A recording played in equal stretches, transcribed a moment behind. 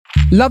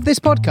Love this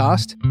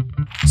podcast?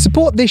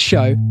 Support this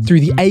show through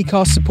the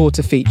Acast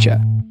supporter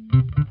feature.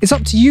 It's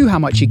up to you how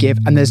much you give,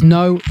 and there's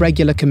no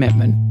regular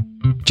commitment.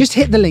 Just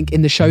hit the link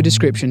in the show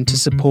description to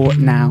support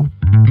now.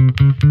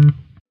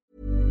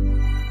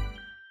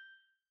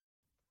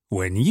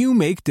 When you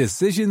make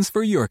decisions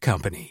for your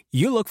company,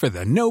 you look for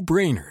the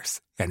no-brainers.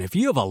 And if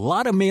you have a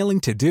lot of mailing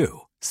to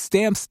do,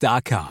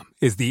 Stamps.com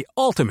is the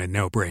ultimate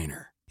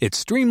no-brainer. It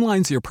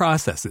streamlines your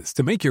processes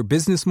to make your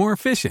business more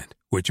efficient,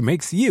 which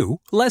makes you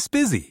less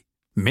busy.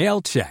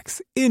 Mail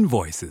checks,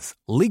 invoices,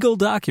 legal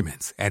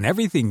documents, and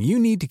everything you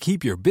need to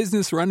keep your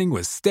business running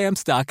with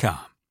Stamps.com.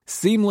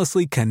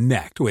 Seamlessly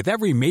connect with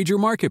every major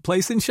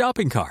marketplace and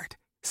shopping cart.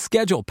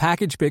 Schedule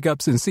package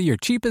pickups and see your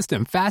cheapest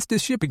and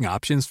fastest shipping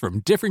options from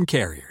different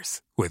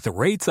carriers. With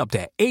rates up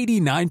to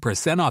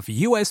 89% off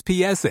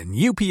USPS and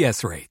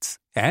UPS rates.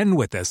 And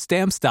with the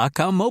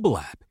Stamps.com mobile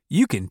app,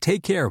 you can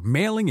take care of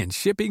mailing and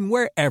shipping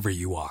wherever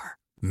you are.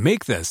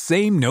 Make the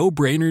same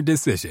no-brainer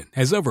decision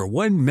as over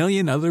 1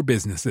 million other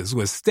businesses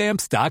with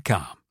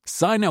Stamps.com.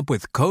 Sign up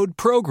with code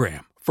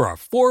PROGRAM for a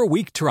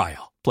 4-week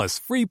trial, plus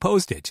free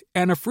postage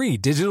and a free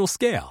digital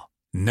scale.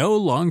 No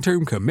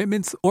long-term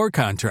commitments or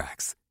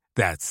contracts.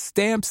 That's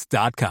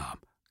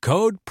Stamps.com.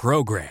 Code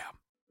PROGRAM.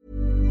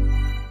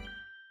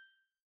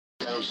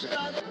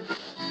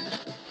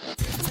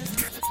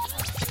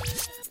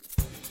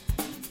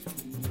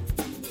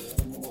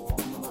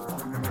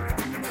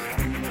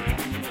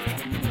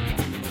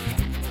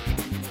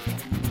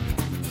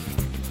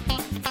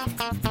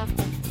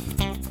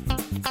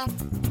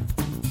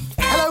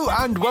 Hello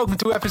and welcome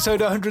to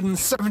episode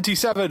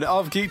 177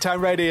 of Geek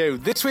Time Radio.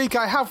 This week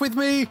I have with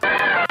me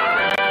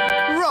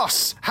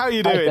Ross. How are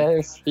you doing? Hi,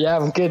 Dave. Yeah,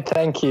 I'm good,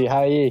 thank you.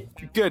 How are you?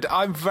 Good.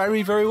 I'm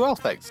very, very well,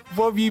 thanks.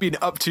 What have you been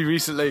up to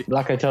recently?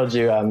 Like I told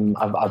you,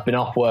 I've been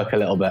off work a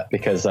little bit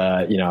because,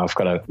 I've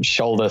got a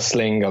shoulder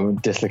sling.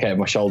 I've dislocated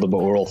my shoulder, but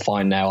we're all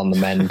fine now on the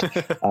mend.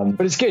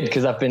 But it's good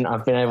because I've been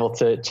able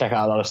to check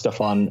out a lot of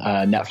stuff on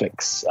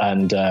Netflix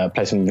and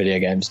play some video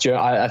games.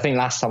 I think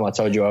last time I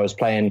told you I was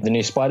playing the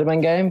new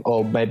Spider-Man game,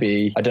 or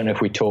maybe I don't know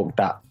if we talked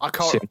that. I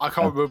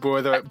can't remember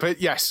whether,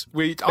 but yes,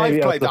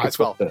 I've played that as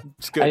well.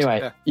 It's good.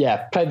 Anyway,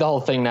 yeah, played the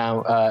whole thing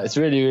now. It's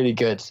really, really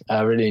good.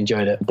 I really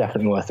enjoyed it.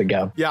 Definitely worth a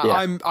go. Yeah,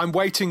 I'm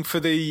waiting for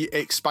the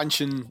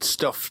expansion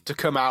stuff to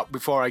come out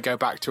before I go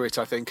back to it,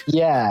 I think.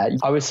 Yeah,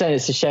 I was saying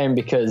it's a shame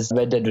because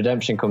Red Dead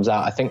Redemption comes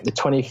out, I think, the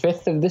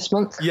 25th of this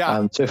month.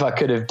 Yeah. So if I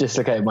could have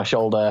dislocated my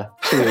shoulder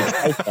 2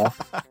 weeks later,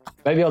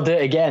 maybe I'll do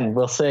it again.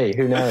 We'll see.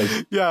 Who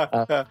knows? Yeah.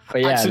 But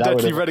yeah,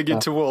 accidentally running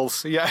into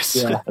walls. Yes.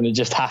 Yeah, and it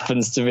just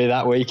happens to be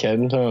that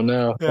weekend. Oh,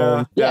 no.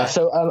 Yeah.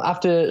 So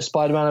after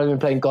Spider-Man, I've been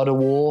playing God of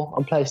War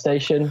on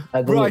PlayStation.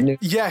 Right.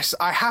 Yes,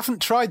 I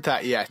haven't tried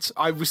that yet.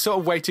 I was sort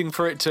of waiting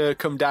for it to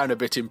come down a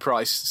bit in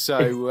price.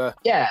 So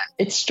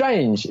it's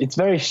strange. It's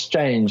very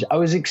strange. I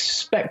was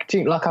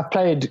expecting, I've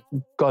played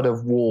God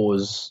of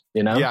Wars,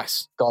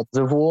 Yes. Gods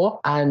of War,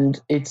 and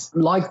it's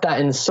like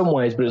that in some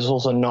ways, but it's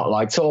also not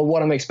like. So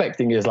what I'm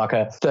expecting is like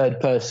a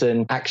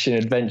third-person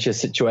action-adventure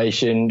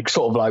situation,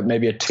 sort of like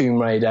maybe a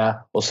Tomb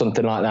Raider or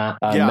something like that.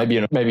 Maybe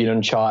an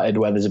Uncharted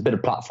where there's a bit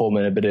of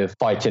platforming, a bit of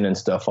fighting and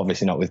stuff.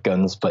 Obviously not with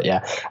guns, but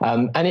yeah.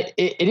 And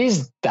it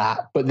is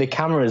that, but the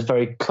camera is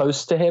very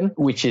close to him,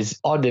 which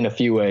is odd in a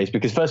few ways,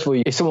 because first of all,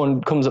 if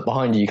someone comes up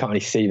behind you, you can't really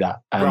see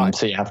that. Right.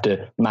 So you have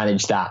to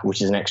manage that,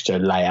 which is an extra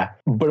layer.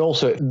 But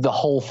also the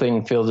whole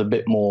thing feels a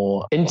bit more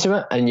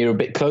intimate and you're a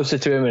bit closer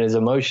to him and his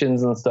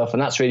emotions and stuff.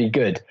 And that's really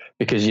good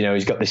because,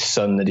 he's got this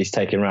son that he's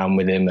taking around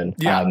with him and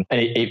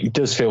it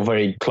does feel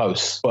very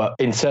close. But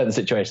in certain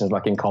situations,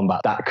 like in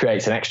combat, that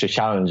creates an extra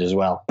challenge as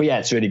well. But yeah,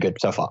 it's really good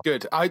so far.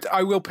 Good.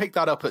 I will pick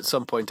that up at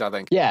some point, I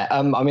think. Yeah.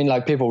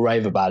 People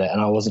rave about it and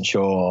I wasn't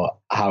sure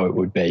how it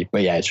would be,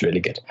 but yeah, it's really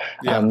good.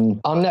 Yeah.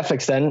 On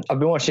Netflix then, I've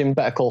been watching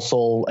Better Call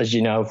Saul, as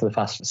you know,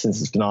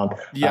 since it's been on.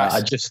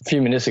 Yes. Just a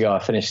few minutes ago, I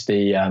finished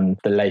the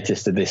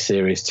latest of this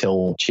series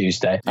till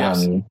Tuesday.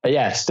 Yes. But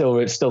yeah, it's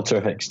still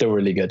terrific, still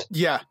really good.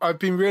 Yeah, I've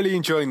been really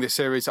enjoying this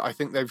series. I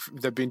think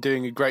they've been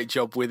doing a great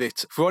job with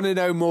it. If you want to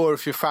know more,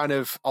 if you're a fan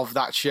of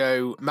that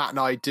show, Matt and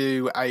I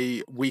do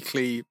a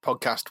weekly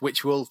podcast,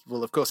 which will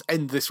of course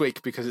end this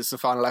week because it's the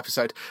final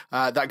episode.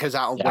 That goes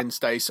out on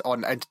Wednesdays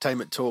on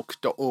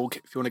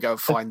entertainmenttalk.org. If you want to go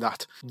and find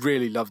that,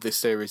 really love this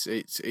series.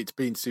 It's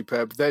been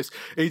superb.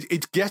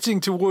 It's getting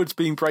towards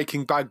being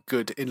Breaking Bad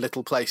good in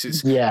little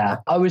places. Yeah,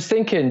 I was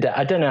thinking,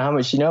 I don't know how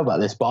much you know about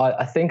this, but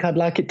I think I'd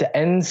like it to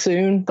end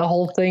soon, the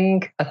whole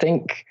thing. I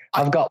think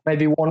I've got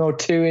maybe 1 or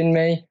 2 in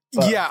me.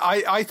 But yeah,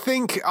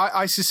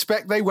 I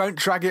suspect they won't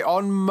drag it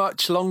on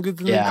much longer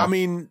than that. I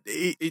mean,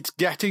 it's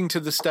getting to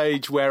the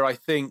stage where I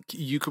think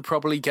you could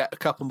probably get a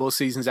couple more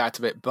seasons out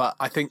of it, but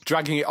I think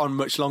dragging it on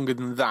much longer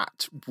than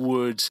that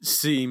would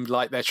seem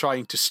like they're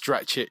trying to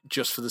stretch it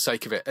just for the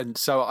sake of it. And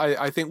so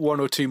I think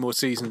 1 or 2 more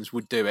seasons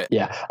would do it.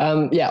 Yeah.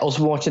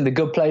 Also watching The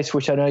Good Place,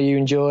 which I know you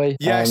enjoy.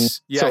 Yes.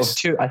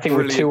 Sort of I think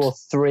we're 2 or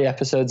 3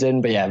 episodes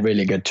in, but yeah,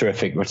 really good,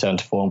 terrific return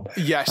to form.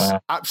 Yes,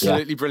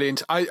 absolutely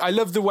brilliant. I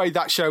love the way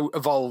that show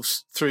evolves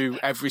themselves through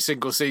every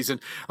single season.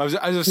 As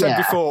I said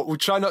before, we'll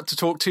try not to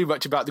talk too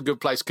much about The Good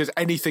Place because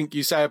anything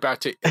you say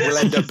about it will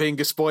end up being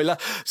a spoiler.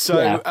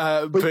 So,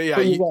 but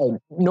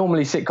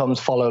normally sitcoms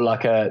follow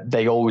like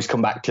they always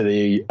come back to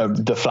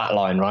the flat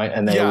line, right?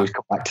 And they always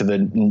come back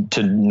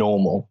to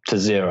normal, to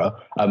zero.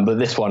 But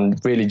this one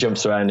really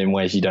jumps around in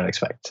ways you don't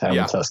expect.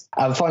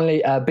 And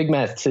finally, Big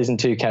Mouth season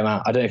 2 came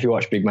out. I don't know if you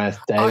watched Big Mouth,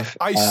 Dave.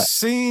 I've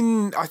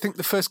seen, I think,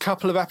 the first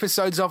couple of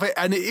episodes of it,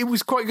 and it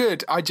was quite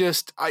good.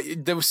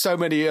 There were so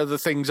many other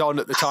things on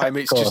at the time.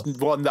 It's just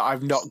one that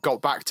I've not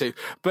got back to.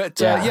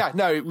 But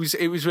it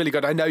was really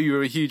good. I know you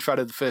were a huge fan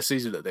of the first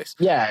season of this.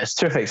 Yeah, it's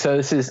terrific. So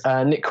this is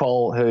Nick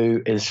Kroll,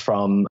 who is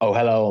from Oh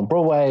Hello on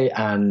Broadway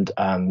and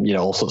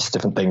all sorts of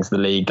different things, The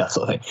League, that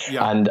sort of thing.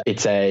 Yeah. And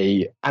it's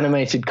a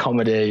animated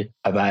comedy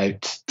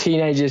about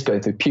teenagers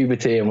going through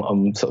puberty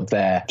and sort of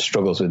their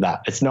struggles with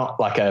that. It's not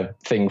like a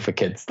thing for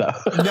kids, though.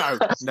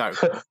 No.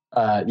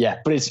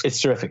 But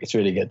it's terrific. It's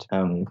really good.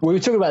 We were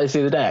talking about this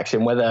the other day, actually,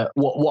 and whether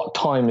what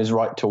time is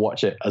right to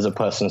watch it as a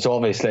person. So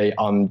obviously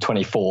I'm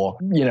 24.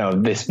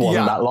 This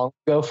wasn't that long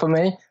ago for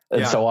me.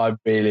 And so I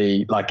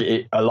really like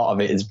it. A lot of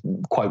it is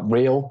quite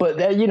real, but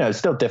it's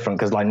still different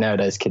because like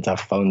nowadays kids have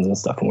phones and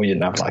stuff and we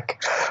didn't have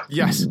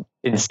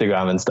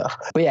Instagram and stuff.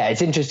 But yeah,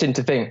 it's interesting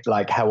to think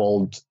like how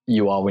old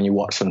you are when you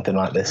watch something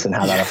like this and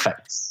how that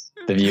affects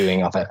the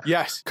viewing of it.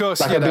 Yes, of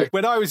course.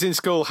 When I was in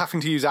school,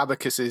 having to use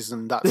abacuses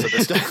and that sort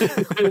of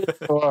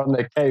stuff. Or on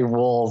the cave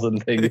walls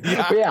and things.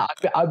 Yeah.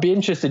 But I'd be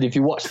interested if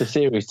you watch the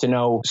series to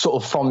know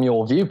sort of from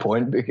your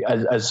viewpoint,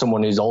 as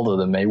someone who's older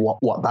than me,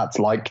 what that's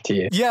like to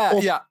you.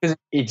 Because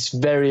it's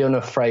very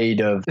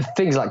unafraid of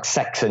things like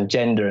sex and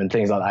gender and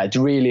things like that. It's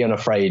really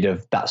unafraid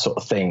of that sort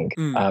of thing,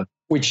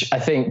 which I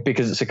think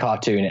because it's a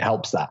cartoon, it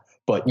helps that.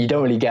 But you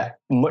don't really get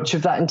much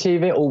of that in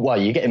TV. Or,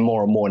 well, you're getting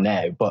more and more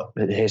now, but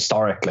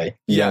historically,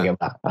 you don't get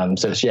that.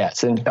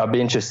 So I'd be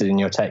interested in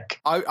your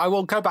take. I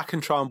will go back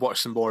and try and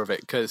watch some more of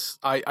it because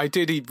I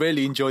did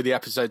really enjoy the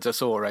episodes I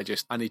saw.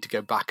 I need to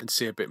go back and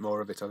see a bit more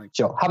of it, I think.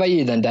 Sure. How about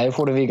you then, Dave?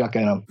 What have you got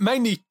going on?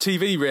 Mainly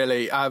TV,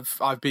 really.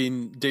 I've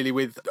been dealing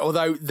with,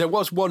 although there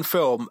was one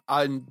film,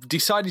 I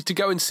decided to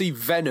go and see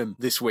Venom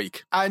this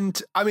week.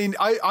 And I mean,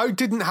 I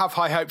didn't have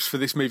high hopes for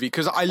this movie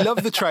because I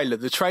love the trailer.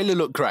 The trailer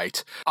looked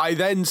great. I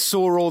then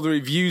saw all the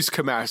reviews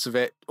come out of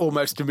it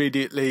almost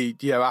immediately,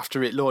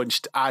 after it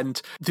launched,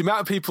 and the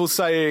amount of people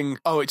saying,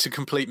 "Oh, it's a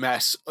complete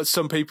mess."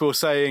 Some people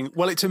saying,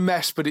 "Well, it's a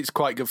mess, but it's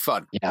quite good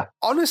fun." Yeah.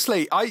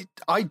 Honestly, I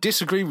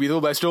disagree with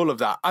almost all of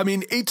that. I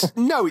mean, it's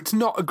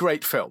not a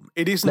great film.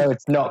 It isn't. No,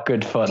 it's not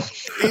good fun.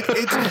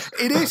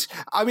 It is.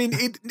 I mean,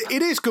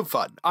 it is good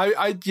fun.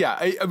 I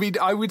mean,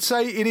 I would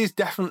say it is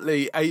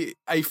definitely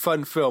a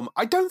fun film.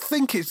 I don't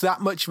think it's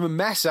that much of a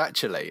mess,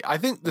 actually. I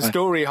think the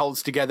story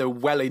holds together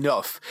well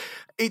enough.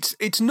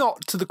 It's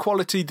not to the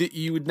quality that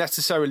you would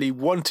necessarily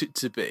want it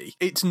to be.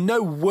 It's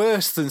no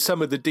worse than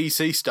some of the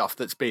DC stuff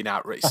that's been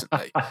out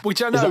recently,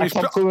 which I know is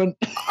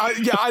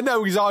I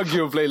know is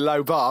arguably a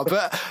low bar,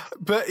 but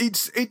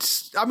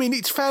it's I mean,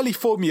 it's fairly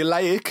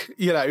formulaic,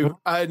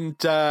 and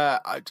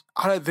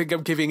I don't think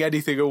I'm giving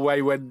anything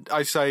away when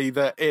I say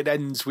that it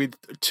ends with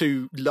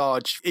two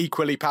large,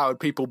 equally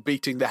powered people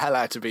beating the hell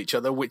out of each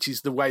other, which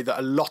is the way that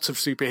a lot of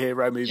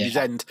superhero movies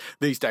end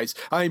these days.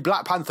 I mean,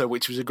 Black Panther,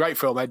 which was a great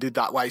film, ended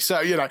that way. So,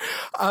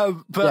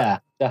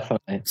 but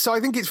definitely. So I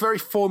think it's very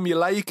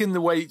formulaic in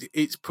the way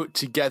it's put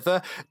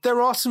together.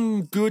 There are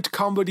some good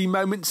comedy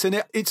moments in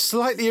it. It's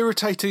slightly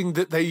irritating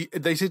that they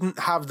didn't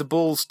have the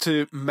balls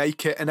to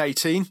make it an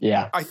 18.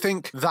 Yeah. I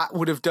think that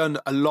would have done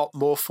a lot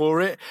more for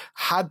it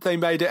had they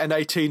made it an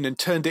 18 and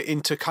turned it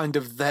into kind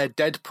of their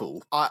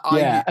Deadpool.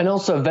 And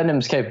also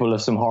Venom's capable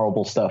of some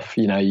horrible stuff,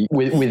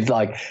 with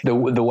like the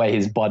way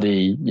his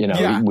body,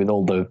 with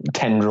all the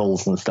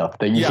tendrils and stuff.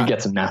 That you can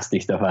get some nasty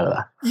stuff out of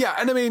that. Yeah,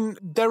 and I mean,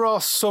 there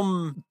are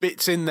some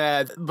bits in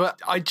there, but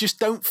I just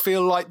don't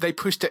feel like they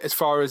pushed it as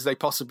far as they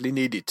possibly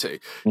needed to.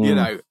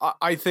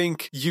 I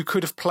think you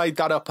could have played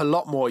that up a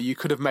lot more. You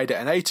could have made it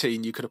an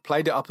 18. You could have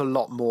played it up a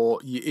lot more.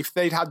 If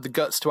they'd had the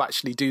guts to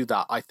actually do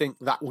that, I think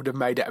that would have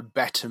made it a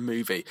better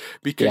movie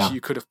because you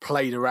could have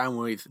played around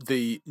with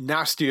the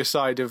nastier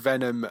side of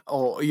Venom.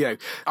 Or,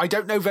 I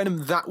don't know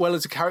Venom that well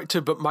as a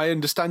character, but my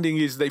understanding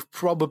is they've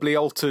probably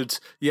altered,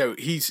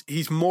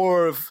 he's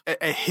more of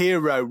a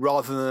hero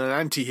rather than an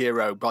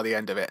anti-hero by the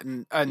end of it.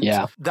 And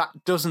that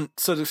doesn't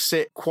sort of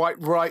sit quite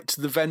right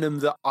to the Venom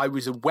that I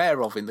was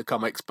aware of in the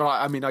comics. But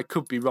I mean, I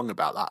could be wrong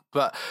about that.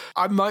 But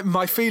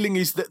my feeling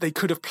is that they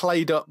could have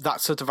played up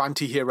that sort of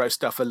anti-hero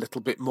stuff a little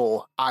bit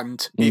more,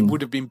 and it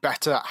would have been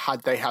better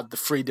had they had the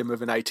freedom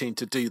of an 18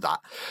 to do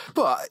that.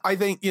 But I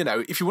think,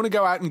 if you want to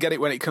go out and get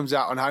it when it comes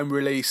out on home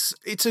release,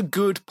 it's a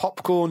good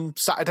popcorn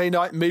Saturday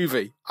night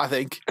movie, I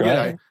think.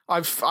 Great.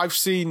 I've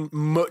seen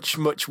much,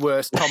 much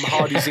worse. Tom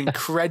Hardy's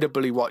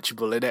incredibly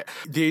watchable in it.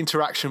 The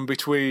interaction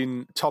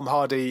between Tom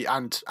Hardy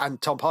and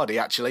Tom Hardy,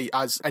 actually,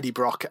 as Eddie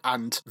Brock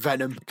and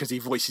Venom, because he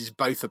voices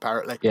both,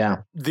 apparently.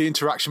 Yeah. The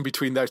interaction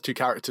between those two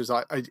characters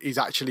is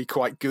actually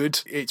quite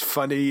good. It's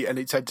funny and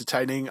it's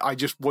entertaining. I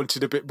just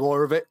wanted a bit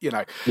more of it,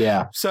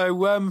 Yeah.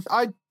 So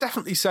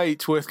definitely say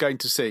it's worth going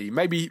to see.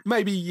 Maybe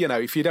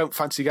if you don't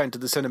fancy going to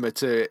the cinema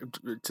to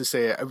see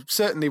it,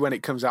 certainly when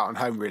it comes out on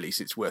home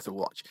release, it's worth a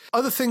watch.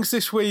 Other things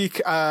this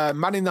week: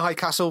 Man in the High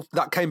Castle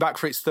that came back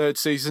for its third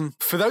season.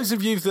 For those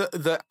of you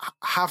that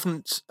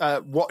haven't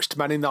watched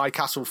Man in the High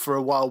Castle for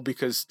a while,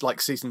 because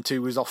like season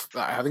 2 was off,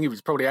 I think it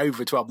was probably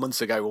over 12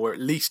 months ago, or at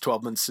least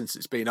 12 months since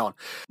it's been on.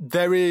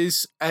 There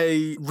is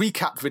a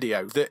recap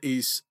video that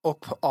is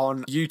up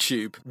on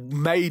YouTube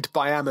made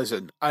by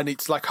Amazon, and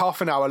it's like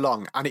half an hour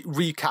long, and it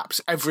recaps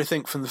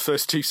everything from the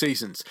first 2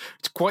 seasons.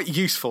 It's quite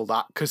useful,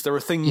 that, because there are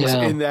things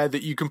in there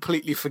that you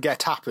completely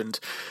forget happened.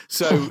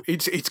 So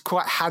it's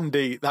quite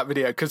handy, that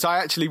video, because I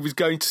actually was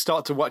going to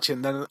start to watch it,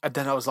 and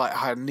then I was like,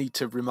 I need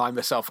to remind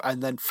myself,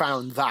 and then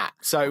found that.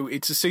 So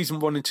it's a season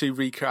 1 and 2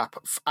 recap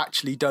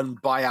actually done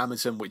by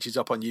Amazon, which is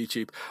up on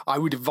YouTube. I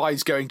would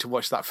advise going to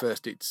watch that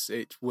first. It's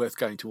worth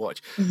going to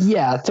watch.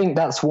 Yeah, I think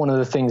that's one of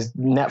the things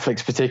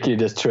Netflix particularly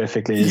does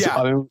terrifically.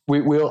 I mean,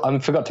 I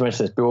forgot to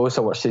mention this, but we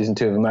also watched season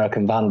 2 of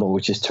American Vandal,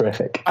 which is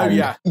terrific.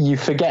 And you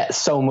forget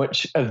so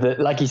much of the,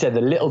 like you said,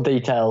 the little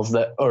details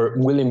that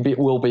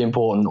will be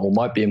important or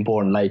might be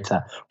important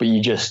later, but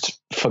you just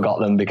forgot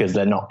them because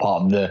they're not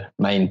part of the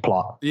main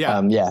plot.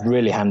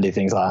 Really handy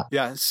things like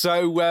that.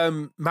 So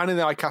Man in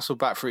the High Castle,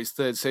 back for its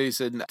third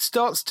season,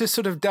 starts to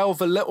sort of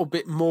delve a little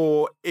bit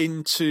more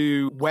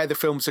into where the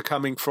films are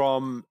coming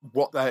from,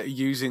 what they're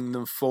using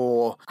them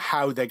for,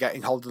 how they're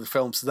getting hold of the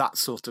films, that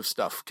sort of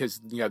stuff, because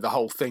the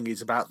whole thing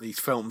is about these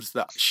films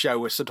that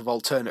show a sort of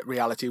alternate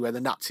reality where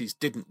the Nazis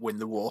didn't win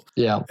the war.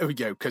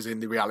 Because in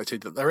the reality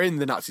that they're in,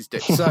 the Nazis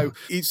did. So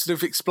it sort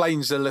of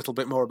explains a little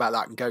bit more about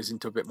that and goes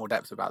into a bit more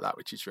depth about that,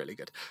 which is really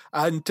good.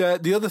 And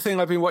the other thing,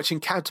 I've been watching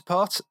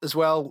Counterpart as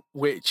well,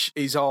 which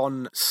is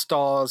on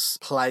Stars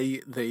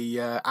Play, the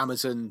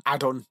Amazon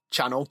add-on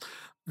channel.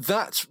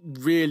 That's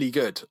really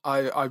good.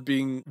 I've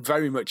been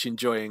very much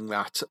enjoying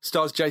that.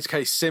 Stars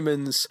J.K.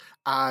 Simmons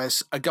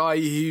as a guy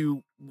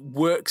who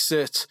works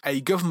at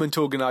a government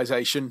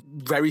organisation,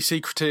 very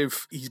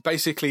secretive. He's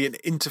basically an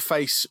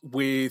interface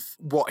with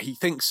what he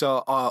thinks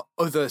are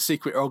other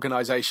secret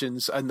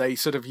organisations, and they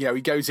sort of,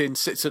 he goes in,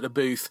 sits at a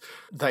booth.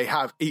 They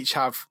each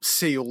have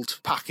sealed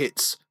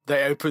packets.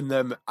 They open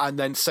them and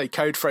then say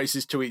code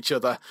phrases to each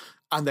other,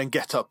 and then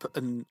get up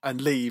and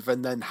leave,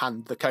 and then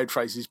hand the code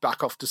phrases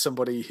back off to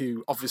somebody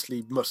who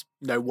obviously must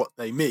know what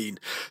they mean.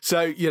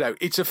 So,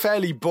 it's a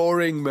fairly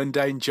boring,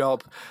 mundane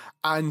job.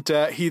 And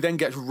he then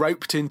gets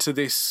roped into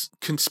this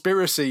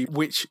conspiracy,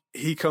 which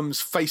he comes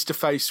face to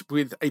face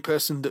with a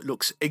person that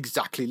looks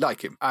exactly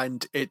like him.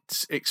 And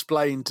it's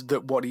explained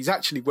that what he's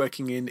actually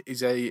working in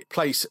is a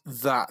place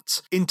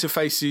that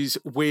interfaces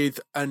with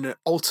an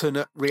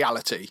alternate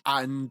reality.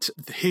 And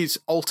his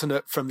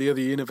alternate from the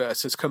other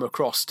universe has come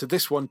across to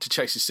this one to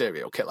chase a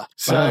serial killer.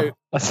 So wow,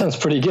 that sounds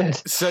pretty good.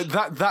 So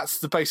that's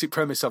the basic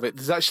premise of it.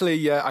 There's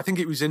actually, I think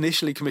it was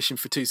initially commissioned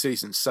for 2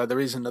 seasons. So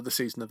there is another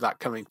season of that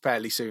coming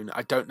fairly soon.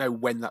 I don't know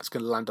when that's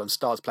going to land on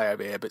Stars Play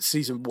over here, but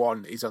season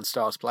 1 is on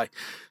Stars Play,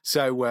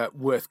 so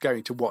worth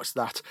going to watch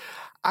that.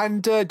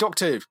 And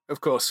Doctor Who,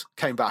 of course,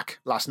 came back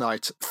last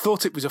night.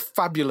 Thought it was a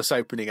fabulous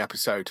opening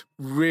episode.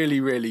 Really,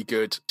 really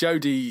good.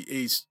 Jodie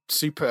is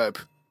superb.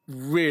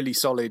 Really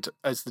solid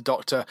as the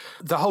Doctor.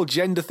 The whole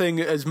gender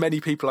thing, as many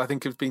people I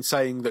think have been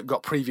saying that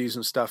got previews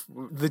and stuff,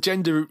 the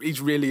gender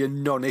is really a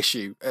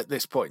non-issue at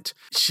this point.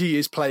 She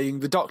is playing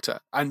the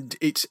Doctor, and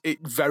it's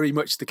very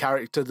much the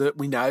character that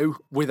we know,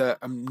 with a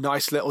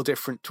nice little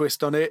different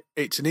twist on it.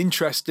 It's an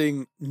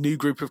interesting new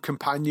group of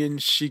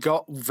companions she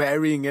got,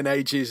 varying in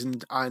ages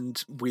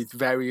and with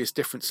various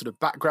different sort of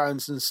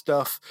backgrounds and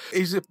stuff.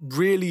 It's a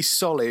really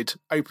solid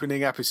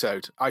opening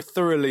episode. I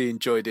thoroughly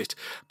enjoyed it.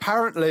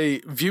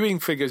 Apparently, viewing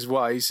figures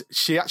wise,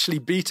 she actually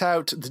beat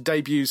out the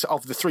debuts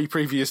of the 3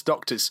 previous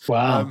Doctors.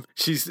 Wow.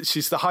 She's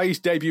the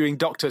highest debuting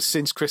Doctor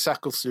since Chris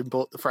Eccleston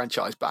brought the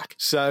franchise back.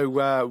 So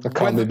that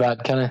can't be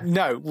bad, can it?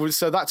 No,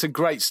 so that's a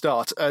great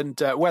start, and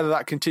whether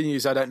that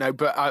continues, I don't know.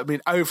 But I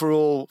mean,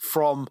 overall,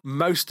 from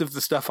most of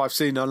the stuff I've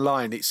seen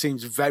online, it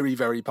seems very,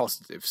 very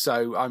positive.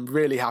 So I'm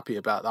really happy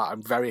about that.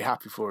 I'm very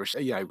happy for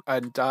her,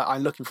 and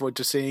I'm looking forward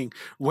to seeing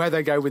where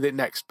they go with it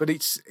next. But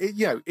it's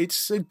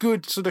a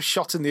good sort of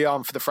shot in the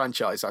arm for the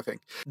franchise, I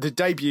think. The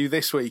debut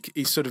this week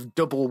is sort of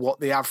double what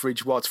the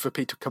average was for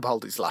Peter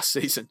Capaldi's last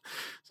season.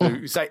 So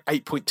it was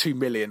 8.2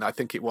 million, I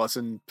think it was,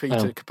 and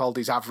Peter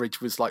Capaldi's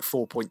average was like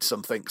 4 point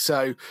something.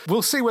 So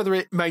we'll see whether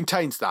it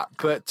maintains that.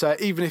 But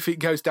even if it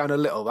goes down a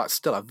little, that's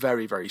still a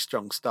very, very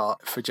strong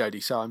start for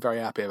Jodie. So I'm very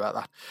happy about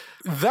that.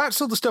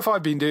 That's all the stuff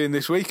I've been doing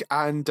this week,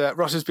 and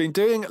Ross has been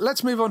doing.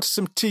 Let's move on to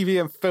some TV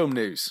and film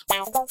news.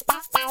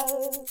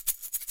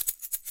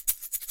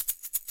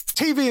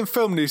 TV and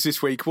film news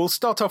this week. We'll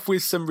start off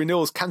with some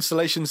renewals,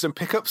 cancellations and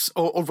pickups,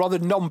 or rather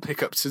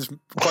non-pickups, as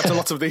quite a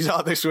lot of these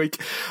are this week.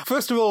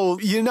 First of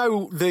all, you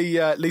know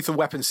the Lethal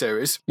Weapon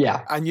series.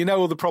 Yeah. And you know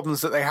all the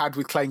problems that they had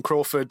with Clayne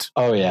Crawford.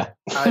 Oh, yeah.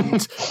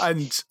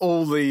 and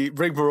all the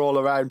rigmarole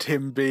around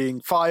him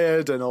being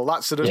fired and all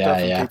that sort of stuff,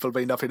 and people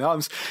being up in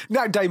arms.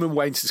 Now Damon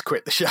Wayans has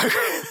quit the show.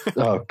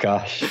 Oh,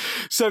 gosh.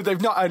 So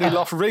they've not only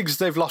lost Riggs,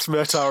 they've lost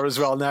Murtaugh as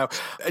well now.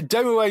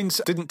 Damon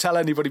Wayans didn't tell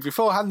anybody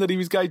beforehand that he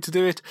was going to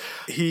do it.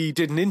 He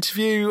did an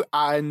interview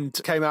and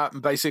came out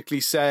and basically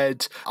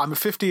said, I'm a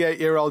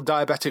 58-year-old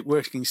diabetic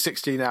working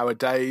 16-hour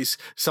days,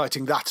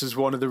 citing that as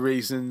one of the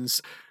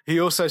reasons.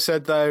 He also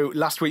said, though,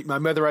 last week my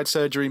mother had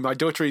surgery, my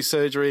daughter had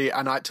surgery,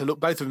 and I had to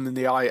look both of them in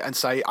the eye and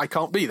say, I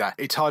can't be there.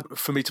 It's hard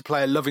for me to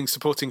play a loving,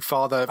 supporting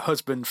father,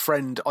 husband,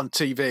 friend on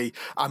TV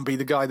and be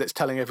the guy that's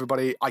telling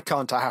everybody, I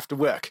can't, I have to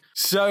work.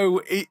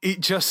 So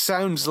it just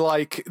sounds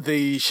like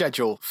the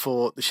schedule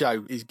for the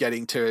show is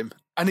getting to him.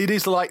 And it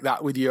is like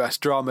that with US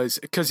dramas,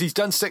 because he's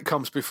done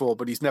sitcoms before,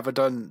 but he's never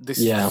done this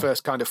is the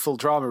first kind of full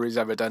drama he's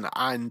ever done.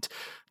 And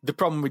the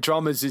problem with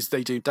dramas is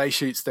they do day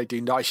shoots, they do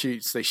night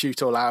shoots, they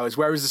shoot all hours,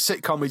 whereas a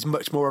sitcom is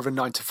much more of a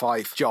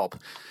 9-to-5 job,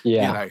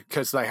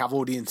 because they have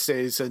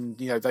audiences and,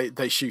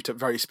 they shoot at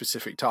very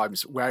specific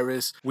times.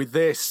 Whereas with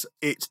this,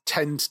 it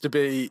tends to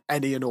be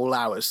any and all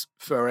hours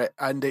for it.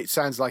 And it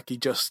sounds like he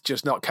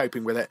just not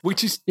coping with it,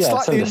 which is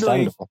slightly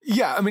annoying.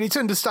 Yeah, I mean, it's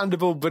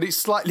understandable, but it's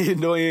slightly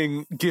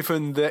annoying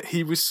given that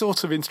he was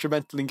sort of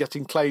instrumental in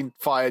getting Clayne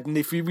fired. And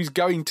if he was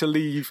going to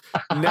leave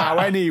now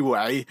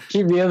anyway...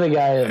 Keep the other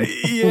guy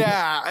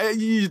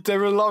in.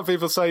 There are a lot of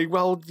people saying,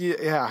 well,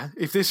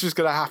 if this was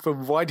going to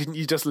happen, why didn't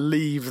you just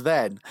leave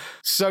then?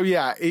 So,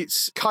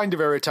 it's kind of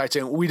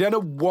irritating. We don't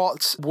know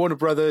what Warner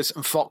Brothers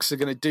and Fox are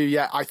going to do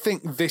yet. I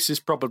think this has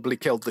probably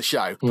killed the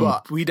show,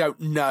 but we don't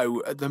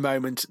know at the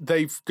moment.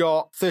 They've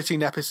got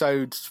 13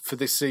 episodes for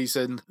this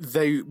season.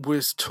 There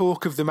was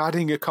talk of them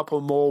adding a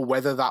couple more.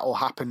 Whether that will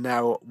happen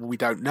now, we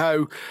don't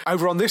know.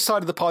 Over on this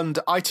side of the pond,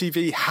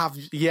 ITV have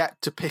yet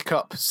to pick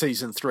up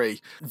season 3.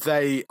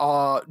 They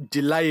are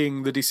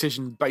delaying the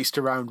decision based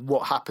around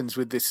what happens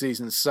with this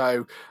season.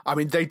 So, I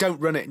mean, they don't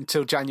run it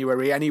until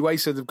January anyway,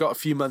 so they've got a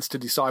few months to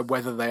decide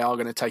whether they are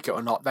going to take it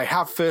or not. They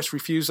have first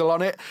refusal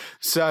on it,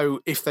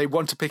 so if they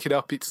want to pick it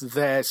up, it's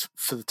theirs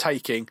for the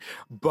taking,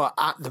 but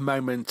at the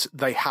moment,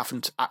 they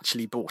haven't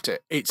actually bought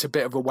it. It's a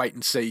bit of a wait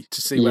and see to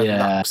see whether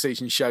that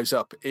season shows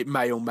up. It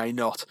may or may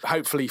not.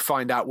 Hopefully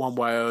find out one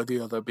way or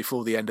the other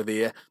before the end of the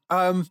year.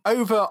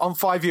 Over on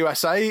 5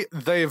 USA,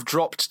 they have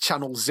dropped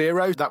Channel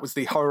Zero. That was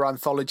the horror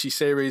anthology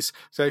series.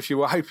 So if you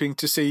were hoping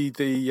to see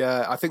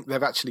I think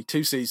they've actually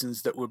 2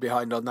 seasons that were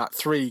behind on that.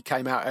 3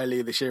 came out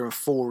earlier this year and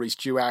 4 is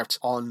due out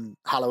on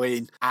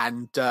Halloween.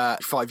 And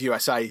 5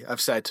 USA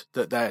have said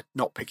that they're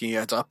not picking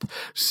it up.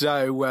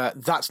 So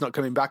that's not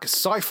coming back.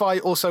 Sci-Fi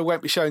also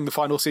won't be showing the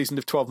final season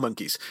of 12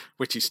 Monkeys,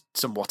 which is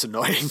somewhat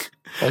annoying.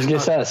 I was going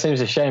to say, it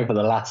seems a shame for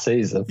the last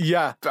season.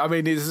 Yeah, I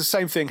mean, it's the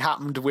same thing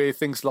happened with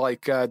things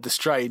like The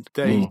Strain.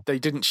 They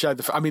didn't show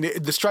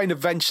The Strain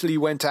eventually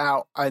went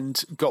out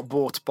and got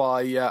bought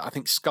by, I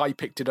think Sky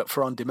picked it up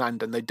for On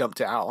Demand and they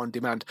dumped it out on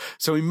demand.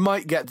 So we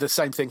might get the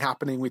same thing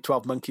happening with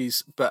 12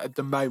 Monkeys, but at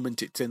the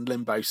moment it's in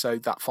limbo, so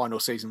that final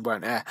season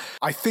won't air.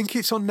 I think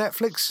it's on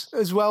Netflix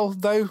as well,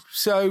 though,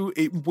 so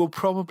it will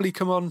probably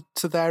come on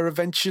to there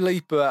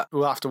eventually, but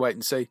we'll have to wait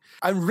and see.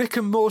 And Rick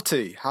and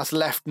Morty has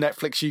left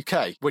Netflix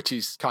UK, which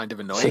is kind of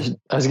annoying.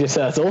 I was going to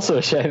say, that's also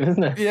a shame,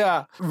 isn't it?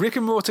 Yeah. Rick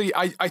and Morty,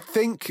 I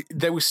think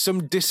there was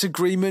some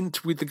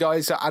disagreement with the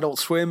guys at Adult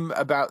Swim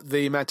about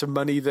the amount of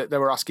money that they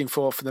were asking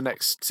for the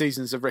next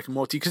seasons of Rick and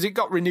Morty, because it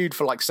got renewed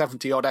for like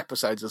 70 odd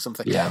episodes or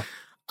something. Yeah.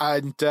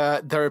 And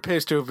there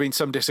appears to have been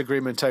some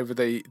disagreement over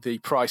the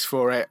price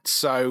for it,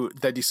 so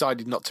they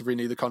decided not to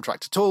renew the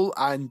contract at all,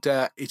 and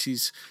it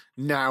is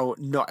now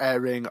not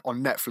airing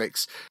on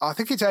Netflix. I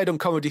think it's aired on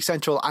Comedy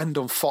Central and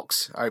on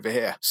Fox over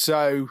here,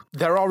 so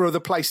there are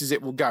other places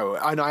it will go,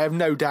 and I have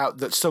no doubt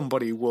that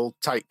somebody will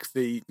take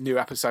the new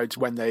episodes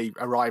when they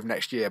arrive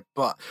next year,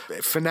 but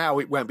for now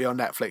it won't be on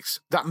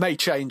Netflix. That may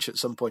change at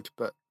some point,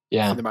 but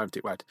for the moment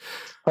it won't.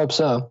 Hope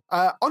so.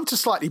 On to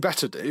slightly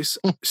better news.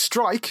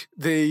 Strike,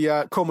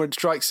 the Cormorant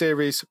Strike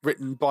series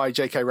written by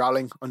J.K.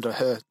 Rowling under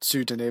her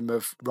pseudonym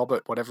of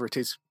Robert, whatever it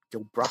is,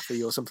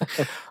 Gilbrathy or something.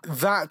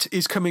 That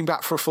is coming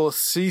back for a 4th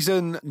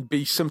season,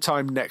 be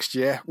sometime next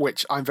year,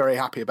 which I'm very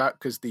happy about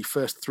because the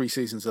first 3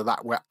 seasons of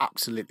that were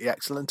absolutely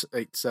excellent.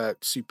 It's a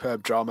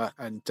superb drama,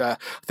 and I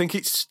think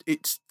it's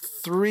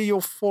 3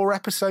 or 4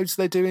 episodes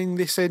they're doing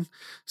this in.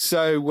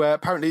 So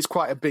apparently it's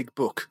quite a big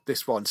book,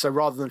 this one. So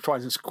rather than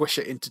trying to squish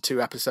it into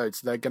 2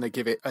 episodes, they're going to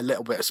give it a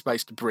little bit of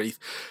space to breathe.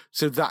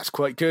 So that's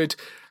quite good.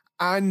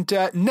 And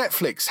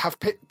Netflix have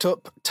picked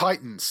up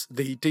Titans,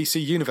 the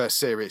DC Universe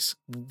series.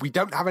 We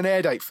don't have an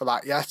air date for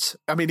that yet.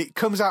 I mean, it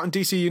comes out on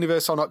DC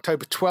Universe on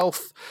October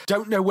 12th.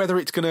 Don't know whether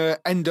it's going to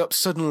end up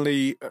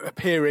suddenly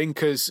appearing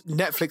because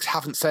Netflix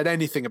haven't said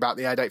anything about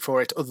the air date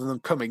for it other than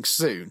coming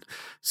soon.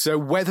 So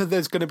whether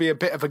there's going to be a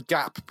bit of a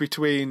gap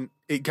between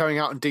it going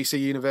out on DC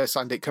Universe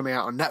and it coming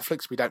out on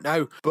Netflix. We don't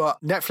know, but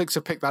Netflix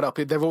have picked that up.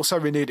 They've also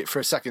renewed it for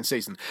a second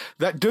season.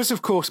 That does,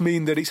 of course,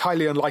 mean that it's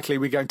highly unlikely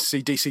we're going to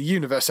see DC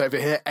Universe over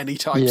here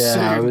anytime soon.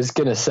 Yeah, I was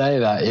going to say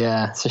that.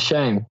 Yeah, it's a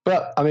shame.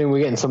 But, I mean, we're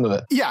getting some of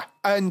it. Yeah,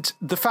 and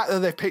the fact that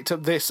they've picked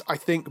up this, I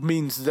think,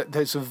 means that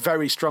there's a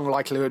very strong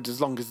likelihood, as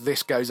long as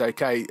this goes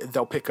okay,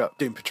 they'll pick up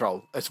Doom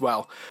Patrol as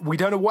well. We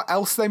don't know what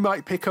else they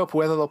might pick up,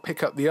 whether they'll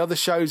pick up the other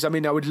shows. I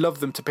mean, I would love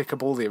them to pick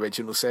up all the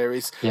original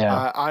series.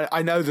 Yeah.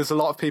 I know there's a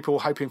lot of people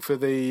hoping for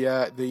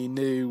the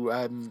new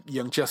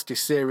Young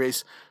Justice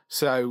series.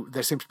 So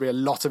there seems to be a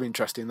lot of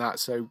interest in that.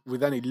 So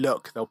with any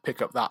luck, they'll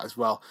pick up that as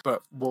well.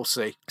 But we'll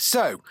see.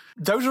 So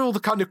those are all the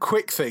kind of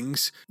quick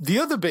things. The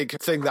other big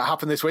thing that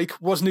happened this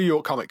week was New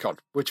York Comic Con,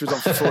 which was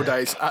on for 4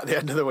 days at the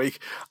end of the week.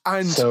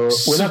 And so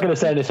we're not going to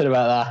say anything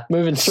about that.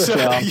 Moving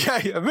swiftly on.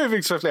 Yeah,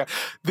 moving swiftly on.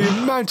 The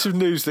amount of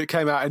news that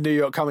came out at New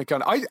York Comic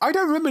Con. I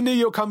don't remember New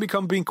York Comic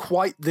Con being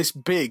quite this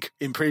big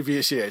in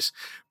previous years,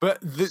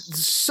 but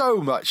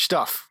so much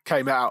stuff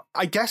came out.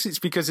 I guess it's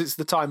because it's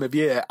the time of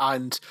year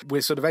and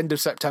we're sort of end of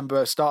September,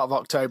 start of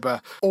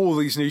October, all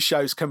these new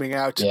shows coming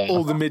out,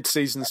 all the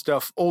mid-season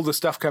stuff, all the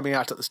stuff coming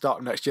out at the start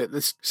of next year.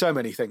 There's so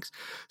many things.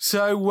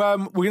 So we're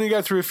going to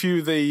go through a few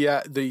of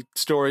the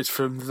stories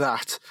from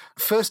that.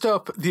 First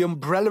up, The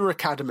Umbrella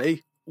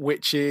Academy,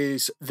 which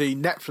is the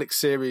Netflix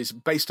series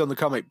based on the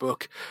comic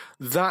book.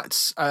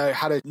 That's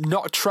had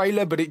not a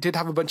trailer, but it did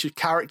have a bunch of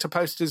character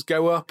posters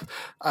go up.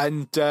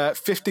 And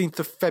 15th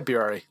of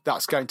February,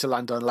 that's going to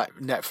land on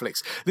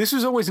Netflix. This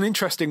was always an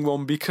interesting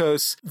one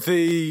because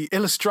the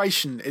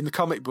illustration in the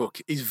comic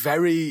book is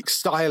very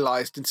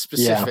stylized and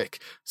specific.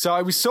 Yeah. So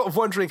I was sort of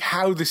wondering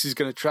how this is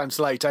going to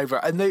translate over.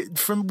 And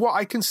from what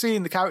I can see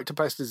in the character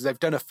posters, they've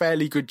done a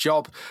fairly good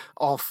job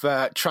of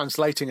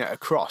translating it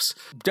across.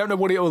 Don't know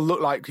what it will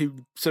look like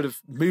sort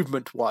of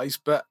movement wise,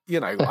 but you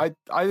know,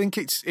 I think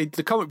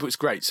the comic book's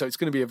great, so it's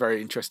going to be a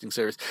very interesting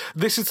series.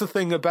 This is the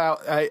thing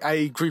about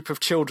a group of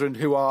children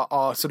who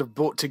are sort of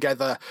brought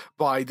together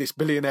by this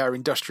billionaire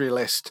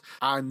industrialist,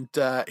 and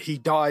he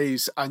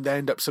dies, and they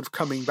end up sort of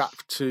coming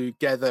back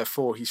together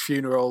for his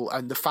funeral,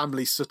 and the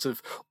family's sort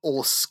of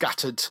all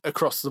scattered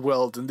across the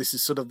world, and this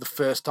is sort of the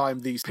first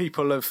time these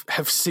people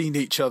have seen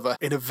each other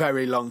in a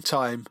very long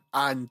time,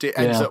 and it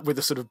ends up with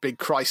a sort of big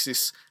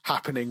crisis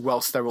happening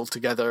whilst they're all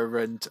together,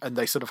 and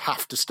they sort of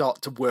have to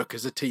start to work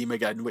as a team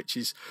again, which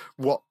is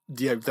what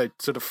they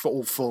sort of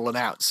all fallen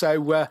out.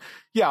 So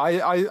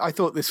I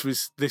thought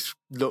this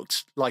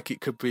looked like it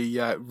could be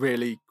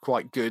really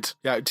quite good.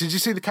 Yeah, did you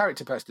see the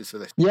character posters for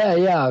this?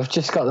 Yeah, I've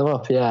just got them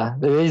up. Yeah,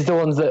 these are the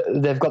ones that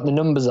they've got the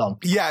numbers on.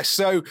 Yeah,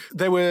 so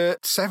there were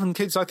 7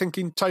 kids, I think,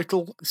 in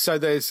total. So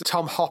there's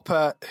Tom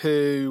Hopper,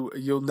 who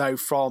you'll know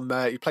from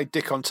he played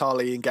Dick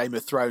Ontali in Game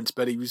of Thrones,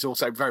 but he was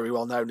also very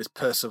well known as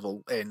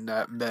Percival in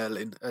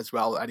Merlin as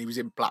well, and he was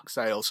in Black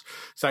Sails.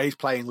 So he's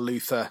playing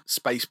Luther,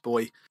 Space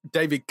Boy.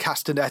 David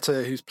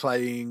Castaneda, who's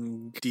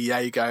playing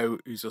Diego,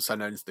 who's also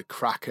known as the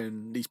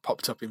Kraken. He's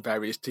popped up in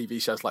various TV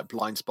shows like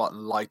Blind Spot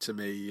and Lie to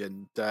Me,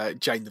 and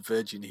Jane the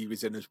Virgin he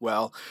was in as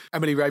well.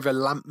 Emily Raver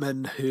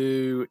Lampman,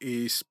 who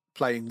is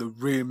playing the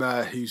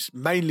Rumour, who's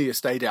mainly a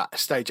stage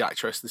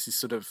actress. This is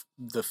sort of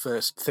the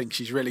first thing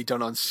she's really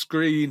done on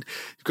screen.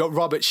 You've got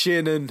Robert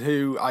Sheeran,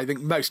 who I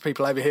think most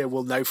people over here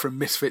will know from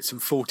Misfits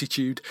and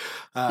Fortitude.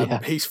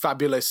 He's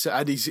fabulous,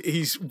 and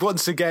he's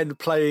once again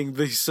playing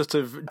the sort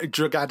of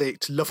drug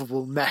addict,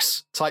 lovable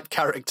mess type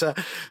character.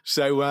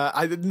 So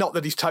not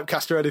that he's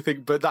typecast or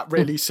anything, but that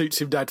really suits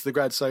him down to the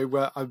ground.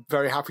 So I'm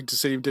very happy to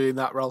see him doing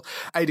that role.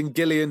 Aidan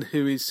Gillian,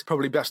 who is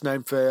probably best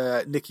known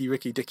for Nicky,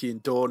 Ricky, Dickie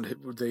and Dawn,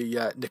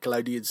 the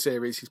Nickelodeon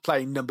series. He's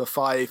playing number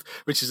 5,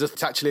 which is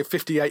actually a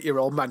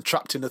 58-year-old man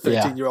trapped in a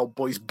 13-year-old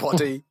boy's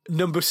body.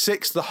 Number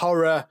 6, The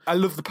Horror. I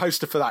love the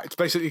poster for that. It's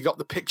basically got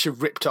the picture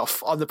ripped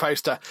off on the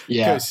poster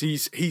because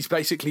he's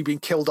basically been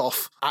killed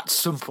off at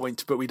some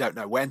point, but we don't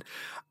know when.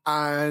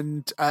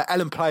 And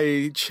Ellen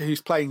Page,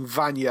 who's playing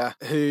Vanya,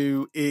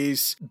 who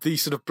is the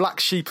sort of black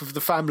sheep of the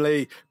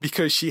family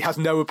because she has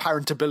no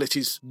apparent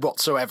abilities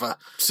whatsoever.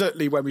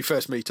 Certainly when we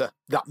first meet her.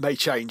 That may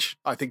change,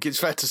 I think it's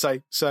fair to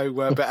say. So,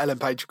 but Ellen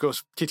Page, of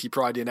course, Kitty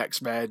Pryde in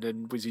X-Men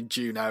and was in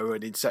Juno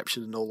and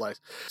Inception and all those.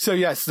 So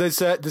yes,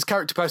 there's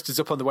character posters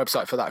up on the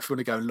website for that if you want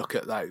to go and look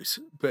at those.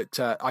 But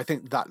I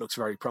think that looks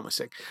very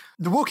promising.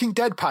 The Walking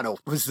Dead panel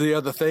was the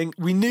other thing.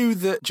 We knew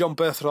that John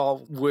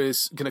Bernthal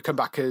was going to come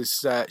back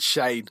as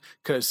Shane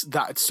because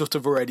that had sort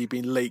of already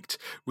been leaked.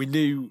 We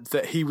knew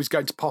that he was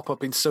going to pop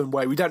up in some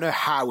way. We don't know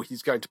how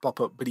he's going to pop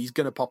up, but he's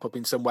going to pop up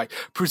in some way,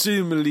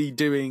 presumably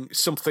doing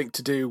something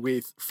to do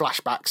with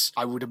flashbacks,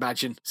 I would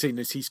imagine, seeing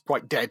as he's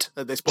quite dead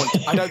at this point.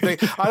 I don't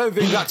think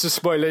that's a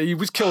spoiler. He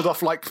was killed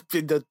off like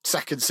in the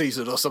 2nd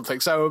season or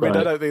something. So I mean,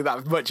 I don't think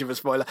that's much of a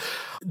spoiler.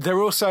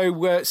 There also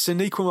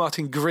Sonequa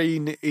Martin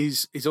Green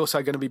is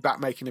also going to be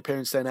back making an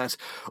appearance there now.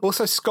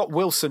 Also Scott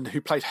Wilson,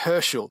 who played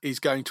Herschel, is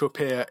going to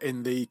appear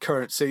in the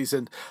current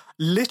season.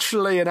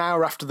 Literally an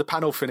hour after the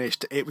panel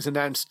finished, it was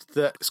announced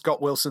that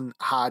Scott Wilson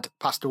had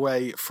passed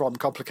away from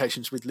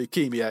complications with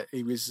leukemia.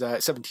 He was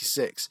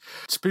 76.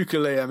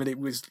 Spookily, I mean, it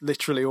was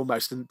literally almost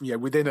almost, and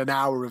within an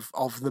hour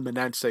of them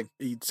announcing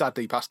he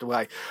sadly passed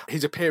away,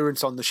 his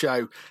appearance on the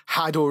show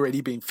had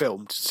already been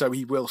filmed, so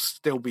he will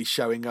still be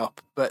showing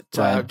up. But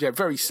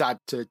very sad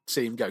to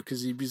see him go,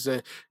 because he was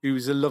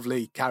a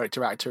lovely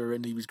character actor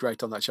and he was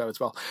great on that show as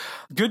well.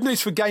 Good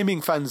news for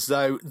gaming fans,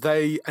 though.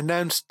 They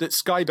announced that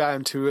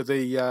Skybound, who are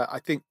the I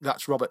think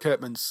that's Robert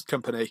Kirkman's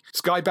company,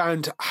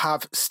 Skybound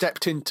have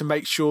stepped in to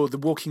make sure the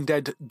Walking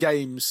Dead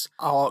games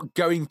are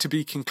going to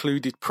be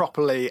concluded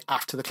properly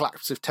after the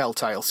collapse of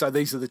Telltale. So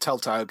these are the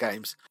Telltale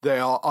games. They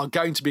are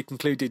going to be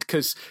concluded,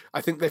 because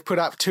I think they've put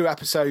out 2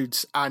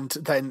 episodes and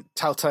then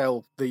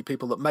Telltale, the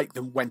people that make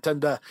them, went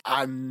under,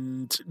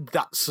 and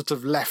that sort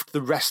of left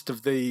the rest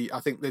of I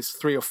think there's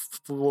 3 or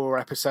 4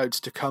 episodes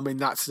to come in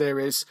that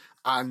series,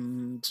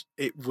 and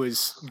it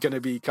was going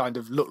to be kind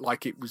of looked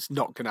like it was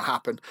not going to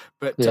happen.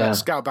 But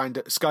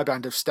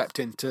Skybound have stepped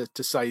in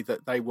to say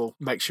that they will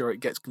make sure it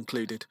gets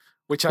concluded,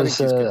 which I think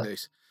is good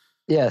news.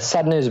 Yeah,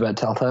 sad news about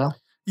Telltale.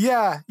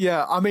 Yeah.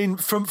 I mean,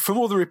 from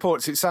all the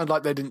reports, it sounded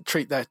like they didn't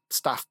treat their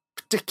staff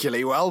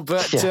particularly well,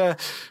 but so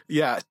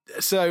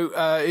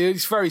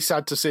it's very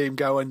sad to see him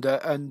go under,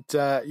 and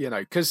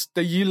because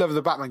you love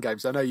the Batman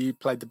games. I know you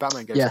played the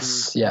Batman games.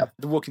 Yes, yeah.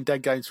 The Walking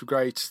Dead games were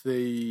great.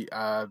 They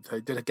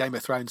did a Game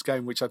of Thrones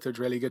game, which I thought was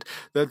really good.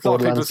 The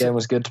Borderlands game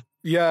was good.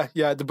 Yeah,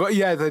 they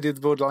did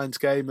the Borderlands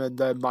game and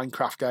the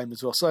Minecraft game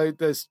as well. So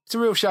it's a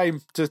real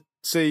shame to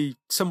see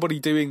somebody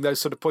doing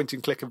those sort of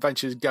point-and-click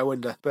adventures go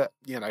under. But,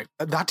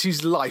 that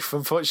is life,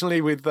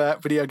 unfortunately, with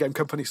video game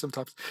companies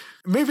sometimes.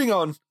 Moving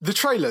on, the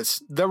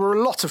trailers. There were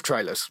a lot of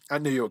trailers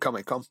at New York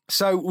Comic Con.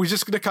 So we're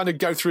just going to kind of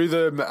go through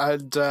them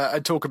and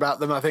talk about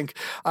them, I think.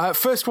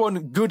 First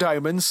one, Good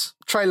Omens.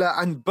 Trailer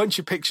and bunch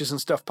of pictures and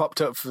stuff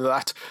popped up for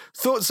that.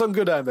 Thoughts on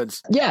Good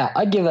Omens? Yeah,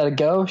 I'd give that a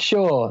go,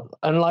 sure.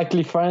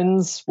 Unlikely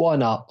Friends, why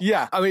not?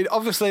 Yeah, I mean,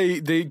 obviously,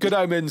 the Good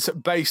Omens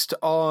based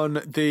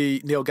on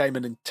the Neil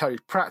Gaiman and Terry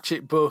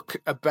Pratchett book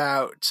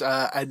about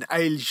an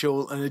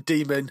angel and a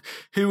demon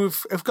who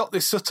have got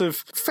this sort of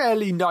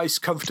fairly nice,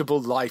 comfortable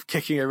life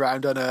kicking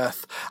around on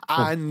Earth,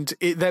 and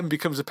it then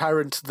becomes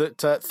apparent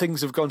that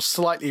things have gone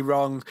slightly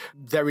wrong.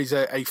 There is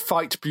a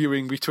fight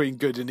brewing between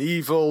good and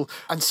evil,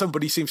 and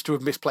somebody seems to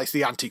have misplaced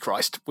the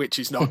Antichrist, which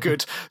is not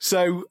good.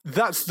 So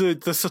that's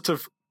the sort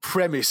of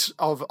premise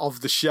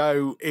of the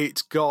show.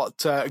 It's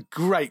got a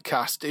great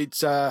cast.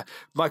 It's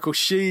Michael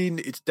Sheen,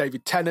 it's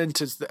David Tennant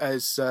as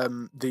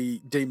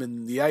the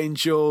demon, the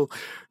angel.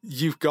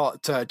 You've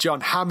got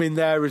John Hamm in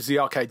there as the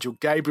Archangel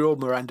Gabriel,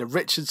 Miranda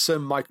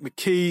Richardson, Mike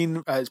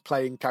McKean as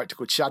playing a character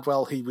called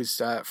Shadwell. He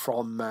was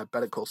from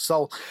Better Call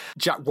Saul.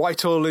 Jack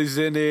Whitehall is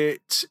in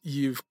it.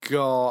 You've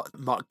got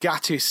Mark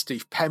Gatiss,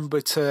 Steve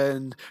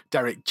Pemberton,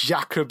 Derek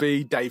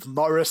Jacobi, Dave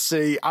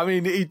Morrissey. I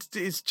mean,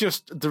 it's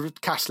just, the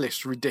cast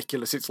list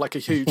ridiculous. It's like a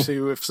huge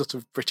slew of sort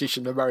of British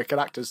and American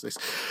actors.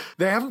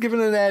 They haven't given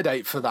an air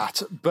date for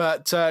that,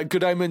 but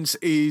Good Omens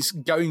is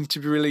going to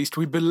be released,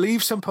 we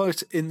believe, some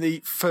point in the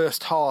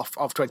first half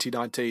of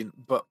 2019,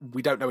 but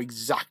we don't know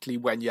exactly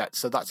when yet,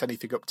 so that's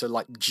anything up to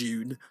like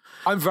June.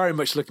 I'm very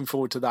much looking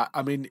forward to that.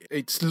 I mean,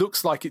 it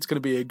looks like it's going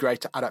to be a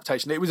great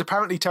adaptation. It was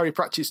apparently Terry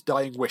Pratchett's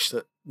dying wish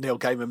that Neil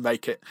Gaiman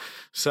make it,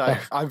 so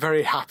I'm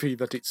very happy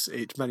that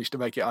it's managed to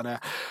make it on air.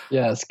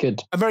 Yeah, it's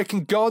good.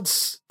 American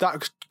Gods,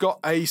 that got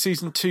a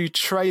season 2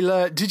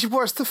 trailer. Did you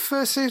watch the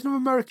first season of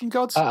American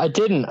Gods? I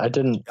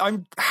didn't.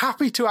 I'm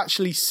happy to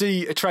actually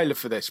see a trailer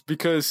for this,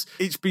 because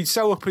it's been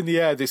so up in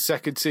the air this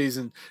second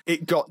season.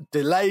 It got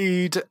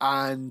delayed,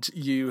 and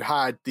you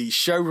had the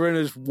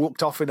showrunners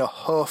walked off in a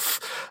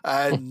huff,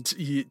 and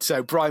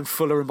so Brian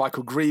Fuller and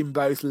Michael Green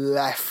both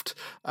left.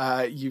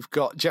 You've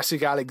got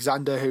Jessica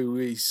Alexander, who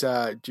is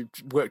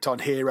worked on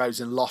Heroes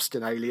and Lost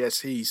and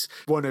Alias. He's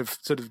one of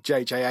sort of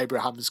J.J.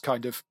 Abrams'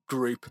 kind of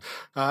group.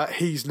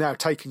 He's now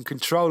taken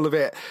control of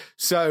it,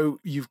 so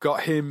you've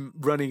got him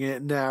running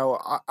it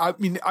now. I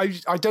mean,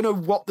 I don't know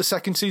what the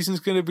second season is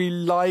going to be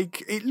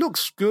like. It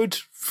looks good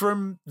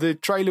from the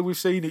trailer we've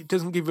seen. It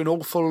doesn't give an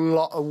awful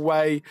lot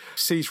away.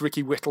 Sees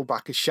Ricky Whittle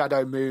back as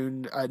Shadow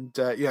Moon, and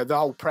the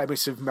whole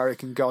premise of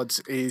American Gods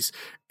is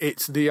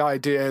it's the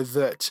idea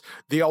that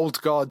the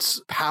old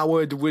gods'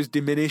 power was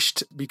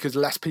diminished because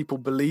less people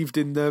believed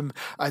in them,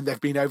 and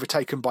they've been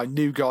overtaken by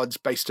new gods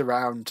based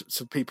around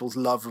some people's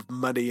love of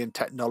money and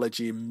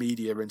technology and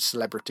media and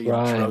celebrity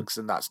and drugs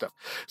and that stuff.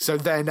 So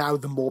they're now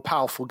the more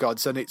powerful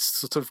gods, and it's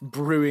sort of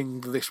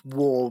brewing this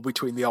war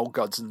between the old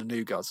gods and the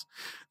new gods.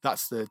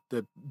 That's the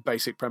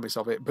basic premise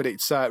of it. But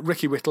it's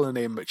Ricky Whittle and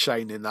Ian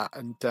McShane in that,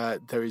 and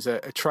there is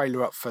a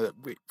trailer up for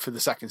the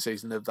second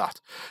season of that.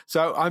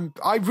 So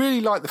I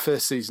really like the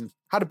first season.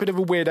 Had a bit of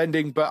a weird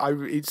ending, but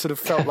it sort of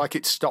felt like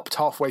it stopped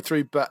halfway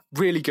through, but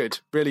really good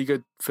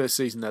first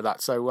season of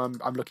that. So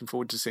I'm looking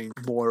forward to seeing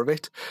more of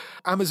it.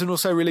 Amazon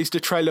also released a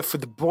trailer for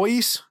The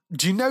Boys.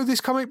 Do you know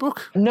this comic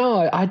book?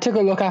 No, I took a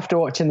look after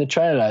watching the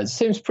trailer. It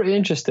seems pretty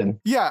interesting.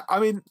 Yeah,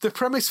 I mean, the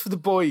premise for The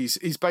Boys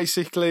is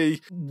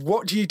basically,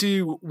 what do you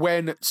do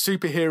when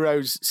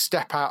superheroes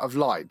step out of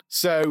line?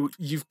 So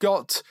you've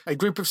got a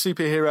group of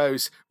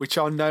superheroes which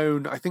are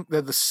known, I think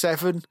they're the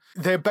Seven.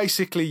 They're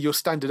basically your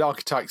standard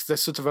archetypes. They're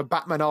sort of a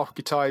Batman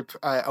archetype,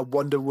 a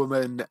Wonder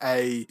Woman,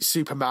 a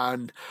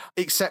Superman,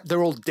 except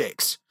they're all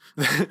dicks.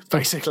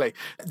 Basically,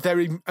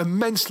 they're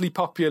immensely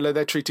popular.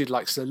 They're treated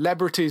like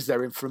celebrities.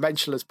 They're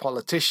influential as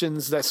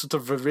politicians. They're sort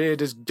of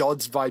revered as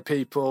gods by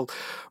people,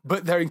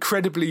 but they're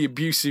incredibly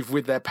abusive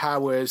with their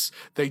powers.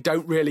 They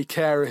don't really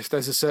care if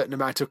there's a certain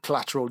amount of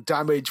collateral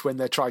damage when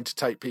they're trying to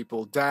take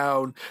people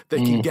down.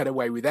 They can get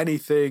away with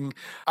anything,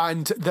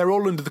 and they're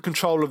all under the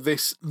control of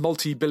this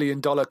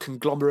multi-billion-dollar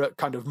conglomerate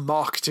kind of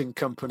marketing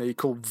company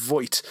called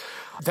Voight.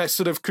 They're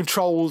sort of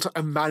controlled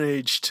and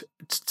managed,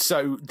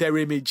 so their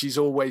image is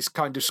always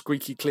kind of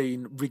squeaky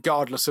clean,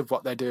 regardless of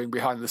what they're doing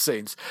behind the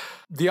scenes.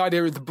 The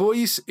idea of the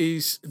boys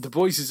is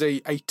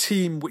a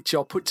team which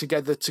are put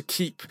together to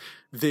keep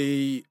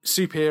the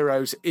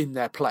superheroes in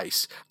their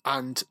place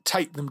and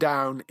take them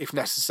down if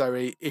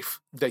necessary,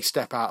 if they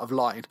step out of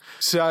line.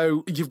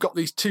 So you've got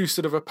these two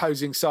sort of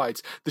opposing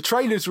sides. The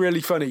trailer's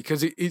really funny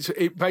because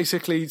it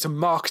basically it's a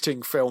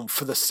marketing film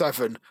for the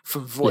Seven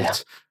from Voight. Yeah.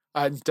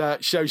 And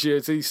shows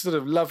you these sort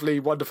of lovely,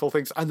 wonderful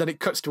things. And then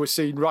it cuts to a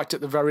scene right at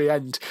the very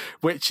end,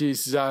 which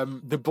is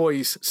the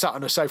boys sat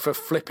on a sofa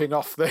flipping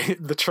off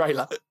the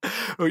trailer,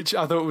 which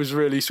I thought was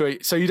really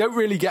sweet. So you don't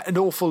really get an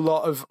awful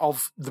lot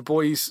of the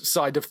boys'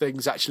 side of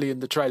things actually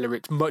in the trailer.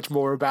 It's much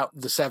more about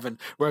the Seven,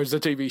 whereas the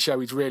TV show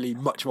is really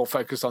much more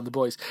focused on the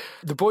boys.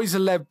 The boys are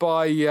led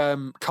by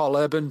Carl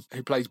Urban,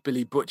 who plays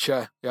Billy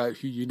Butcher, who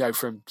you know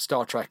from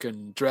Star Trek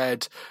and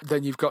Dredd.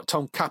 Then you've got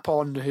Tom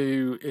Capon,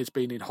 who has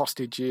been in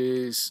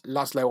Hostages,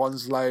 Laszlo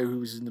Onslow, who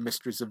was in The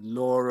Mysteries of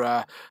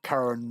Laura,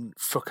 Karen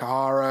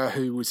Fukuhara,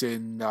 who was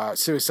in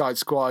Suicide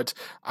Squad,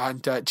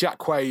 and Jack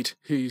Quaid,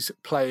 who's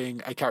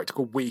playing a character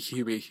called Wee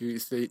Huey, who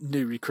is the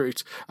new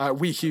recruit.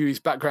 Wee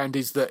Huey's background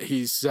is that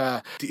his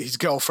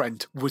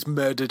girlfriend was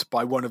murdered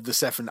by one of the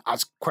Seven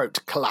as, quote,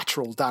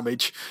 collateral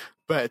damage.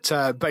 But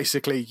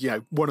basically,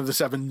 one of the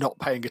Seven not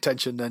paying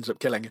attention ends up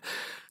killing her.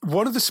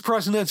 One of the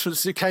surprising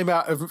announcements that came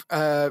out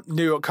of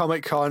New York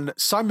Comic Con,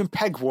 Simon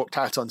Pegg walked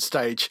out on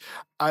stage.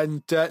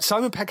 And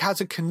Simon Pegg has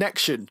a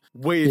connection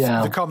with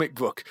the comic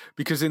book,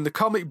 because in the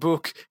comic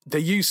book, they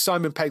use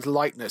Simon Pegg's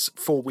likeness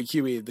for Wee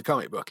Huey in the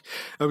comic book.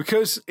 And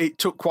because it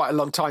took quite a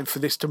long time for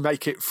this to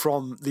make it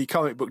from the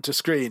comic book to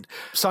screen,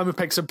 Simon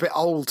Pegg's a bit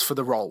old for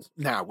the role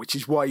now, which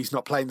is why he's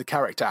not playing the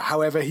character.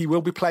 However, he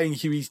will be playing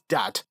Huey's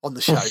dad on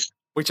the show.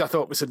 Which I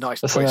thought was a nice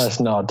twist. That's a nice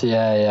nod,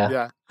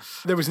 yeah.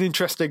 There was an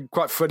interesting,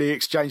 quite funny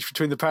exchange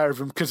between the pair of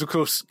them because, of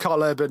course,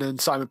 Carl Urban and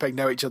Simon Pegg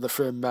know each other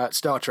from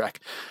Star Trek.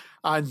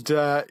 And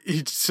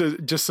he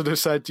just sort of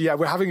said,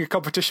 we're having a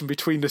competition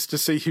between us to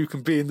see who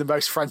can be in the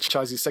most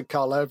franchises, said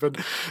Carl Urban.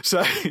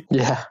 So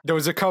there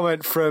was a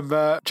comment from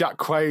Jack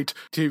Quaid,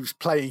 who's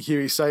playing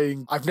Huey,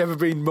 saying, "I've never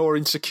been more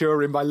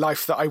insecure in my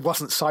life that I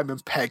wasn't Simon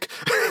Pegg."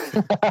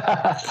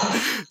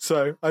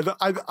 So I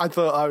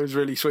thought that was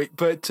really sweet.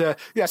 But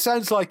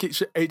sounds like it's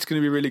going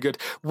to be really good.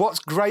 What's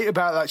great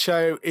about that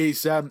show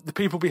is the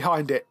people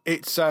behind it.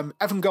 It's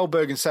Evan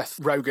Goldberg and Seth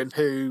Rogen,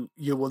 who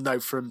you will know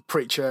from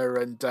Preacher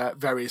and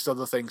various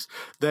other things.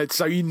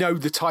 So you know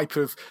the type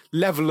of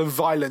level of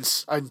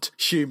violence and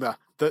humour,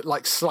 that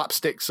like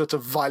slapstick sort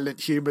of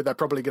violent humour they're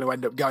probably going to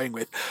end up going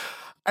with.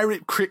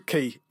 Eric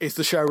Kripke is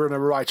the showrunner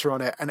writer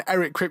on it, and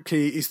Eric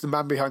Kripke is the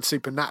man behind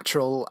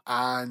Supernatural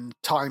and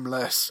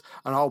Timeless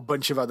and a whole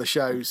bunch of other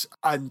shows.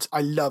 And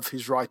I love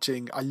his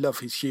writing. I love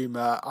his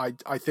humour.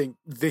 I think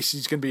this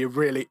is going to be a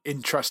really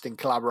interesting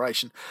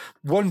collaboration.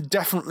 One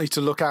definitely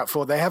to look out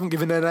for. They haven't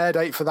given an air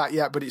date for that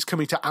yet, but it's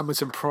coming to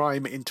Amazon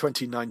Prime in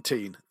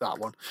 2019, that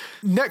one.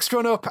 Next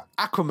one up,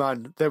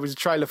 Aquaman. There was a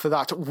trailer for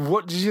that.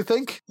 What did you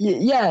think?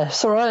 Yeah,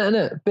 it's all right, isn't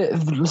it?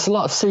 There's a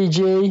lot of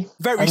CG.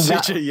 Very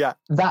CG,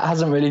 That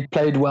hasn't really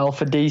played well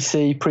for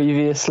DC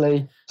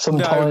previously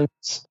sometimes.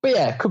 No. But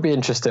yeah, it could be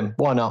interesting.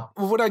 Why not?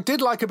 Well, what I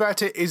did like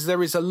about it is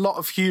there is a lot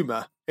of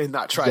humour in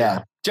that trailer.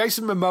 Yeah.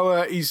 Jason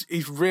Momoa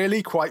is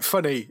really quite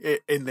funny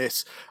in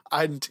this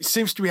and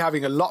seems to be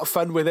having a lot of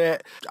fun with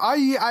it.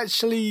 I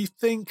actually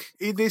think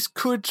this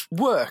could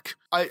work.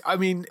 I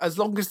mean, as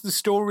long as the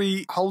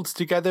story holds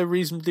together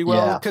reasonably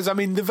well, because I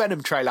mean, the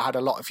Venom trailer had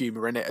a lot of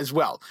humour in it as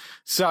well.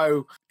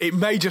 So it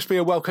may just be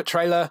a well-cut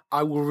trailer.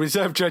 I will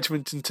reserve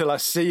judgment until I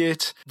see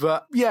it.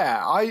 But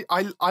yeah,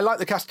 I like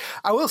the cast.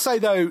 I will say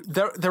though,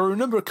 there are a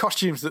number of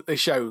costumes that they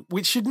show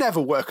which should never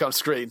work on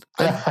screen.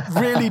 They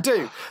really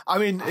do. I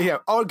mean,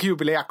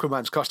 arguably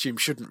Aquaman's costume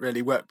shouldn't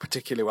really work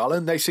particularly well,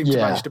 and they seem to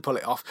manage to pull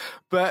it off.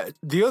 But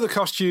the other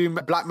costume,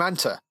 Black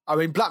Manta,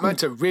 Black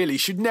Manta really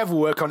should never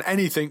work on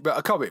anything but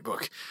a comic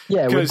book.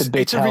 Yeah, with the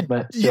big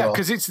helmet. Yeah,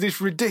 because it's this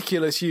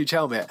ridiculous huge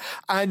helmet.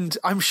 And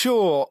I'm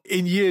sure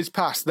in years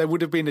past there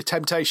would have been a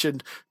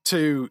temptation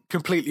to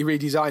completely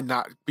redesign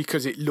that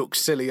because it looks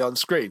silly on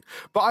screen.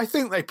 But I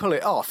think they pull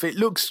it off. It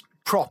looks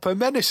proper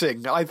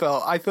menacing. I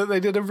thought they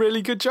did a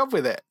really good job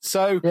with it.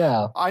 So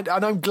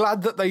I'm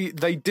glad that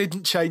they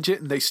didn't change it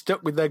and they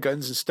stuck with their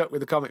guns and stuck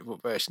with the comic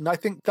book version. I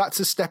think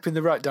that's a step in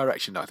the right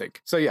direction, I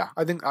think. So yeah,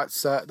 I think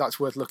that's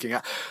worth looking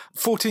at.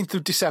 14th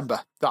of December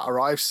that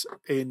arrives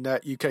in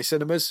UK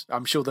cinemas.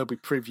 I'm sure there'll be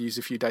previews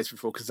a few days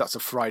before because that's a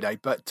Friday.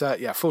 But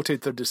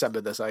 14th of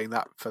December they're saying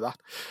that for that.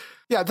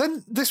 Yeah,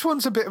 then this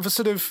one's a bit of a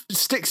sort of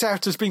sticks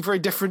out as being very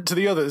different to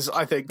the others,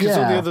 I think, because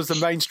all the others are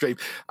mainstream.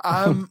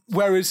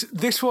 Whereas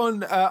this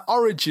one,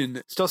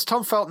 Origin, stars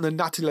Tom Felton and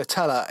Natalie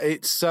Teller.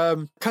 It's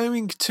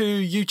coming to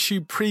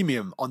YouTube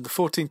Premium on the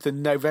 14th of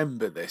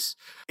November, this.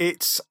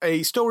 It's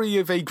a story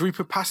of a group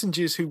of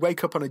passengers who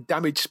wake up on a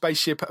damaged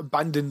spaceship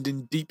abandoned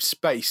in deep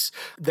space.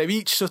 They've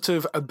each sort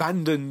of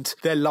abandoned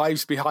their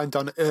lives behind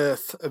on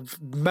Earth,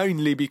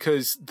 mainly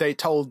because they're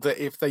told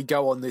that if they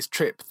go on this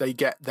trip, they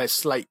get their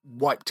slate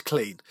wiped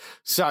clean.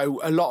 So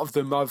a lot of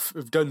them have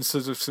done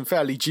sort of some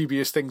fairly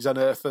dubious things on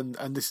Earth, and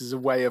this is a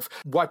way of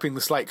wiping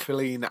the slate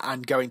clean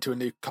and going to a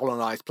new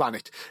colonized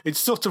planet. It's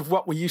sort of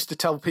what we used to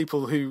tell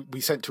people who we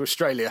sent to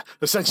Australia,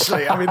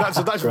 essentially. I mean, that's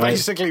right.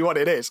 Basically what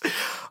it is.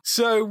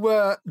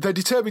 So they're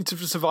determined to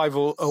survive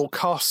all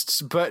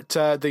costs, but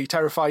the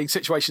terrifying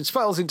situation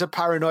spirals into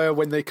paranoia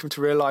when they come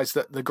to realise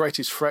that the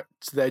greatest threat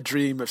to their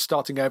dream of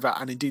starting over,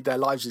 and indeed their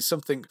lives, is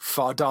something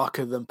far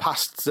darker than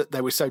pasts that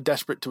they were so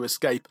desperate to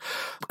escape.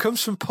 It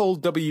comes from Paul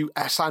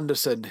W.S.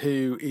 Anderson,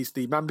 who is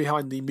the man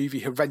behind the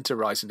movie Event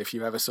Horizon, if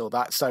you ever saw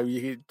that. So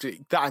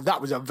that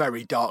was a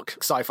very dark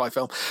sci-fi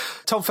film.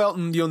 Tom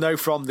Felton, you'll know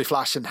from The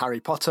Flash and Harry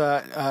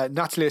Potter.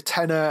 Natalie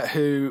Teller,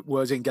 who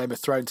was in Game of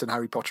Thrones and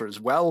Harry Potter as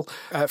well.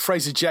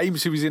 Fraser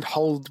James, who was in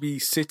Holby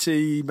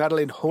City.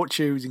 Madeline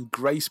Horcher, who was in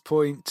Grace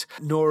Point.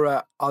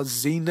 Nora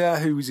Arzina,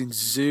 who was in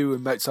Zoo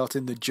and Mozart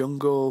in the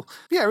Jungle.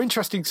 Yeah,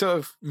 interesting sort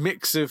of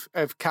mix of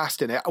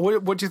cast in it.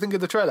 What do you think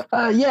of the trailer?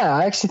 Yeah,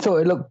 I actually thought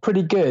it looked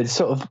pretty good.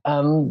 Sort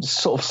of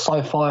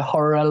sci-fi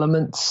horror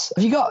elements.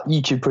 Have you got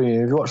YouTube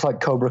Premium? Have you watched like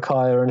Cobra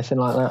Kai or anything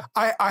like that?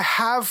 I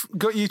have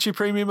got YouTube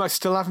Premium. I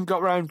still haven't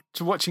got around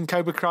to watching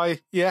Cobra Kai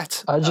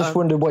yet. I just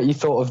wondered what you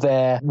thought of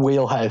their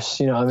wheelhouse.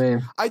 You know what I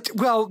mean?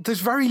 Well,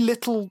 there's very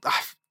little.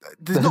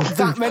 There's not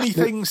that many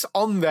things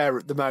on there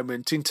at the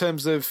moment in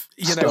terms of,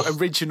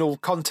 original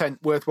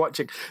content worth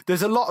watching.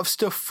 There's a lot of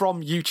stuff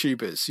from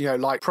YouTubers,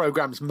 like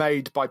programs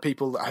made by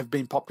people that have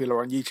been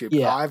popular on YouTube.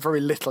 Yeah. I have very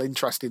little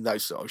interest in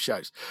those sort of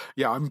shows.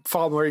 Yeah, I'm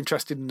far more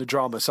interested in the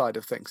drama side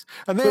of things.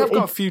 And they have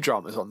got a few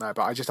dramas on there,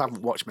 but I just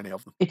haven't watched many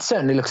of them. It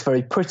certainly looks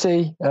very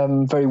pretty,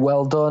 very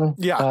well done.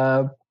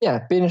 Yeah.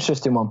 Yeah, be an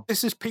interesting one.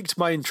 This has piqued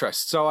my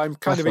interest, so I'm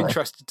kind of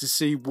interested to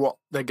see what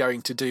they're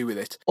going to do with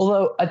it.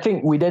 Although I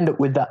think we'd end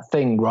up with that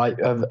thing, right,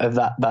 of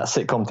that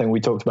sitcom thing we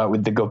talked about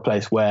with The Good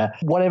Place, where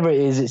whatever it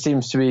is, it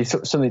seems to be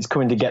something that's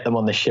coming to get them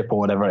on the ship or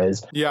whatever it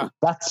is. Yeah.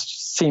 That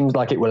seems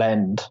like it will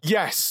end.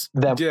 Yes.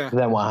 Then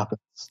what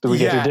happens? Do we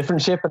get to a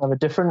different ship and have a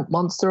different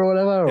monster or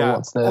whatever? Or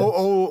what's the...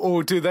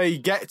 or do they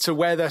get to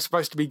where they're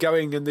supposed to be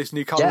going in this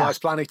new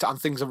colonized planet and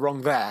things are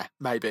wrong there,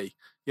 maybe?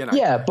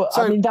 Yeah, but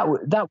I mean,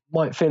 that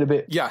might feel a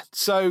bit... Yeah,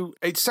 so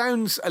it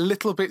sounds a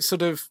little bit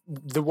sort of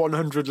the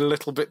 100, a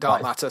little bit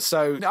dark matter.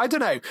 So I don't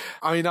know.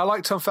 I mean, I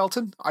like Tom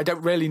Felton. I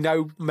don't really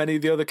know many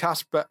of the other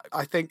cast, but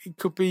I think it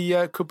could be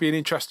an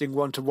interesting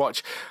one to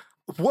watch.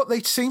 What they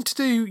seem to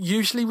do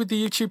usually with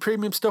the YouTube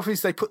Premium stuff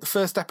is they put the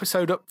first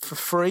episode up for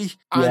free,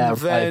 and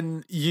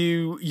then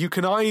you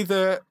can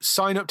either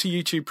sign up to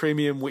YouTube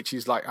Premium, which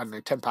is like, I don't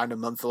know, £10 a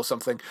month or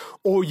something,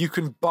 or you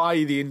can buy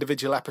the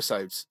individual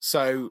episodes.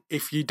 So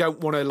if you don't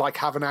want to like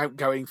have an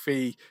outgoing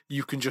fee,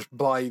 you can just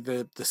buy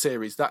the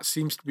series. That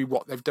seems to be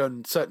what they've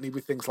done, certainly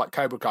with things like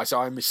Cobra Kai.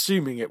 So I'm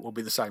assuming it will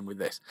be the same with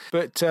this.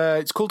 But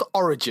it's called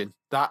Origin.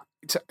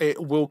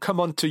 It will come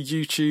onto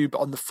YouTube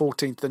on the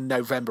 14th of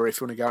November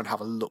if you want to go and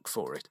have a look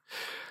for it.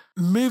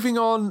 Moving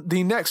on,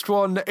 the next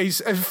one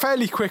is a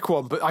fairly quick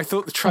one, but I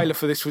thought the trailer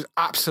for this was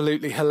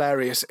absolutely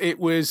hilarious. It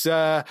was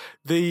the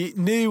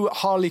new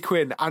Harley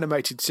Quinn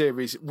animated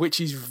series,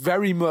 which is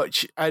very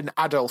much an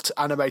adult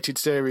animated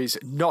series,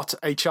 not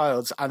a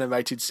child's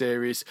animated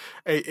series.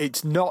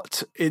 It's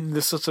not in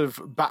the sort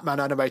of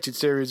Batman animated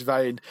series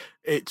vein.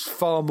 It's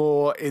far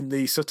more in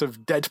the sort of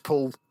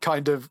Deadpool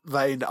kind of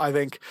vein, I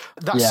think.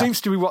 That seems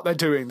to be what they're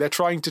doing. They're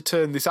trying to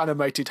turn this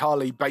animated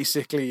Harley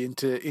basically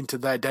into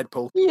their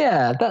Deadpool.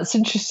 Yeah, that's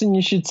interesting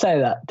you should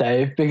say that,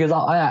 Dave, because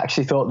I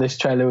actually thought this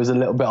trailer was a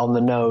little bit on the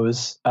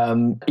nose.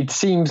 It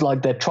seems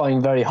like they're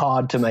trying very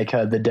hard to make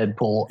her the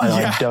Deadpool,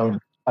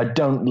 and I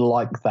don't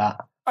like that.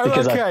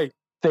 Because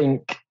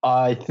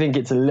I think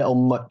it's a little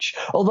much.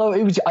 Although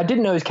I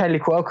didn't know it was Kaley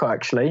Cuoco,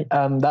 actually.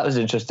 That was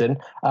interesting.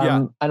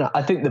 And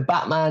I think the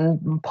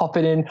Batman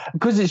popping in,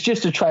 because it's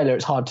just a trailer,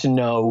 it's hard to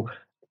know.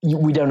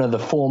 We don't know the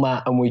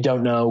format, and we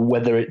don't know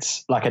whether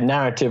it's like a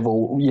narrative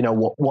or,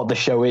 what the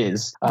show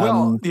is.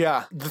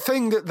 The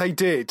thing that they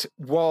did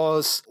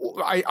was,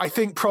 I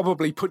think,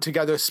 probably put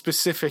together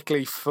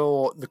specifically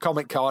for the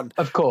Comic-Con.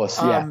 Of course,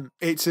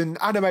 It's an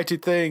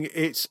animated thing.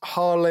 It's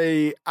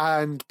Harley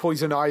and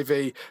Poison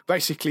Ivy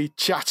basically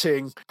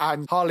chatting,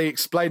 and Harley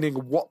explaining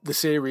what the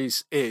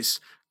series is.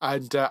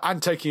 And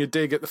taking a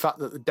dig at the fact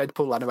that the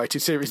Deadpool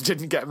animated series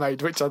didn't get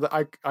made, which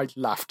I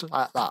laughed at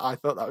that. I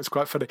thought that was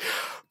quite funny.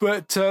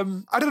 But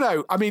I don't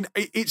know. I mean,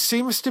 it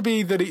seems to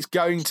be that it's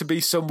going to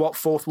be somewhat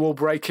fourth wall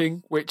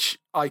breaking, which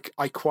I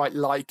quite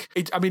like.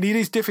 It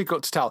is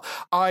difficult to tell.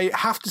 I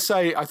have to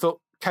say, I thought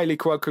Kaley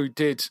Cuoco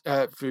did,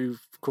 who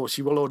of course,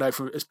 you will all know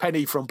as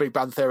Penny from Big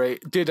Bang Theory,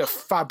 did a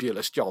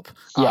fabulous job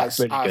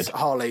as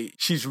Harley.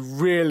 She's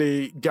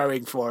really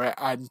going for it,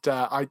 and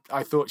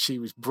I thought she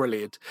was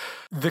brilliant.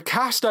 The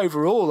cast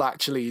overall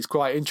actually is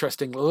quite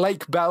interesting.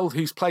 Lake Bell,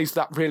 who plays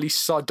that really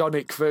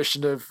sardonic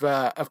version of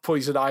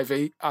Poison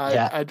Ivy,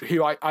 and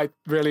who I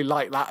really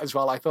like that as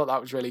well. I thought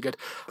that was really good.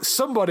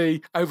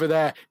 Somebody over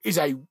there is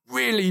a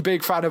really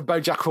big fan of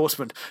BoJack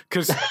Horseman,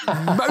 because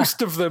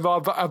most of them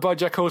are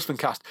BoJack Horseman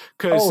cast.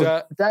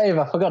 Dave,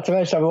 I forgot to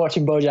mention I've been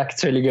watching BoJack.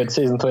 It's really good.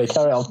 Season 3.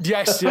 Carry on.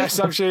 Yes,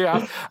 I'm sure you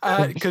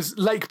have. Because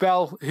Lake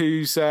Bell,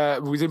 who's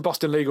in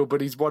Boston Legal,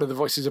 but he's one of the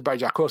voices of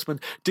BoJack Horseman.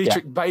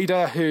 Dietrich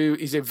Bader, who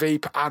is in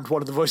Veep and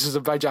one of the voices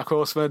of BoJack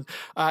Horseman.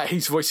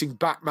 He's voicing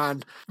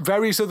Batman.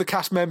 Various other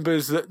cast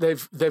members that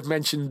they've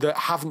mentioned that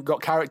haven't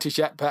got characters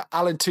yet, but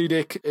Alan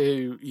Tudyk,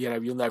 who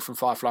you'll know from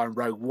Firefly and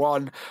Rogue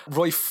One.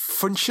 Roy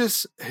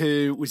Funches,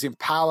 who was in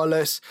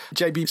Powerless.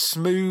 JB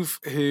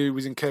Smoove, who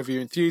was in Curb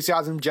Your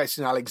Enthusiasm.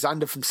 Jason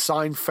Alexander from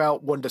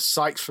Seinfeld. Wanda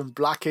Sykes from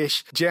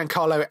Blackish.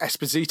 Giancarlo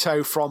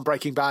Esposito from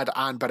Breaking Bad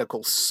and Better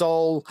Call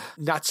Saul.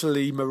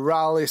 Natalie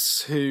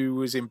Morales, who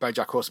was in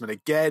BoJack Horseman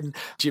again.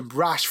 Jim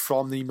Rash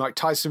from the Mike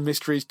Tyson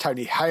Mysteries.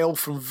 Tony Hale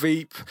from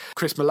Veep.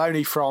 Chris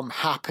Maloney from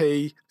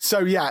Happy. So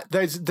yeah,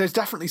 there's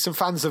definitely some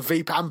fans of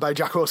Veep and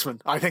BoJack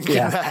Horseman, I think, in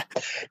there.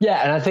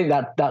 Yeah, and I think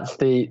that's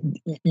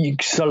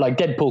so like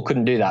Deadpool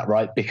couldn't do that,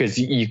 right? Because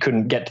you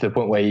couldn't get to the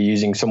point where you're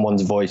using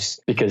someone's voice,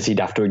 because he'd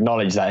have to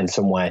acknowledge that in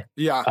some way.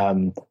 Yeah.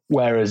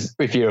 Whereas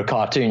if you're a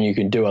cartoon, you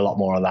can do a lot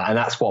more of that, and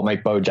that's what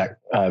makes BoJack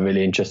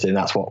really interesting.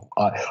 That's what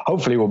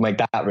hopefully will make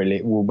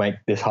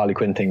this Harley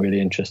Quinn thing really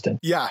interesting.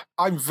 Yeah,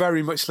 I'm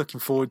very much looking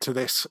forward to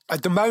this.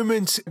 At the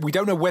moment, we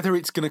don't know whether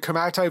it's going to come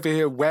out over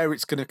here, where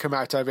it's going to come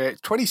out over here.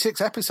 26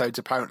 episodes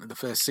apparently the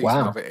first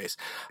season of it is.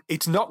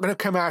 It's not going to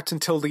come out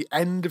until the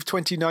end of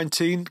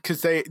 2019,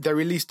 because they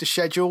released a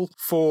schedule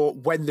for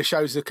when the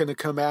shows are going to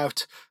come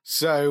out.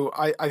 So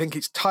I think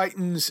it's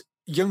Titans,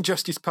 Young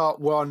Justice Part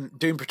 1,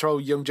 Doom Patrol,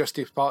 Young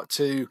Justice Part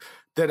 2,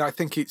 then I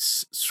think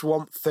it's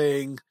Swamp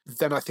Thing,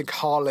 then I think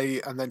Harley,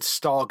 and then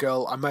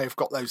Stargirl. I may have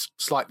got those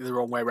slightly the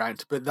wrong way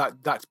around, but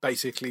that's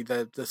basically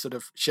the sort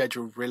of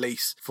scheduled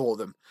release for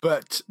them.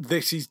 But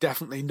this is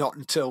definitely not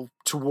until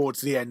towards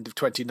the end of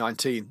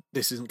 2019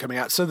 this isn't coming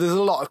out. So there's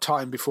a lot of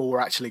time before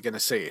we're actually going to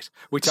see it,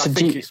 which I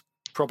think is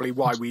probably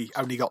why we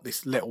only got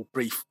this little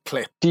brief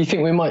clip. Do you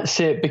think we might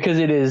see it because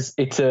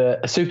it's a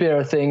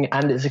superhero thing,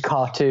 and it's a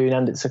cartoon,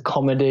 and it's a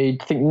comedy? Do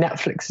you think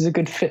Netflix is a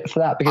good fit for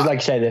that? Because like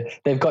you say,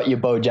 they've got your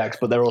BoJacks,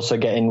 but they're also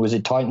getting, was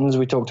it Titans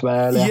we talked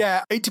about earlier?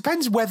 Yeah, it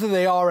depends whether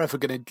they are ever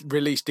going to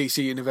release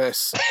DC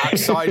Universe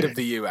outside of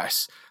the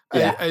US.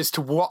 As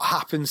to what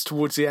happens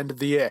towards the end of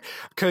the year.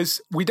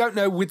 Because we don't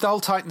know, with the whole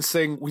Titans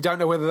thing, we don't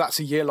know whether that's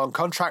a year-long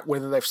contract,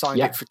 whether they've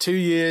signed it for 2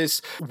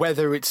 years,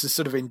 whether it's a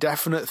sort of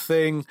indefinite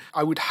thing.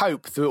 I would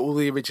hope that all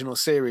the original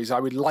series, I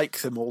would like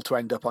them all to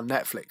end up on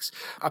Netflix.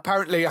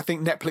 Apparently, I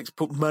think Netflix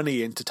put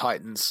money into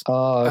Titans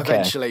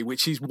eventually,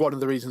 which is one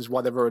of the reasons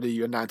why they've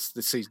already announced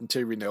the season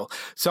 2 renewal.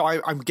 So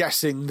I'm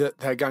guessing that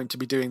they're going to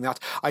be doing that.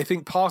 I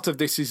think part of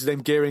this is them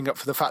gearing up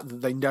for the fact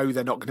that they know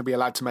they're not going to be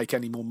allowed to make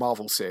any more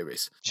Marvel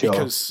series. Sure.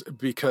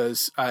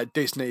 Because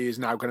Disney is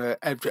now going to,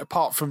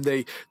 apart from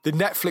the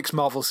Netflix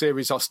Marvel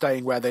series are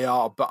staying where they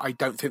are, but I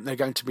don't think they're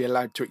going to be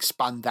allowed to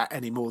expand that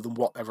any more than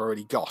what they've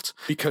already got,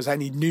 because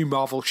any new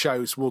Marvel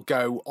shows will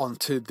go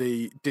onto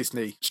the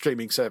Disney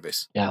streaming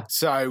service. Yeah.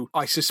 So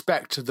I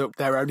suspect that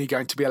they're only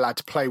going to be allowed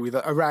to play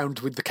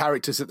around with the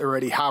characters that they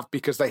already have,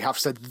 because they have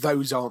said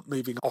those aren't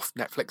moving off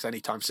Netflix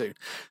anytime soon.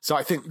 So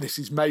I think this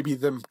is maybe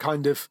them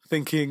kind of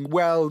thinking,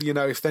 well,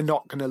 if they're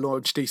not going to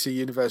launch DC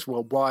Universe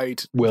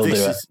worldwide,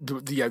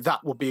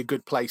 that will be a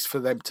good place for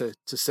them to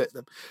sit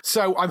them.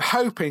 So I'm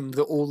hoping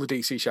that all the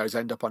DC shows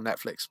end up on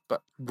Netflix,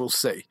 but we'll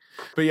see.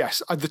 But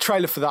yes, the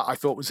trailer for that I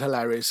thought was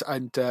hilarious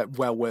and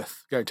well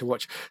worth going to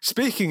watch.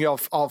 Speaking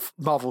of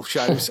Marvel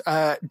shows,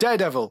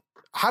 Daredevil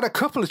had a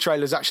couple of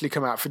trailers actually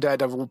come out for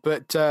Daredevil,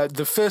 but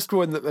the first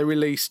one that they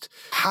released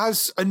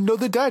has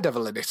another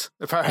Daredevil in it,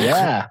 apparently.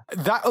 Yeah.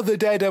 That other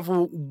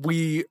Daredevil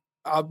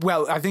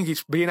I think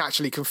it's being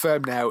actually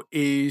confirmed now,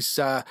 is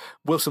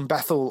Wilson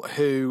Bethel,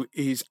 who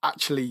is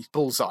actually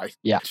Bullseye.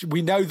 Yeah.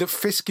 We know that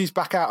Fisk is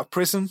back out of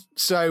prison,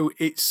 so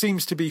it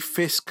seems to be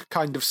Fisk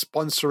kind of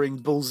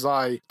sponsoring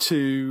Bullseye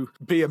to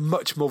be a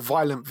much more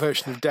violent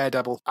version of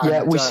Daredevil.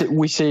 And,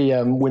 we see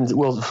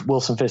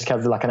Wilson Fisk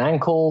have like an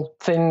ankle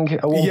thing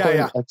at one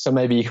point, so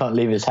maybe he can't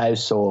leave his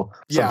house or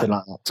something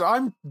like that. So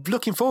I'm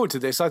looking forward to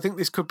this. I think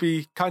this could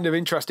be kind of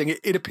interesting.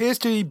 It appears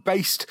to be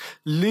based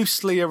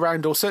loosely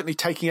around, or certainly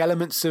taking elements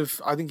of,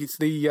 I think it's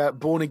the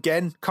Born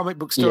Again comic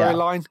book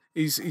storyline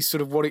is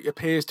sort of what it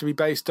appears to be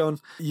based on.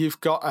 You've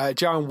got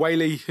Joanne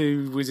Whaley,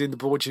 who was in The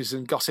Borgias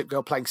and Gossip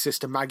Girl, playing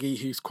Sister Maggie,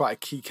 who's quite a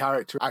key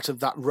character out of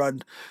that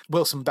run.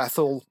 Wilson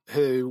Bethel,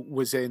 who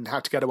was in How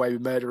to Get Away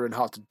with Murder and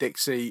Heart of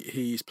Dixie,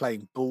 he's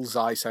playing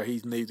Bullseye, so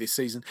he's new this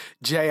season.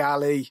 Jay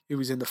Alley, who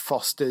was in The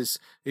Fosters,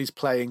 is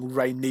playing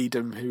Ray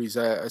Needham, who is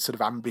a sort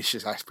of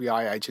ambitious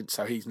FBI agent,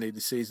 so he's new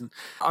this season.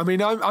 I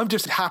mean, I'm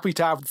just happy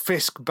to have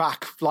Fisk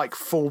back, like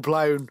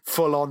full-blown,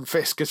 full-on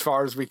Fisk as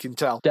far as we can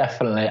tell.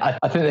 Definitely.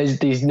 I think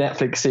these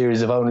Netflix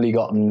series have only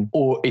gotten,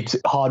 or it's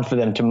hard for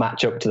them to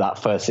match up to that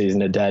first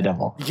season of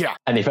Daredevil. Yeah.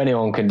 And if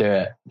anyone can do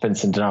it,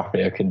 Vincent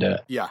D'Onofrio can do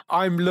it. Yeah.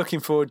 I'm looking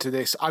forward to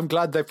this. I'm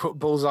glad they put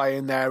Bullseye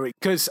in there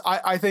because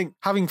I think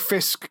having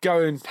Fisk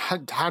going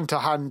hand to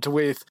hand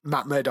with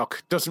Matt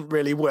Murdock doesn't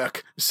really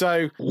work.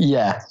 So,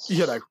 yeah,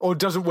 or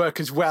doesn't work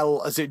as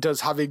well as it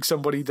does having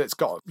somebody that's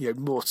got,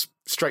 more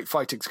straight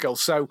fighting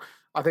skills. So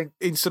I think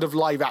in sort of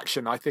live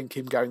action, I think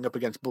him going up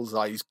against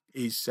Bullseye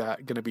is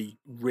going to be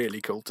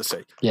really cool to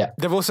see. Yeah.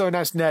 They've also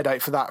announced an air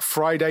date for that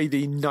Friday,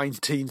 the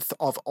 19th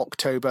of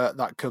October.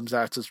 That comes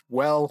out as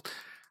well.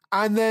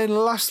 And then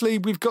lastly,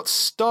 we've got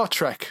Star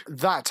Trek.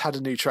 That had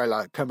a new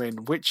trailer come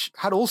in, which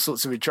had all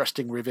sorts of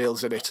interesting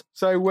reveals in it.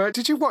 So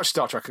did you watch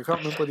Star Trek? I can't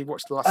remember whether you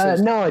watched the last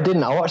season. No, I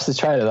didn't. I watched the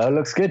trailer, though. It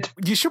looks good.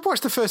 You should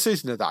watch the first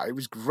season of that. It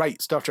was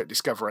great, Star Trek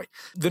Discovery.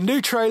 The new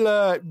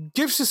trailer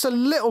gives us a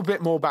little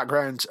bit more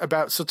background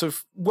about sort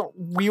of what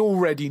we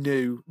already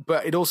knew,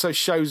 but it also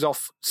shows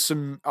off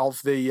some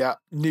of the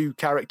new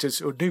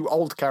characters, or new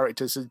old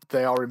characters as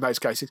they are in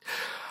most cases.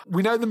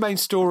 We know the main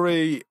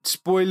story,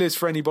 spoilers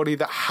for anybody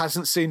that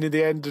hasn't seen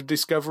the end of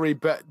Discovery,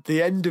 but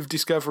the end of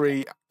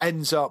Discovery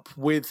ends up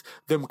with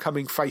them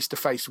coming face to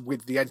face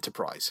with the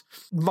Enterprise.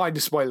 Mind a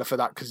spoiler for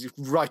that, because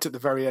right at the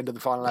very end of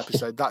the final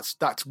episode,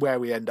 that's where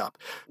we end up.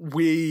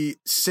 We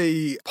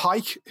see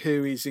Pike,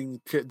 who is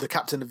the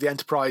captain of the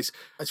Enterprise.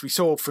 As we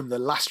saw from the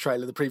last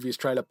trailer, the previous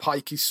trailer,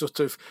 Pike is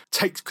sort of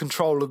takes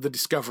control of the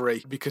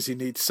Discovery because he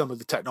needs some of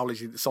the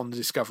technology that's on the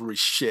Discovery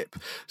ship.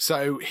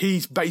 So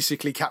he's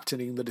basically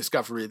captaining the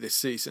Discovery this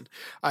season.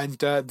 And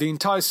the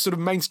entire sort of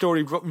main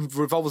story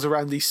revolves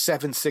around these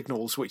 7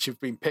 signals which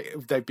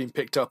they've been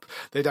picked up.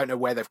 They don't know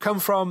where they've come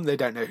from, they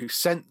don't know who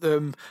sent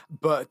them,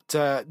 but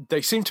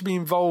they seem to be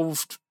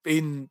involved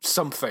in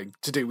something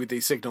to do with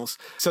these signals.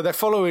 So they're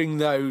following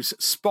those.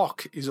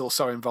 Spock is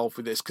also involved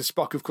with this because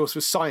Spock, of course,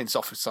 was science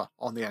officer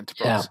on the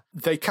Enterprise.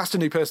 Yeah. They cast a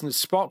new person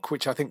as Spock,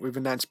 which I think we've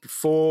announced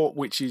before,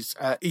 which is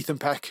Ethan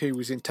Peck, who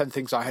was in 10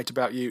 Things I Hate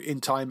About You,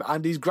 In Time,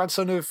 and he's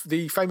grandson of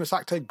the famous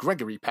actor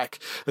Gregory Peck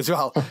as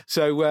well.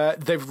 So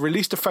they've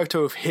released a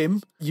photo of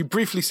him. You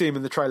briefly see him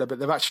in the trailer, but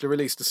they've actually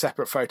released a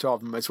separate photo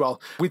of him as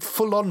well, with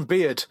full-on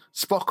beard.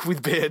 Spock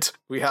with beard,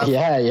 we have.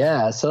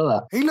 Yeah, I saw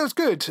that. He looks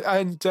good,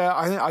 and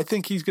I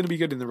think he's going to be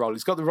good in the role.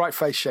 He's got the right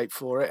face shape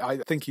for it. I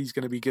think he's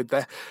going to be good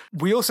there.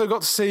 We also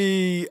got to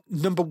see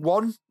Number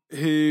One,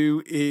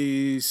 who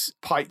is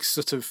Pike's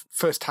sort of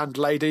first-hand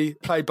lady,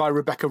 played by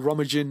Rebecca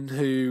Romijn,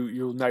 who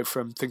you'll know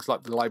from things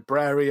like The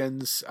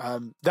Librarians.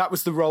 That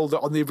was the role that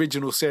on the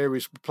original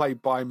series was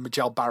played by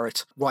Majel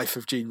Barrett, wife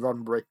of Gene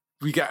Roddenberry.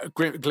 We get a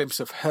glimpse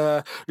of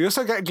her. We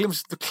also get a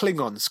glimpse of the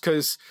Klingons,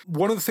 because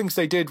one of the things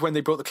they did when they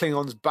brought the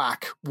Klingons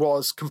back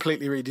was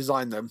completely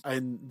redesign them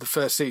in the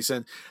first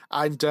season,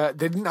 and they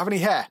didn't have any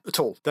hair at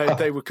all.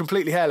 They were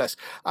completely hairless,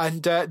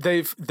 and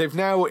they've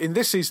now in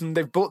this season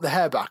they've brought the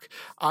hair back,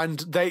 and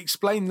they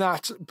explain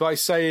that by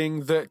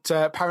saying that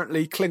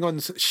apparently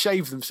Klingons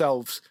shave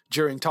themselves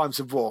during times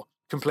of war.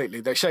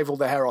 Completely. They shave all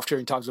their hair off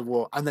during times of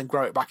war and then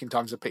grow it back in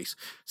times of peace.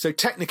 So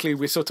technically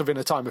we're sort of in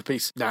a time of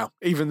peace now,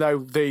 even though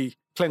the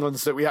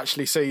Klingons that we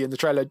actually see in the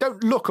trailer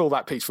don't look all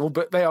that peaceful,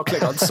 but they are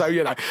Klingons,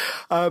 so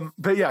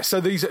but yeah,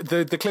 so the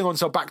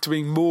Klingons are back to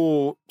being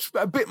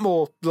a bit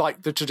more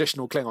like the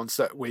traditional Klingons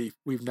that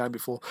we've known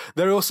before.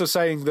 They're also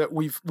saying that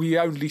we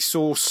only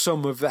saw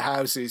some of the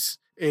houses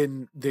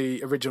in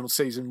the original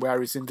season,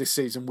 whereas in this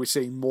season we're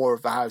seeing more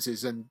of the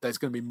houses and there's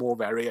going to be more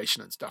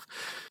variation and stuff.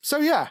 So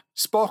yeah,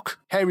 Spock,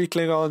 hairy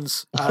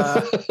Klingons,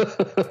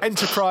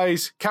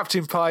 Enterprise,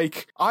 Captain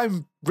Pike.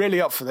 I'm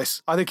really up for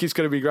this. I think it's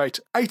going to be great.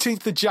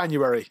 18th of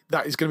January,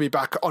 that is going to be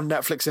back on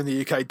Netflix in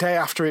the UK, day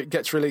after it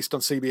gets released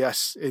on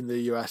CBS in the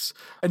US.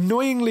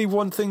 Annoyingly,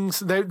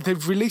 they're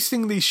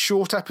releasing these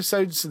short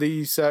episodes,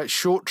 these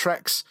short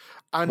treks,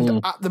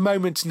 and at the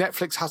moment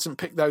Netflix hasn't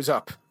picked those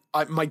up.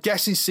 My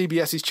guess is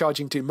CBS is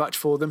charging too much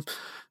for them.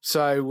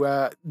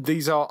 So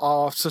these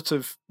are sort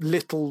of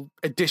little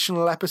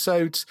additional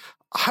episodes.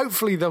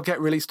 Hopefully they'll get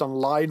released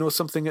online or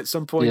something at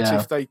some point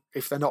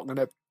if they're not going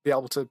to be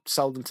able to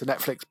sell them to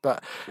Netflix.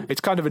 But it's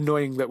kind of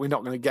annoying that we're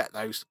not going to get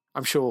those.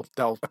 I'm sure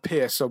they'll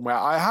appear somewhere.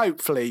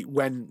 Hopefully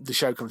when the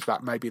show comes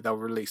back, maybe they'll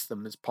release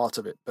them as part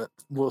of it, but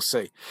we'll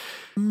see.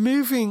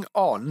 Moving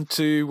on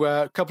to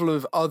a couple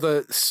of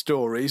other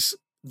stories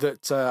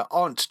that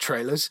aren't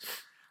trailers.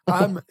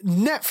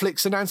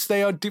 Netflix announced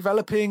they are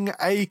developing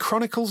a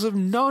Chronicles of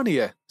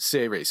Narnia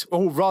series,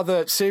 or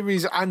rather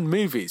series and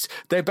movies.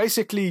 They're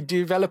basically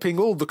developing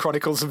all the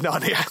Chronicles of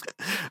Narnia.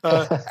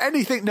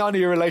 Anything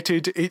Narnia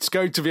related, it's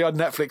going to be on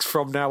Netflix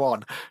from now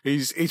on.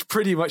 Is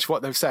pretty much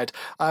what they've said.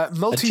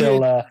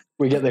 Until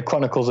we get the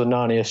Chronicles of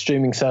Narnia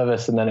streaming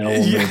service, and then it'll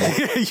all move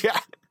on. Yeah.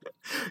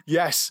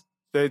 Yes.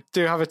 They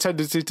do have a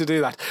tendency to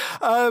do that.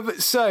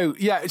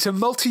 It's a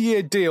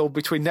multi-year deal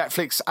between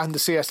Netflix and the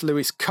C.S.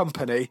 Lewis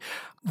Company.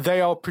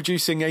 They are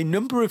producing a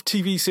number of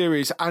TV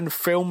series and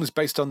films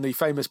based on the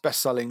famous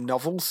best-selling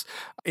novels.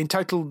 In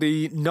total,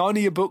 the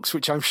Narnia books,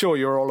 which I'm sure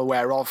you're all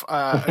aware of,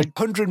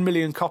 100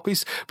 million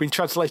copies, been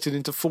translated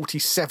into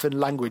 47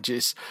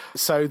 languages.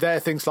 So they're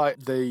things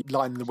like The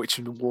Lion, the Witch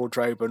and the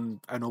Wardrobe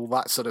and all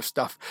that sort of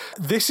stuff.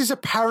 This is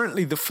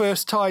apparently the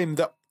first time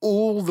that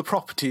all the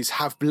properties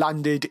have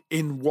landed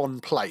in one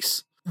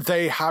place.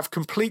 They have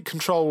complete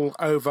control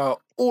over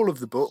all of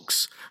the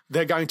books.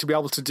 They're going to be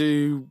able to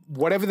do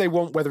whatever they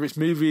want, whether it's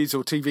movies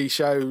or TV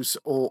shows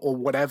or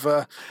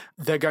whatever.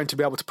 They're going to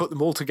be able to put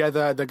them all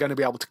together. They're going to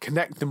be able to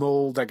connect them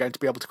all. They're going to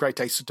be able to create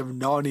a sort of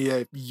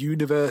Narnia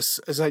universe,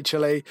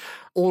 essentially,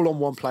 all on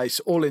one place,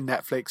 all in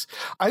Netflix.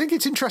 I think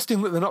it's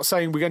interesting that they're not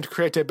saying we're going to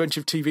create a bunch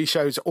of TV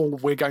shows or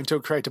we're going to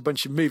create a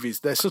bunch of movies.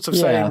 They're sort of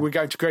saying we're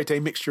going to create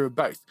a mixture of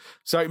both.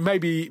 So it may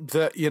be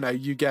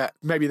that,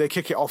 maybe they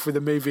kick it off with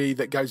a movie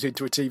that goes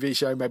into a TV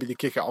show. Maybe they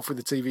kick it off with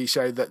a TV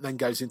show that then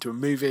goes into a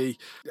movie.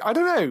 I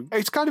don't know.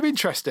 It's kind of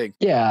interesting.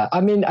 Yeah,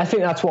 I mean, I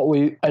think that's what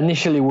we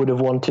initially would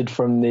have wanted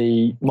from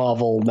the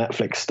Marvel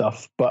Netflix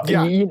stuff. But,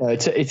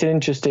 it's an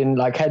interesting,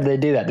 like, how do they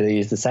do that? Do they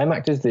use the same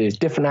actors? Do they use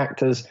different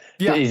actors?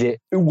 Yeah.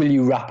 Will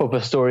you wrap up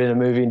a story in a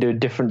movie and do a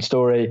different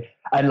story?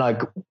 And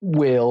like,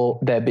 will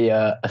there be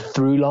a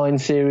through line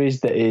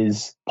series that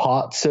is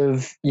parts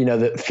of,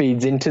 that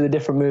feeds into the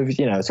different movies?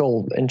 It's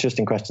all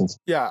interesting questions.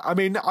 Yeah, I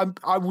mean,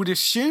 I would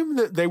assume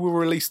that they will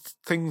release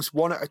things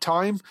one at a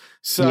time.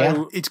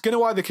 So it's going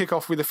to either kick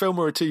off with a film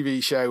or a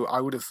TV show,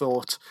 I would have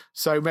thought.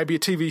 So maybe a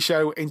TV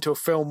show into a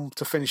film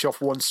to finish off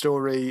one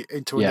story,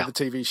 into another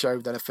TV show,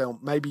 then a film.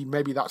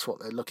 Maybe that's what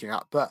they're looking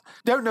at. But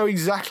don't know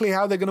exactly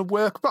how they're going to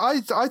work. But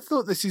I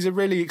thought this is a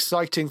really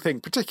exciting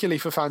thing, particularly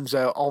for fans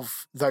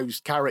of those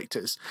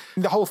characters.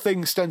 The whole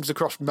thing stems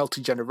across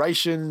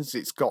multi-generations.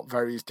 It's got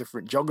various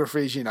different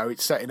geographies.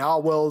 It's set in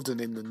our world and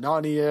in the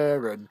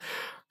Narnia, and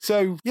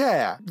so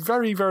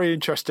very, very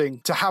interesting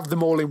to have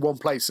them all in one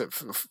place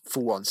for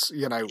once,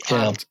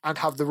 and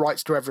have the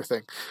rights to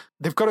everything.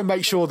 They've got to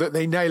make sure that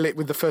they nail it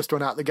with the first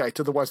one out the gate,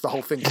 otherwise the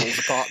whole thing falls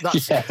apart.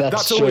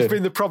 That's always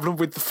been the problem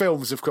with the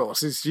films, of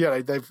course, is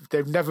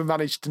they've never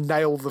managed to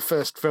nail the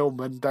first film,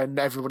 and then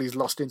everybody's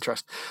lost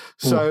interest.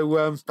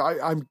 So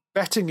I'm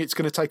betting it's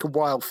going to take a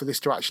while for this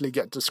to actually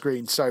get to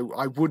screen, so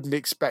I wouldn't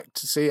expect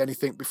to see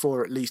anything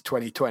before at least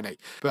 2020.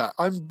 But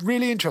I'm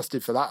really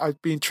interested for that.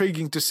 It'd be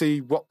intriguing to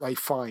see what they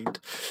find.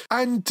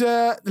 And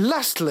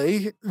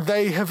lastly,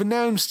 they have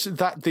announced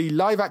that the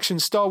live-action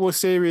Star Wars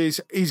series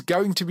is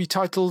going to be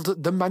titled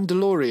The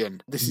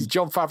Mandalorian. This is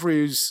Jon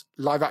Favreau's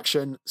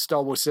live-action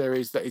Star Wars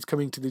series that is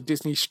coming to the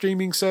Disney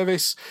streaming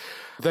service.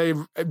 They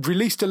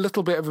released a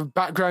little bit of a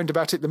background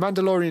about it. The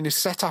Mandalorian is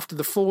set after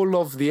the fall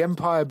of the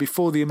Empire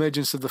before the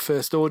emergence of the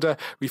First Order.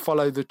 We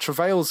follow the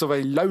travails of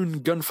a lone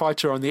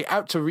gunfighter on the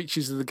outer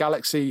reaches of the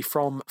galaxy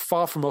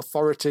far from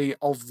authority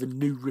of the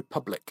New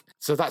Republic.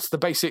 So that's the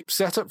basic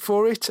setup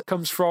for it. It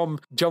comes from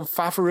Jon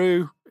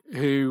Favreau,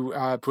 who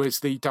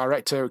was the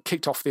director,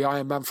 kicked off the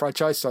Iron Man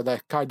franchise, so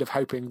they're kind of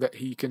hoping that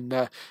he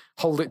can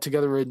hold it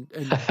together and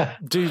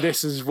do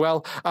this as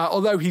well.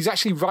 Although he's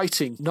actually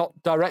writing, not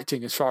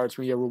directing, as far as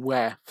we are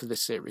aware, for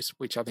this series,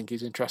 which I think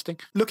is interesting.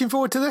 Looking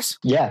forward to this?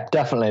 Yeah,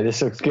 definitely.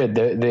 This looks good.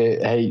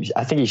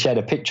 I think he shared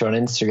a picture on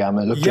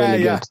Instagram. It looked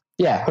really good.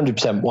 Yeah,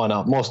 100%. Why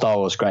not? More Star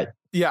Wars, great.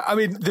 Yeah, I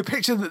mean, the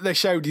picture that they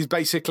showed is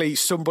basically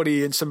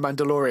somebody in some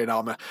Mandalorian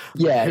armor.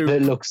 Yeah,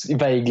 that looks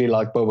vaguely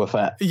like Boba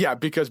Fett. Yeah,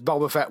 because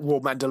Boba Fett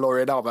wore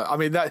Mandalorian armor. I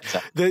mean,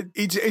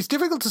 it's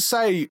difficult to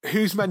say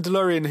who's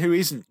Mandalorian and who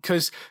isn't,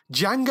 because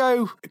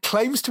Django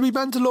claims to be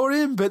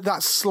Mandalorian, but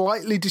that's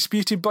slightly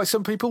disputed by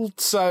some people.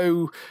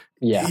 So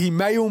he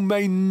may or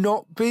may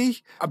not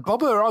be.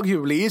 Boba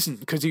arguably isn't,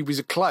 because he was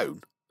a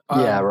clone.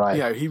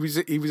 Right. He was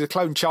a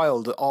clone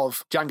child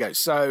of Django,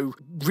 so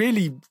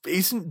really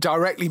isn't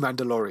directly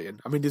Mandalorian.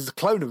 I mean, there's a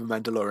clone of a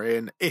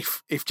Mandalorian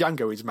if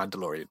Django is a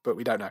Mandalorian, but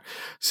we don't know.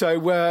 So,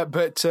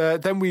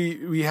 then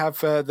we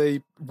have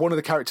one of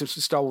the characters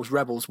for Star Wars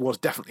Rebels was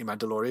definitely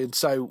Mandalorian.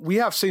 So we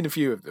have seen a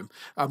few of them,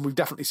 and we've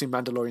definitely seen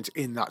Mandalorians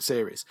in that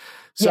series.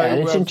 So,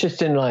 and it's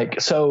interesting.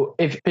 So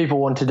if people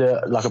wanted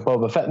a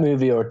Boba Fett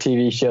movie or a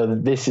TV show,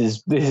 this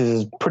is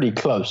pretty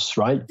close,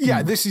 right?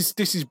 Yeah, this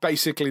is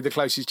basically the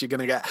closest you're going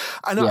to get.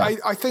 And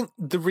I think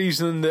the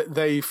reason that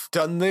they've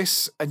done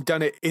this and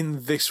done it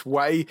in this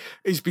way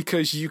is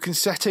because you can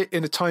set it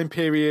in a time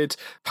period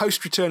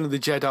post Return of the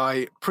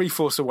Jedi,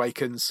 pre-Force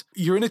Awakens.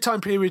 You're in a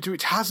time period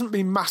which hasn't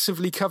been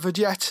massively covered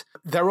yet.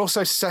 They're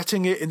also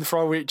setting it in the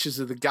far reaches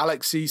of the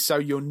galaxy, so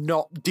you're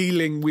not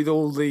dealing with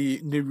all the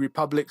New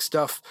Republic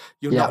stuff.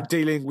 You're not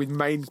dealing with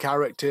main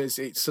characters.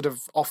 It's sort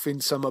of off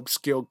in some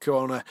obscure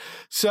corner.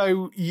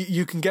 So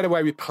you can get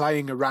away with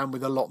playing around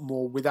with a lot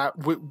more without,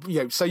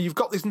 so you've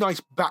got this nice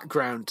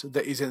background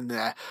that is in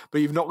there,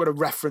 but you've not got to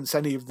reference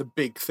any of the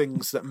big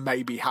things that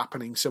may be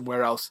happening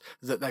somewhere else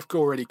that they've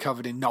already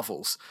covered in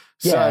novels.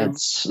 Yeah,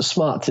 it's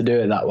smart to do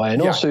it that way.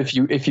 And also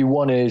if you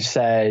want to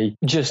say,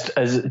 just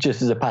as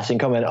a passing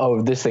comment,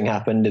 oh, this thing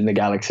happened in the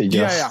galaxy,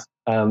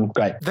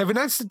 great. They've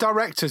announced the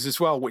directors as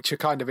well, which are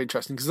kind of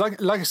interesting because,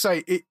 like I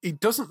say, it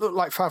doesn't look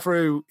like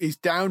Favreau is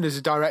down as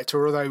a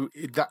director, although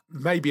that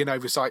may be an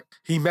oversight.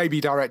 He may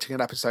be directing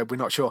an episode, we're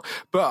not sure.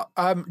 But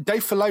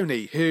Dave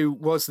Filoni, who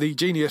was the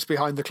genius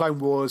behind the Clone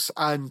Wars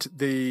and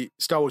the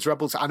Star Wars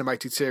Rebels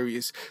animated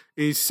series,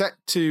 is set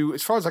to,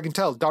 as far as I can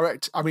tell,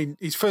 direct,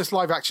 his first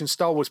live-action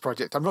Star Wars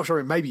project. I'm not sure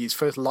it may be his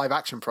first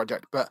live-action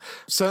project, but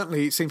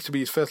certainly it seems to be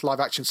his first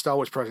live-action Star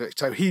Wars project.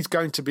 So he's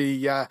going to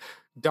be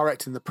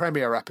directing the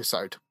premiere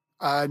episode.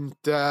 And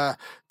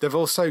they've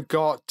also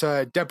got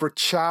Deborah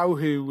Chow,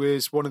 who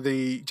was one of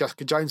the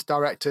Jessica Jones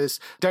directors,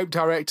 dope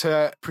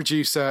director,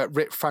 producer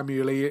Rick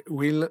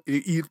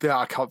Famuyiwa.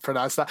 I can't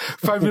pronounce that.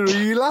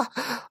 Famuyiwa.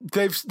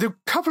 There's a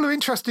couple of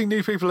interesting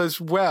new people as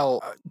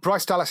well.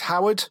 Bryce Dallas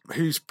Howard,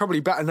 who's probably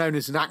better known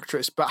as an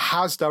actress, but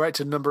has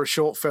directed a number of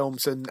short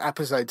films and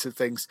episodes of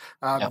things.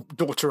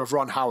 Daughter of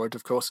Ron Howard,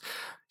 of course.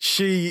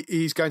 She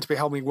is going to be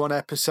helming one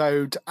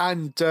episode,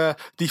 and the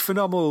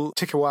phenomenal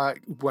Taika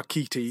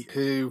Waititi,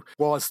 who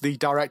was the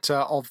director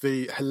of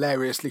the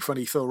hilariously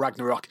funny Thor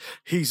Ragnarok,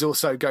 he's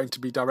also going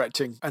to be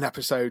directing an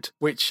episode,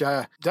 which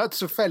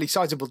that's a fairly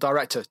sizable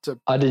director.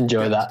 I'd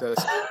enjoy that.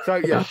 So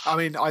yeah,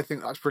 I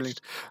think that's brilliant.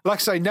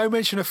 Like I say, no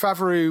mention of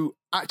Favreau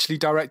actually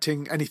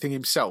directing anything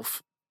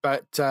himself.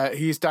 But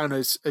he is down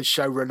as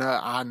showrunner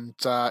and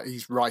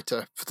he's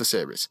writer for the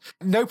series.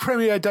 No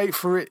premiere date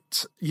for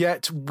it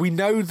yet. We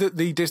know that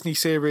the Disney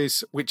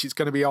series, which it's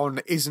going to be on,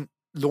 isn't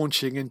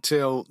launching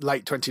until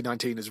late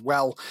 2019 as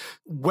well.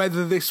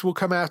 Whether this will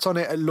come out on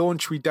it at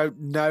launch, we don't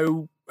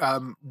know.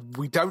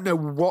 We don't know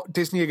what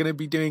Disney are going to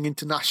be doing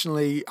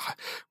internationally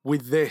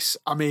with this.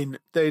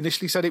 They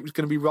initially said it was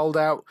going to be rolled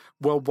out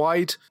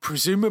worldwide.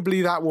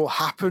 Presumably that will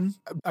happen.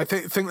 I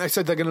think they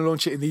said they're going to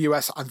launch it in the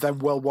US and then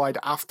worldwide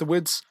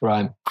afterwards.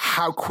 Right.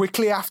 How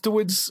quickly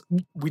afterwards,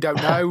 we don't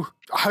know.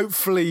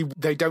 Hopefully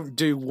they don't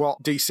do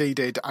what DC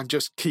did and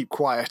just keep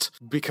quiet,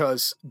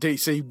 because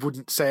DC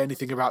wouldn't say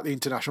anything about the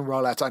international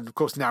rollout. And of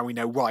course now we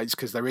know why, it's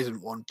because there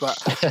isn't one. But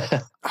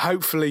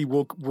hopefully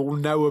we'll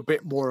know a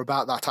bit more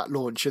about that at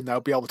launch, and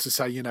they'll be able to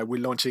say,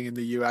 we're launching in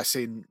the US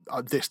in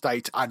this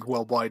date and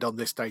worldwide on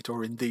this date,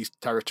 or in these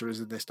territories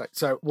in this date.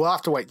 So we'll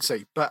have to wait and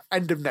see. But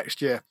end of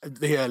next year,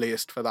 the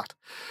earliest for that.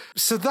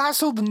 So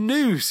that's all the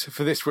news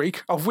for this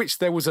week, of which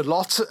there was a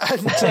lot.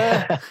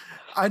 And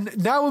and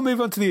now we'll move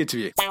on to the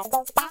interview.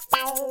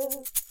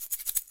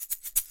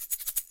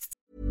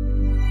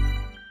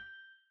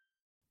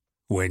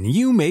 When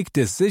you make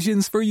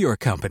decisions for your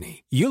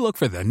company, you look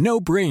for the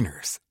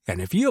no-brainers.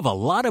 And if you have a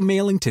lot of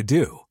mailing to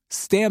do,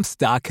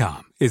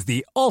 Stamps.com is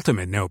the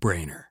ultimate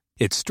no-brainer.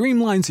 It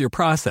streamlines your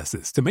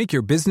processes to make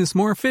your business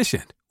more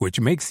efficient, which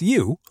makes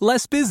you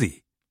less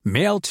busy.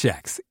 Mail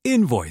checks,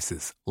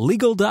 invoices,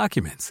 legal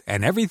documents,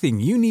 and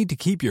everything you need to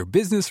keep your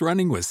business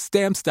running with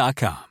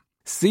Stamps.com.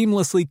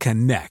 Seamlessly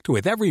connect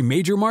with every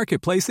major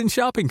marketplace and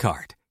shopping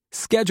cart.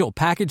 Schedule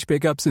package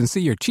pickups and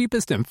see your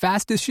cheapest and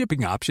fastest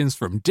shipping options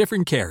from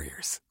different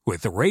carriers,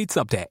 with rates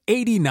up to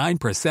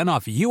 89%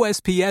 off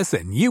USPS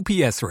and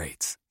UPS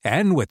rates.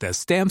 And with the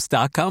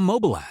Stamps.com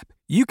mobile app,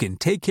 you can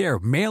take care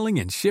of mailing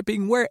and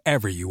shipping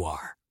wherever you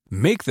are.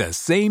 Make the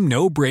same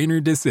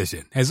no-brainer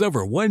decision as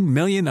over 1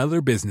 million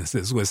other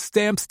businesses with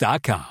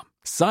Stamps.com.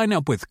 Sign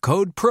up with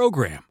code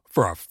PROGRAM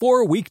for a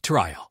 4-week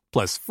trial,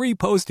 plus free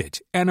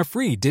postage and a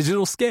free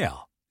digital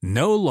scale.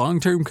 No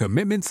long-term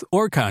commitments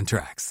or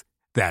contracts.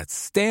 That's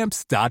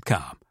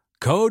Stamps.com.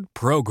 Code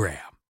PROGRAM.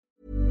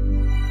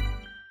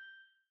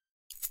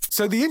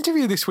 So the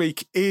interview this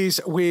week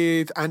is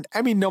with an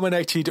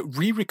Emmy-nominated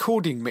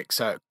re-recording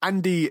mixer,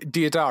 Andy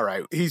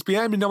Diodaro. He's been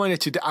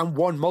Emmy-nominated and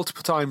won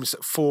multiple times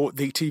for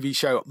the TV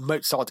show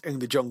Mozart in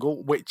the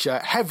Jungle, which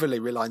heavily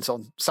relies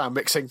on sound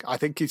mixing, I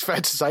think it's fair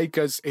to say,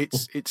 because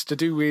it's to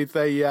do with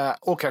a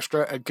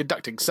orchestra and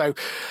conducting. So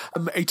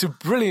it's a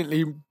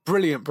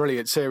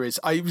brilliant series.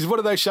 It was one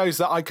of those shows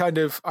that I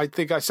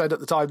think I said at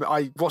the time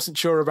I wasn't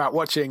sure about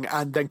watching,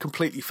 and then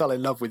completely fell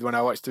in love with when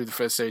I watched through the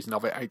first season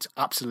of it. It's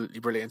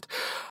absolutely brilliant.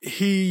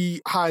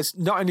 He has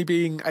not only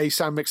been a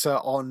sound mixer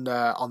on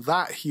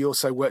that, he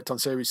also worked on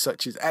series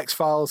such as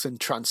X-Files and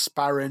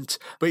Transparent,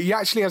 but he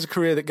actually has a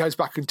career that goes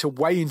back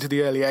way into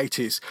the early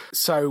 80s.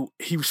 So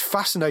he was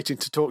fascinating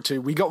to talk to.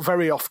 We got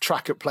very off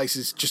track at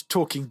places, just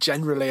talking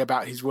generally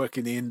about his work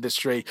in the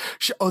industry,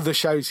 other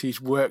shows he's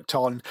worked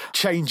on,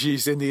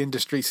 changes in the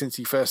industry since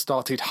he first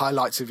started,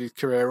 highlights of his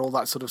career, all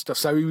that sort of stuff.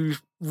 So he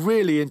was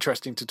really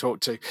interesting to talk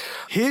to.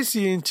 Here's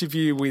the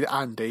interview with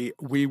Andy.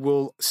 We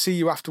will see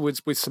you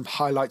afterwards with some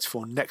highlights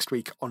for next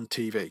week on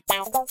TV.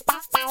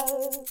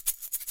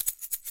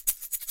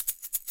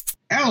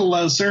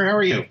 Hello, sir. How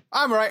are you?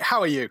 I'm all right.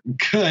 How are you?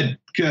 Good.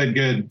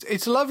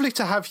 It's lovely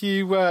to have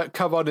you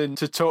come on and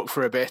to talk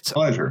for a bit.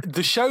 Pleasure.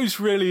 The show's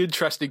really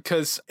interesting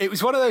because it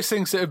was one of those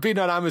things that had been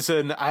on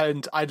Amazon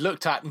and I'd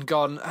looked at and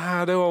gone, do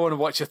I want to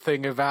watch a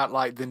thing about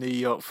like the New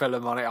York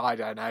Philharmonic? I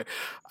don't know.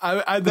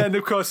 And then,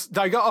 of course,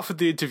 I got offered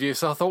the interview,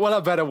 so I thought, well, I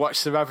better watch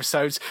some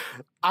episodes,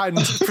 and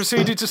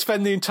proceeded to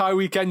spend the entire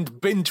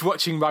weekend binge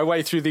watching my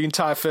way through the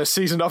entire first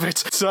season of it.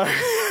 So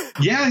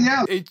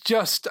yeah. It's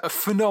just a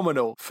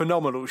phenomenal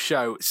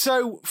show.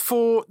 So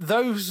for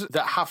those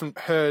that haven't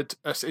heard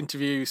us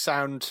interview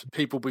sound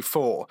people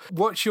before,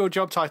 what's your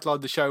job title on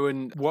the show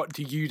and what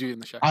do you do in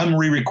the show? I'm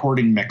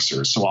re-recording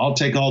mixer, so I'll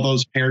take all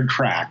those paired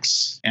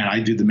tracks and I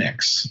do the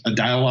mix,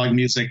 dialogue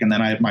music, and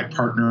then I have my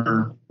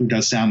partner who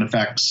does sound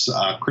effects.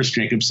 Chris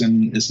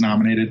Jacobson is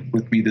nominated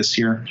with me this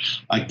year.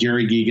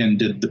 Gary Geegan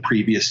did the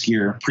previous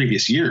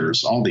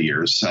years, all the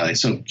years.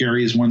 So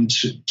Gary's won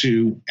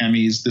two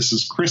Emmys. This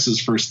is Chris's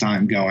first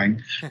time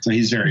going, so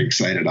he's very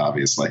excited,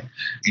 obviously.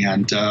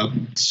 And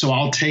so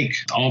I'll take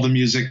all the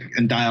music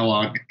and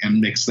dialogue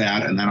and mix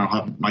that, and then I'll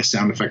have my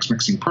sound effects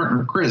mixing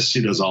partner, Chris,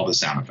 who does all the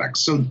sound effects.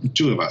 So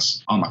two of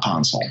us on the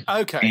console.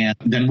 Okay. And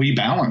then we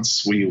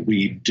balance.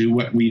 We do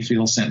what we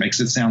feel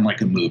makes it sound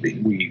like a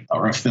movie.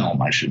 Or a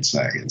film, I should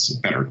say. It's a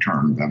better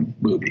term than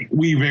movie.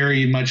 We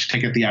very much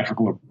take a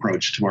theatrical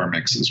approach to our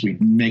mixes. We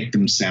make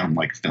them sound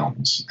like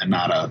films and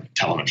not a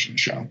television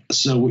show.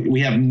 So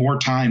we have more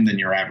time than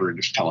your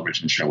average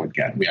television show would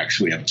get. We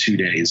actually have 2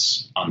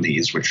 days on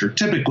these, which are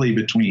typically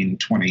between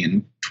 20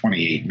 and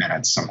 28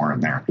 minutes, somewhere in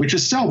there, which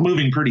is still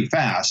moving pretty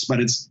fast, but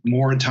it's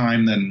more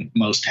time than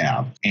most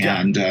have.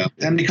 And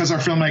because our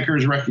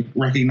filmmakers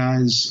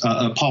recognize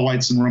Paul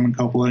Weitz and Roman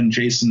Coppola and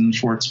Jason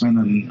Schwartzman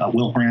and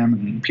Will Graham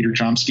and Peter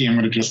Chomsky, I'm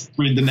going to just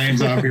read the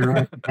names off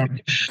here.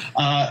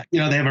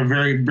 They have a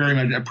very, very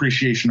much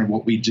appreciation of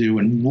what we do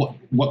and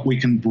what we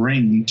can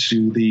bring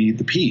to the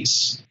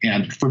piece.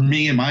 And for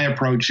me, and my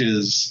approach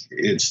is,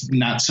 it's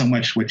not so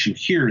much what you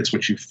hear, it's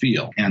what you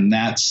feel. And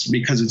that's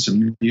because it's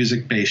a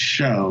music-based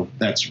show.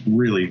 That's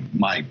really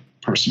my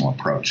personal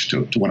approach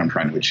to what I'm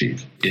trying to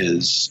achieve,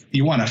 is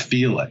you want to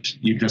feel it.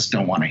 You just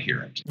don't want to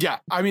hear it. Yeah.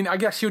 I mean, I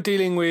guess you're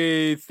dealing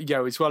with,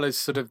 as well as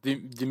sort of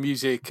the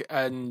music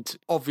and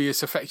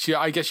obvious effects,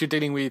 I guess you're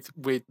dealing with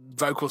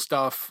vocal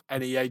stuff,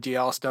 any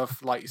ADR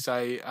stuff, like you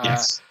say,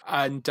 yes.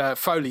 And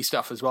Foley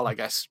stuff as well, I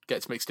guess,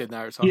 gets mixed in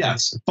there as well.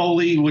 Yes.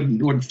 Foley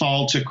would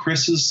fall to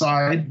Chris's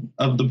side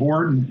of the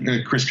board,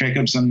 Chris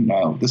Jacobson,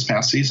 this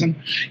past season.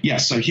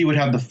 Yes. So he would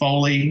have the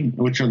Foley,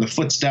 which are the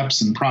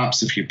footsteps and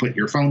props. If you put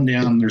your phone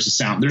down, there's a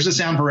sound. There's a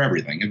sound for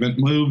everything. If it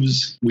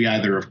moves, we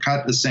either have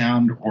cut the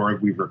sound or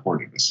we've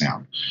recorded the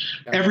sound.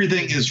 Okay.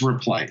 Everything is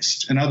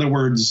replaced. In other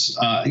words,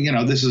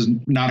 this is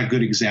not a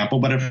good example,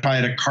 but if I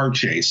had a car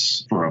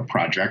chase for a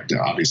project,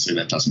 obviously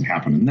that doesn't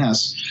happen in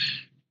this,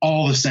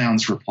 all the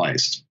sounds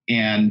replaced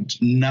and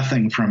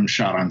nothing from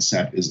shot on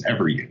set is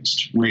ever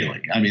used,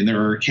 really. I mean, there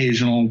are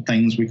occasional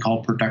things we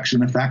call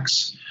production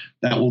effects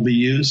that will be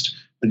used,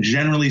 but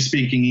generally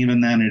speaking,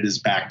 even then it is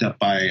backed up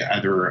by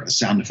either a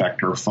sound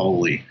effect or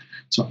Foley.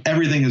 So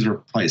everything is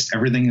replaced.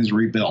 Everything is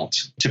rebuilt.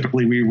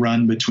 Typically, we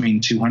run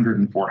between 200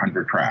 and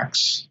 400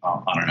 tracks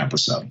on an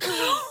episode.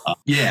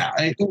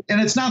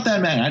 And it's not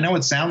that many. I know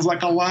it sounds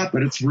like a lot,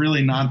 but it's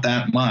really not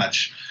that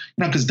much.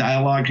 Because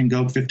dialogue can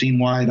go 15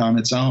 wide on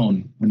its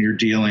own when you're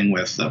dealing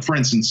with, for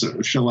instance,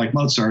 a show like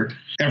Mozart,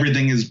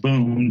 everything is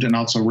boomed and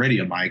also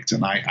radio mic'd,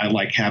 and I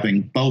like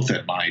having both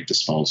at my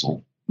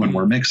disposal when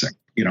we're mixing.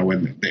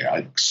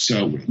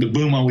 So the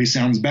boom always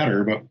sounds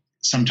better, but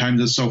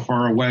sometimes it's so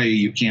far away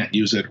you can't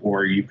use it,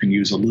 or you can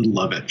use a little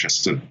of it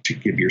just to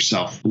give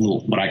yourself a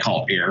little, what I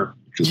call air,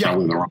 which is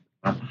probably the wrong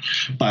term.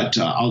 But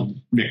I'll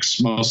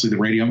mix mostly the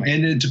radio,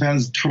 and it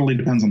totally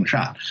depends on the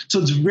shot. So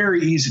it's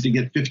very easy to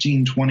get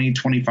 15, 20,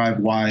 25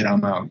 wide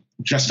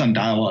just on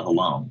dialogue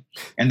alone.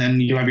 And then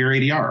you have your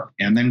ADR.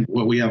 And then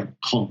what we have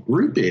called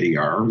group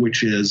ADR,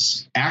 which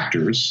is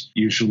actors,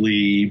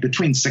 usually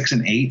between 6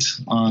 and 8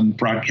 on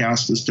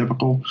broadcast is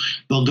typical.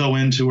 They'll go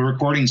into a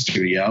recording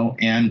studio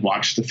and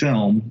watch the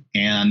film.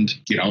 And,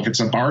 if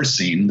it's a bar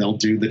scene, they'll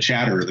do the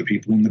chatter of the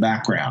people in the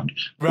background.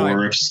 Right.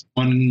 Or if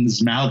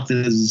someone's mouth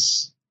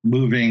is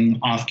moving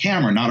off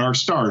camera, not our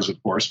stars,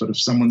 of course, but if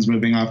someone's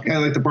moving off,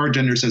 like the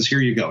bartender says, here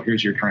you go,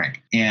 here's your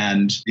drink.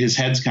 And his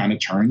head's kind of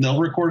turned. They'll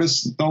record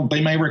us.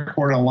 They may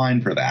record a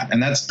line for that.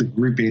 And that's the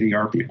group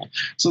ADR people.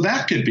 So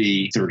that could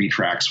be 30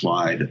 tracks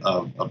wide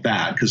of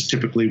that, because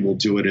typically we'll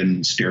do it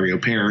in stereo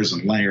pairs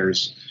and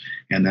layers.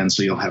 And then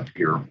so you'll have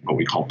your what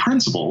we call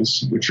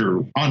principals, which are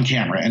on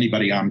camera,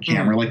 anybody on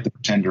camera, like the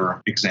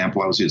Pretender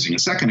example I was using a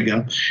second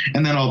ago.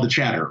 And then all the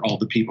chatter, all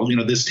the people,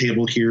 this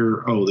table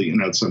here,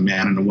 it's a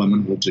man and a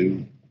woman,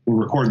 we'll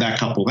record that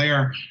couple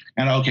there.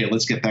 And okay,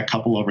 let's get that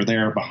couple over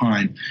there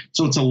behind.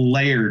 So it's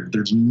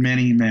there's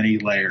many, many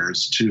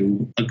layers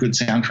to a good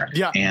soundtrack.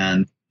 Yeah.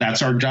 And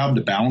that's our job,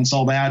 to balance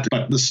all that.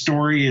 But the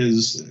story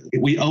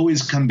we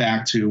always come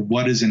back to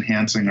what is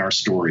enhancing our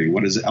story,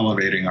 what is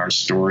elevating our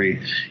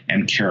story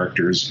and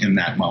characters in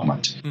that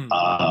moment.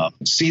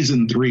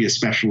 Season 3,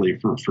 especially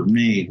for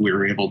me, we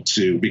were able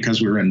to,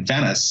 because we were in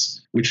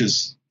Venice, which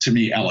is, to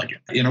me,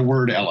 elegant. In a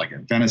word,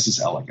 elegant. Venice is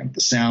elegant.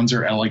 The sounds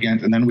are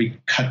elegant. And then we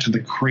cut to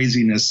the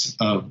craziness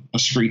of a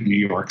street in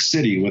New York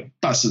City with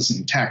buses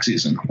and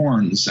taxis and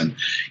horns. And,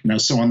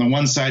 so on the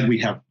one side we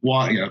have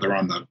water, they're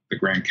on the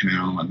Grand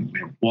Canal, and we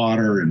have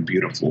water and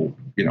beautiful,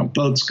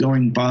 boats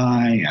going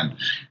by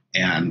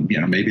and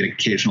maybe an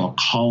occasional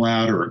call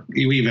out, or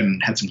you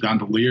even had some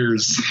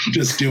gondoliers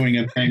just doing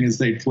a thing as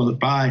they float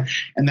by.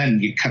 And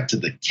then you cut to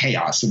the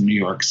chaos of New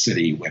York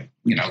City with,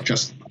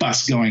 just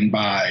bus going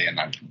by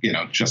and,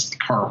 just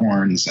car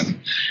horns.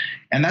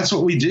 And that's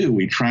what we do.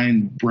 We try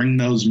and bring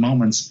those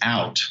moments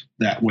out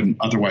that wouldn't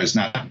otherwise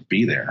not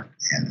be there.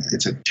 And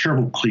it's a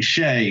terrible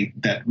cliche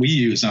that we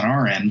use on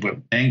our end,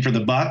 but bang for the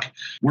buck,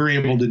 we're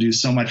able to do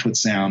so much with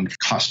sound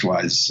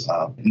cost-wise,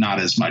 not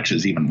as much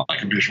as even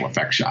like a visual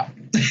effect shot.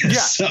 Yeah.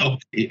 So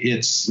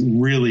it's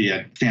really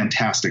a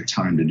fantastic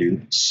time to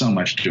do so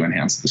much to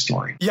enhance the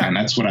story. Yeah. And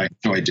that's what I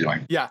enjoy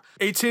doing. Yeah.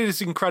 It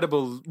is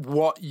incredible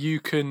what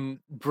you can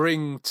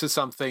bring to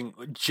something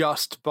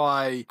just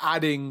by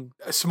adding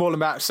a small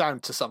amount of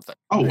sound to something.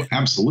 Oh,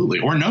 absolutely.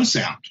 Or no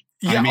sound.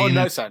 Yeah, or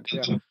no sound.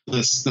 Yeah.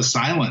 The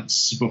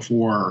silence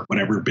before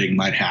whatever big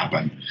might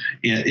happen.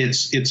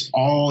 It's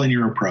all in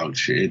your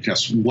approach. It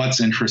just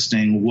what's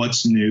interesting,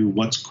 what's new,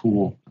 what's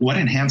cool, what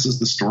enhances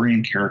the story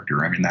and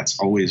character. I mean, that's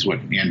always what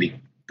Andy,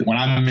 when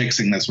I'm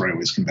mixing, that's what I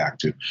always come back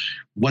to.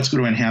 What's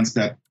going to enhance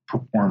that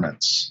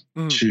performance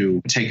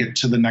to take it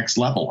to the next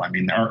level? I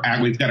mean,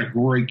 we've got a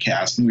great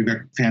cast and we've got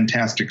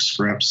fantastic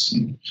scripts.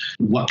 And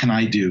what can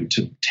I do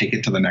to take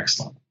it to the next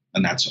level?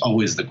 And that's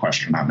always the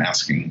question I'm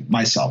asking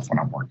myself when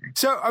I'm working.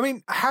 So, I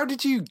mean, how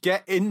did you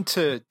get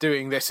into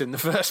doing this in the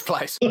first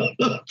place?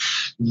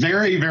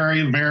 Very,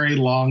 very, very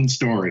long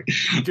story.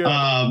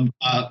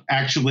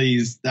 Actually,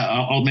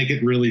 I'll make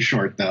it really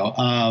short,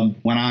 though.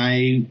 When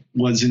I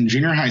was in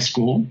junior high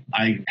school,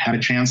 I had a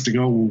chance to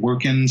go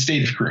work in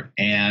stage crew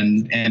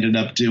and ended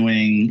up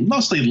doing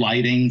mostly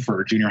lighting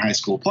for junior high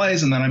school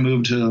plays. And then I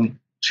moved to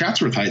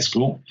Chatsworth High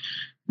School,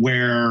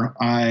 where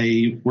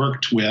I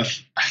worked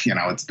with,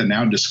 it's the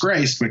now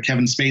disgraced, but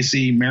Kevin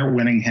Spacey, Mare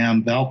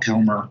Winningham, Val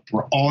Kilmer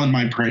were all in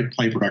my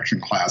play production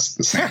class at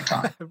the same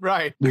time.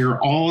 Right. We were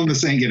all in the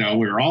same,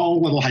 we were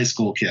all little high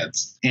school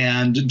kids.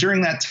 And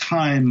during that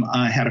time,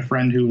 I had a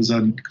friend who was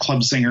a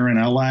club singer in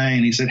LA,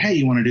 and he said, hey,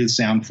 you want to do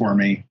sound for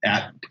me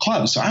at the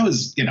club? So I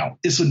was,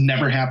 this would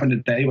never happen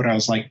today, but I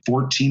was like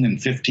 14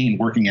 and 15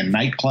 working in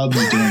nightclubs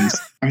and doing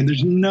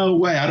there's no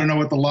way. I don't know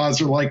what the laws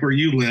are like where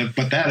you live,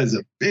 but that is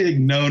a big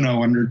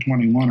no-no under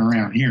 21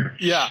 around here.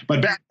 Yeah.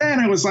 But back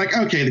then it was like,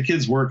 okay, the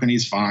kid's working,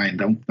 he's fine.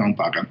 Don't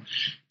bug him.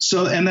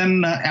 So, and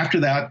then after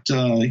that,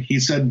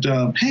 he said,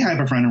 hey, I have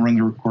a friend who runs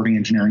a recording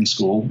engineering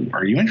school.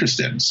 Are you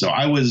interested? So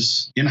I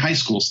was in high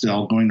school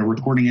still going to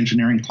recording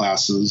engineering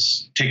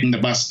classes, taking the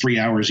bus 3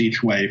 hours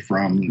each way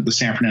from the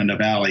San Fernando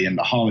Valley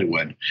into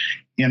Hollywood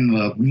in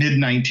the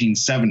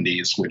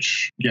mid-1970s,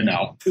 which,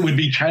 it would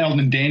be child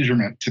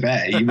endangerment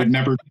today. You would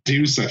never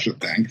do such a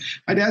thing.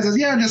 My dad says,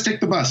 yeah, just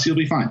take the bus. You'll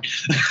be fine.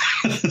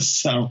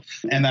 So,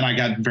 and then I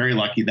got very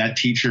lucky. That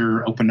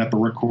teacher opened up a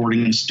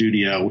recording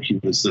studio.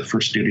 He was the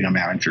first studio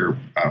manager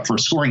for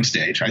Scoring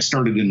Stage. I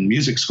started in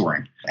music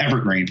scoring.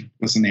 Evergreen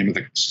was the name of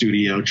the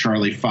studio.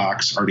 Charlie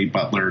Fox, Artie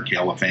Butler,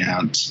 Gail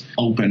Lafant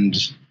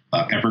opened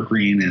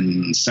Evergreen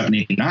in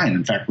 79.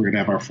 In fact, we're going to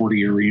have our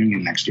 40-year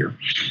reunion next year.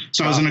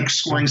 So I was a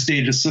Scoring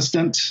Stage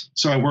assistant.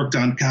 So I worked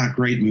on,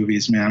 great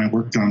movies, man. I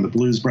worked on The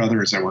Blues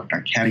Brothers. I worked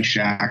on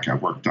Caddyshack. I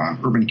worked on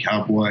Urban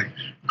Cowboy,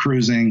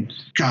 Cruising.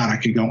 I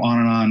could go on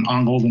and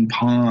on Golden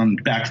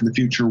Pond, Back to the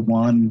Future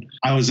 1.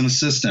 I was an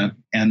assistant.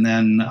 And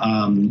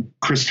then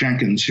Chris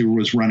Jenkins, who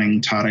was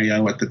running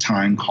Tadeo at the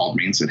time, called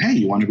me and said, hey,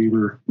 you want to be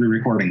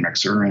re-recording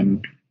mixer?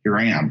 And here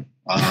I am.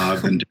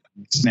 I've been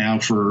doing this now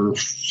for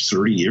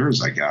 30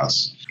 years, I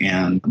guess,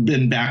 and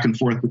been back and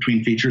forth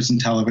between features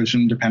and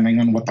television, depending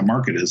on what the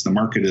market is. The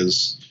market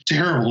is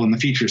terrible in the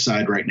feature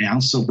side right now,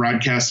 so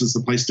broadcast is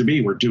the place to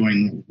be. We're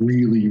doing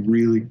really,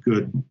 really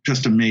good,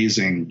 just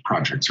amazing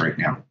projects right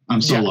now.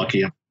 I'm so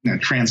lucky. I'm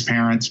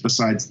Transparent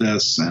besides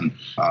this, and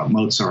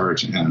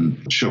Mozart,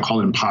 and a show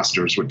called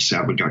Imposters, which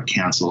sadly got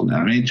canceled.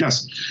 I mean,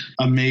 just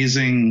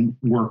amazing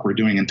work we're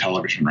doing in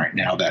television right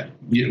now that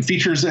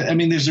features, I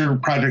mean, these are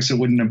projects that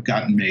wouldn't have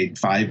gotten made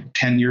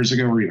 5-10 years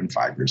ago or even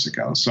 5 years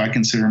ago. So I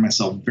consider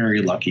myself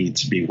very lucky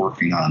to be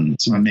working on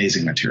some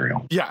amazing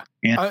material. Yeah.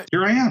 And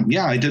here I am.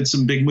 Yeah, I did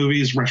some big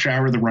movies, the Rush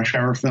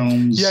Hour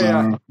films.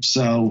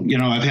 So,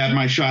 I've had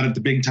my shot at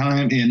the big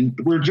time, and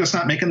we're just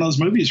not making those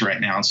movies right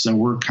now. So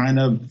we're kind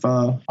of,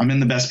 I'm in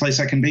the best place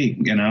I can be,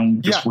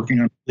 just working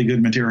on really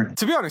good material.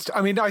 To be honest,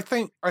 I mean, I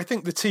think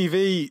the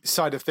TV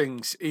side of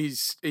things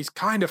is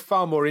kind of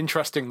far more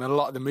interesting than a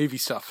lot of the movie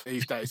stuff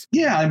these days.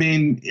 Yeah, I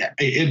mean,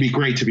 it'd be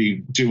great to be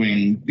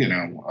doing,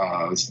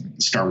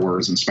 Star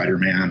Wars and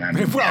Spider-Man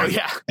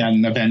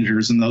and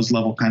Avengers and those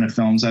level kind of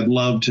films. I'd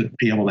love to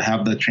be able to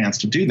have the chance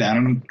to do that.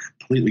 And I'm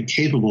completely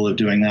capable of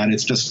doing that.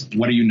 It's just,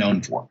 what are you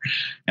known for?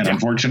 And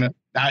unfortunately,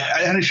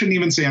 I shouldn't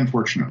even say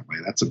unfortunately.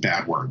 That's a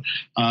bad word.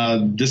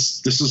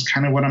 This is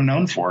kind of what I'm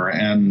known for,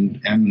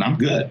 and I'm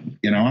good.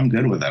 I'm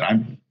good with it.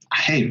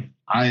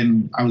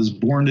 I was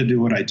born to do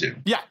what I do.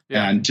 Yeah.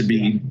 And to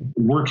be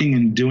working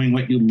and doing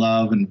what you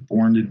love and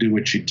born to do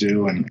what you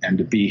do and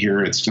to be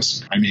here, it's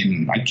just, I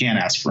mean, I can't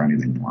ask for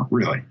anything more,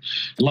 really.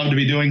 I'd love to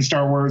be doing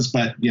Star Wars,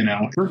 but,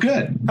 we're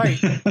good.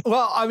 Hey,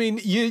 well, I mean,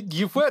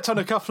 you've worked on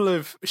a couple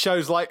of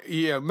shows like,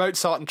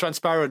 Mozart and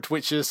Transparent,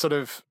 which is sort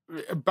of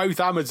both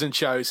Amazon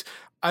shows.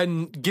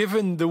 And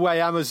given the way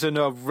Amazon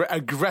are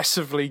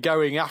aggressively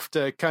going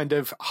after kind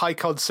of high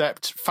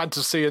concept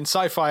fantasy and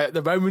sci-fi at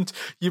the moment,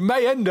 you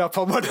may end up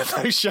on one of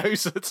those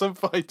shows at some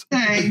point.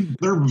 Hey,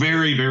 they're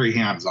very, very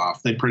hands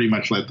off. They pretty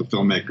much let the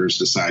filmmakers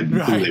decide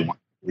who they want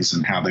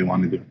and how they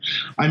want to do it.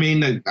 I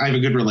mean, I have a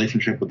good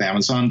relationship with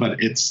Amazon, but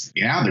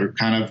they're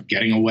kind of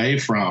getting away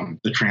from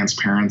the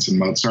Transparents and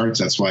Mozarts.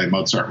 That's why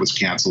Mozart was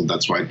canceled.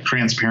 That's why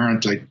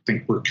Transparent, I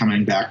think we're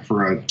coming back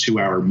for a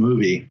 2-hour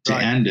movie to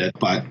end it.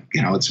 But,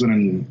 it's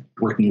been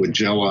working with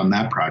Jill on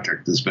that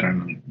project has been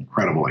an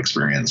incredible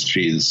experience.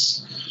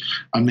 She's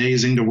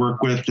amazing to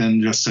work with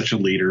and just such a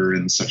leader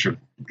and such an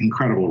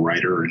incredible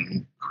writer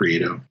and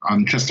creative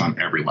just on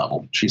every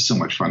level. She's so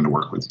much fun to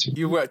work with too.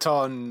 You worked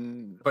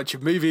on a bunch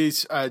of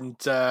movies and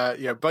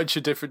a bunch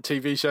of different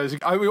TV shows.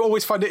 I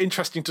always find it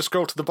interesting to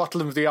scroll to the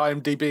bottom of the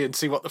IMDb and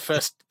see what the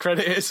first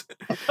credit is.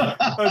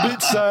 And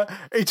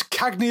it's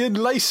Cagney and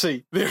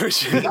Lacey, the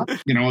original.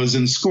 I was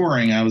in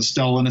scoring. I was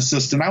still an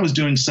assistant. I was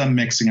doing some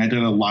mixing. I did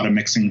a lot of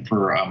mixing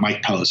for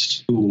Mike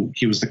Post,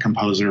 he was the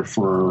composer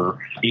for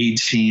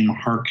A-Team,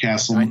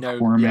 Hardcastle,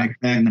 McCormick,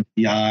 Magnum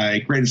P.I.,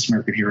 Greatest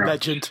American Hero.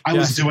 Legend. I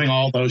was doing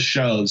all those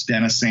shows.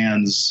 Dennis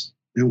Sands,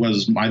 who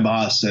was my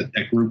boss at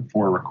Group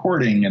 4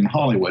 Recording in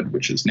Hollywood,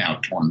 which is now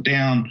torn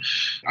down.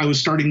 I was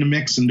starting to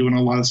mix and doing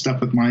a lot of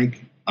stuff with Mike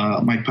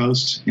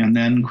Post, and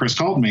then Chris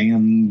called me,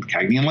 and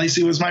Cagney and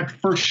Lacey was my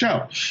first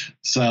show.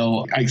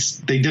 So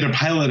they did a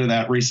pilot of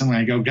that recently.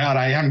 I go, God,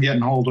 I am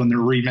getting old when they're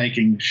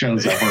remaking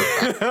shows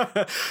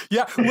ever.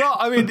 Yeah, well,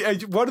 I mean,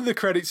 one of the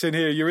credits in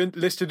here, you're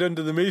listed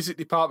under the music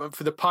department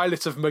for the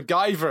pilot of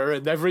MacGyver,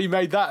 and they've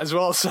remade that as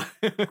well. So.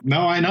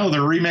 No, I know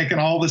they're remaking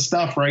all this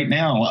stuff right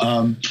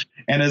now.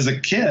 And as a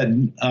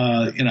kid,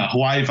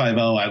 Hawaii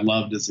Five-0, I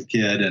loved as a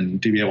kid,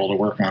 and to be able to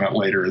work on it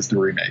later as the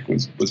remake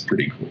was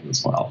pretty cool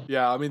as well.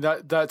 Yeah, I mean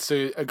that's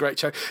a great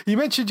show. You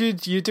mentioned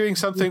you're doing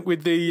something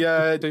with the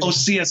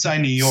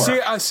CSI New York.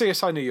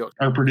 CSI New York.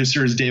 Our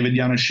producer is David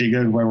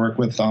Yanashiga, who I work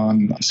with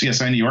on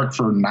CSI New York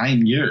for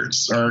 9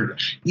 years.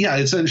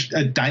 It's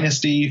a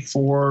dynasty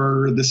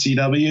for the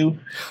CW,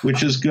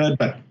 which is good,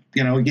 but.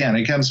 Again,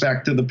 it comes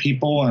back to the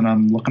people, and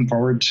I'm looking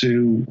forward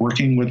to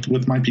working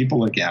with my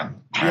people again.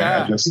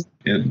 Yeah. I'm just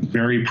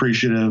very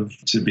appreciative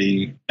to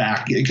be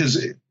back,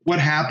 because what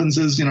happens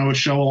is, a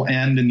show will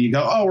end and you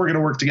go, oh, we're going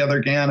to work together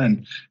again.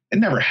 And it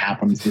never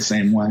happens the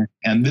same way.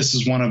 And this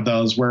is one of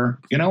those where,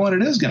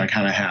 it is going to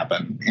kind of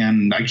happen.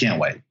 And I can't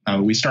wait.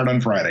 We start on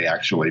Friday,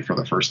 actually, for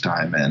the first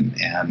time,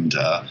 and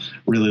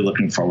really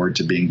looking forward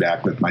to being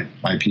back with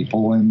my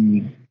people,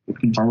 and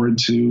looking forward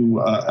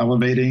to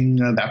elevating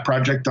that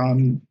project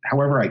on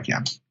however I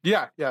can.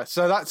 Yeah.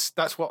 So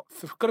that's what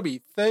got to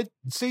be third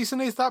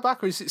season. Is that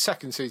back, or is it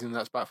second season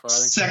that's back for? I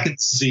think second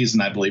season,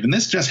 I believe. And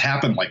this just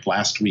happened like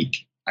last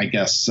week. I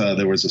guess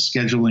there was a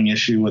scheduling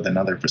issue with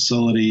another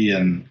facility,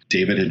 and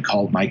David had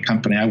called my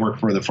company. I work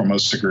for the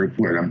Formosa Group,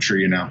 where I'm sure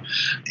you know,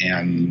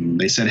 and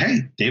they said,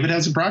 "Hey, David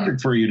has a project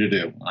for you to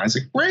do." And I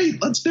said,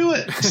 "Great, let's do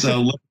it."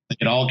 So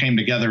it all came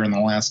together in the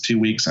last 2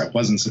 weeks. I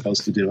wasn't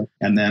supposed to do it.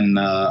 And then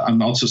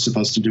I'm also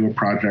supposed to do a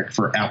project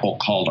for Apple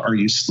called Are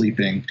You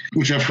Sleeping,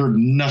 which I've heard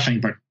nothing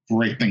but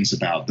great things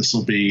about. This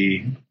will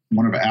be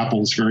one of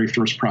Apple's very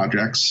first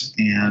projects.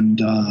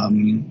 And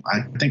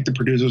I think the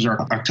producers are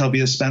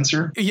Octavia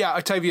Spencer. Yeah,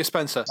 Octavia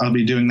Spencer. I'll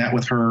be doing that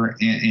with her.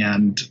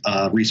 And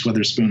Reese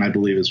Witherspoon, I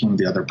believe, is one of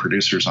the other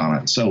producers on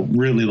it. So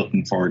really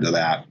looking forward to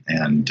that.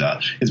 And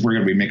we're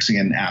going to be mixing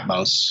in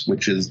Atmos,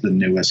 which is the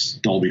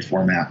newest Dolby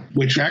format,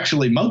 which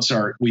actually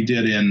Mozart we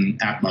did in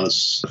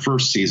Atmos the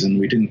first season.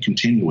 We didn't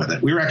continue with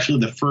it. We were actually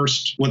the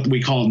first, what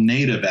we call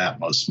native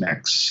Atmos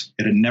mix.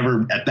 It had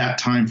never, at that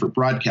time for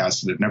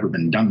broadcast, it had never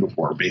been done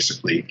before,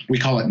 basically. We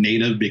call it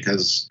native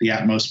because the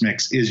Atmos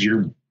mix is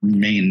your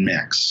main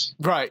mix.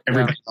 Right.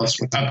 Everybody else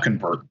with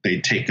upconvert,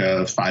 they take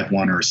a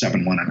 5.1 or a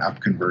 7.1 and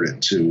upconvert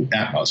it to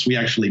Atmos. We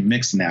actually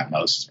mixed in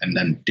Atmos and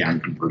then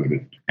down converted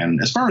it.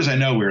 And as far as I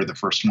know, we were the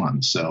first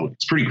one. So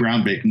it's pretty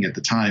groundbreaking at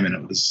the time. And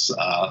it was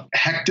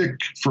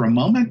hectic for a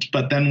moment.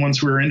 But then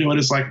once we were into it,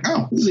 it's like,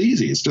 oh, this is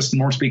easy. It's just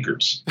more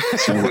speakers.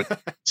 I'm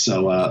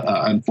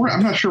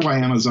not sure why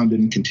Amazon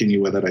didn't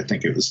continue with it. I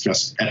think it was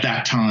just at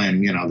that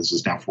time, this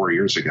is now 4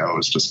 years ago, it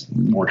was just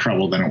more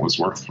trouble than it was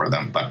worth for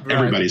them. But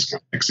everybody's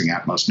mixing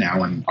Atmos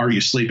now, and Are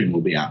You Sleeping will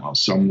be Atmos.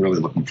 So I'm really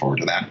looking forward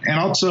to that. And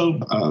also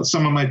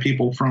some of my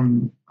people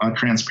from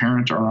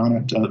Transparent are on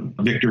it.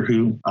 Victor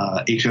Hu,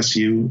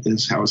 HSU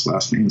is how his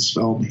last name is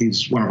spelled.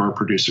 He's one of our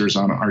producers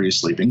on Are You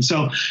Sleeping?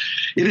 So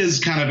it is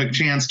kind of a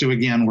chance to,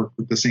 again, work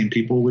with the same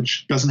people,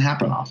 which doesn't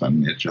happen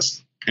often. It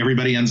just,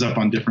 everybody ends up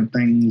on different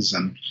things,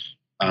 and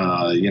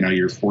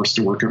you're forced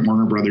to work at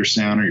Warner Brothers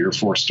Sound, or you're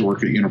forced to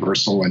work at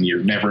Universal, and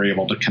you're never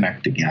able to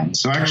connect again.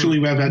 So actually,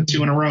 we've had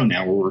 2 in a row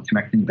now where we're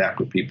connecting back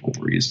with people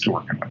we're used to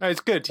working with. Oh, it's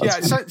good.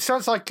 It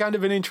sounds like kind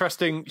of an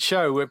interesting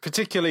show. It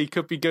particularly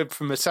could be good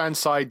from a sound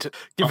side,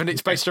 given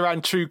it's based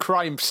around true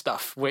crime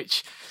stuff,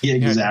 which... Yeah,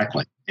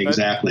 exactly.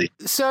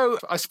 So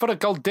I spot a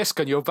gold disc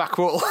on your back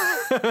wall.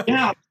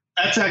 Yeah.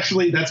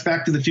 That's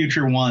Back to the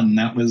Future 1.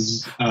 That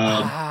was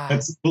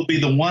will be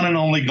the one and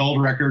only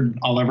gold record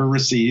I'll ever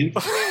receive.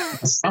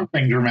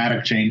 Something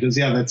dramatic changes.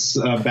 Yeah, that's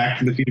Back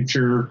to the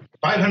Future,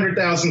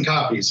 500,000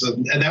 copies.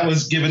 And that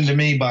was given to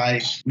me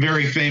by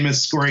very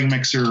famous scoring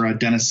mixer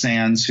Dennis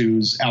Sands,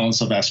 who's Alan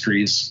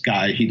Silvestri's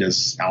guy. He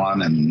does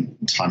Alan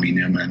and Tommy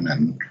Newman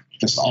and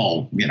just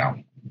all,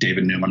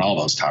 David Newman, all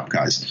those top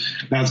guys.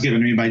 That was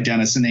given to me by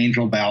Dennis and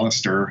Angel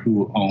Ballister,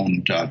 who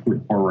owned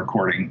Or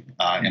Recording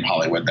in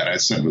Hollywood that I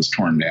said was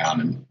torn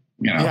down. And,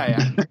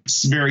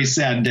 it's a very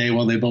sad day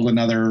while they build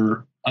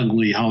another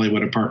ugly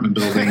Hollywood apartment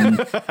building.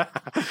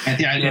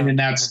 And in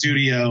that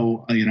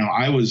studio,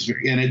 I was,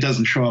 and it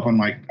doesn't show up on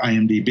my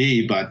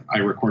IMDb, but I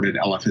recorded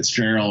Ella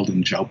Fitzgerald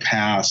and Joe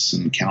Pass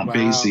and Count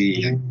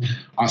Basie and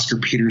Oscar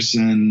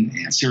Peterson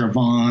and Sarah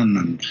Vaughan.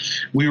 And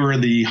we were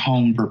the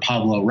home for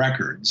Pablo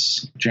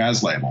Records,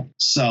 jazz label.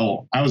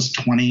 So I was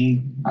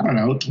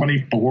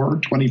 24,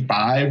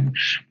 25,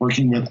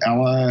 working with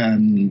Ella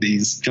and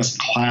these just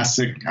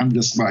classic, I'm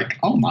just like,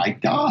 oh my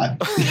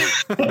God,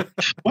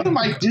 what am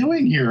I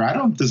doing here? I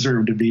don't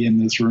deserve to be in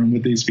this room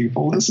with these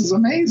people. This is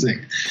amazing.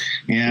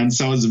 And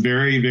so I was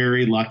very,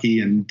 very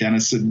lucky. And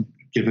Dennis had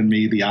given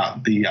me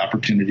the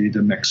opportunity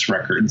to mix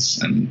records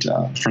and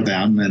for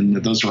them. And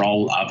those are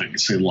all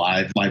obviously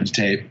live to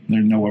tape.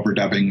 There's no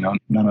overdubbing,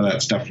 none of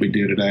that stuff we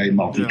do today,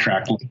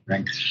 multi-track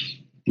layering.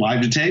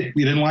 Live to tape.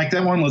 You didn't like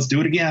that one? Let's do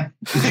it again.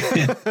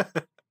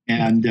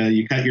 And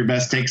you cut your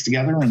best takes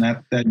together, and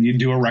that you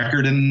do a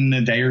record in a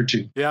day or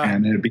two. Yeah.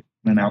 And it'd be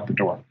in and out the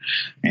door.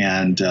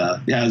 And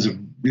it was a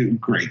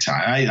great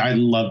time. I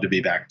love to be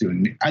back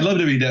doing. I love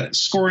to be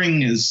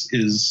scoring.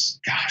 Is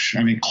gosh.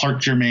 I mean,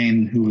 Clark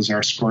Germain, who was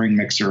our scoring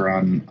mixer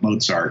on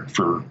Mozart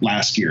for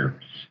last year.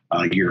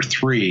 Year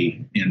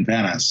 3 in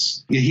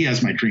Venice. He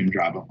has my dream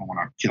job if I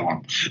want to kill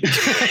him.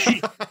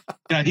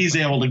 He's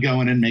able to go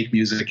in and make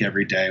music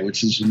every day,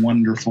 which is a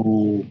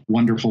wonderful,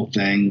 wonderful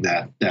thing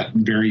that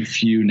very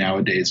few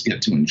nowadays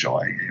get to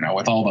enjoy.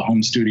 With all the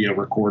home studio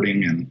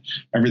recording and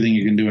everything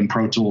you can do in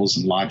Pro Tools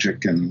and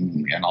Logic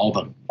and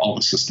all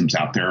the systems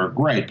out there are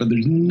great, but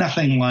there's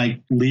nothing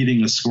like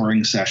leading a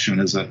scoring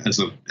session as a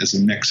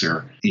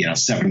mixer.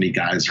 70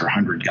 guys or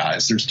 100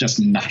 guys. There's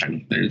just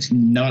nothing. There's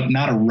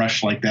not a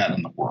rush like that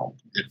in the world.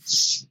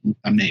 It's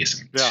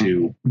amazing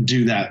to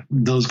do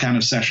those kind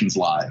of sessions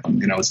live.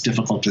 As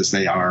difficult as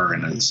they are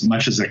and as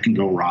much as it can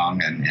go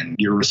wrong, and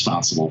you're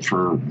responsible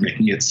for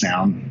making it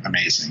sound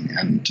amazing.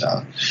 And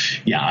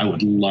I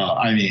would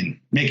love,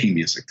 making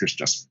music,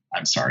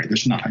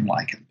 there's nothing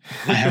like it.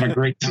 I have a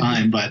great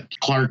time, but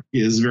Clark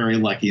is very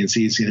lucky as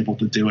he's able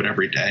to do it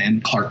every day.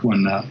 And Clark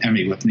won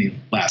Emmy with me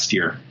last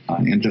year,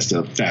 and just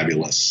a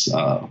fabulous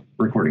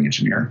recording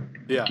engineer.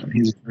 Yeah,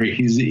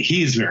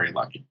 he's very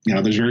lucky.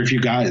 There's very few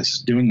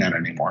guys doing that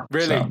anymore.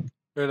 Really? So,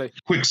 really.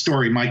 Quick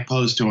story, Mike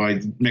Post, who I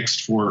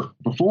mixed for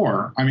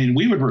before,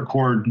 we would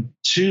record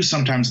 2,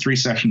 sometimes 3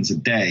 sessions a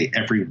day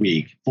every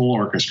week, full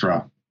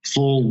orchestra.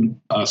 full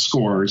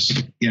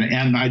scores,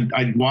 and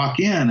I'd walk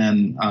in,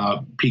 and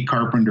Pete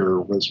Carpenter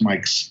was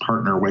Mike's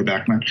partner way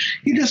back then.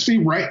 He'd just be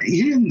not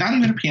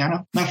even a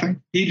piano,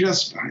 nothing.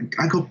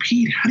 I go,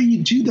 Pete, how do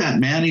you do that,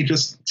 man?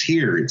 it's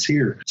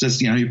here. Says,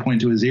 he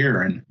point to his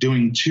ear, and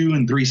doing 2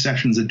 and 3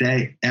 sessions a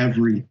day,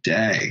 every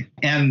day.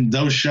 And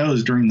those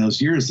shows during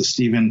those years, the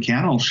Stephen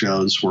Cannell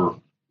shows were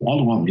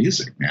wall-to-wall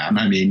music, man.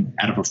 I mean,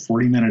 out of a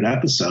 40-minute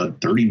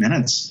episode, 30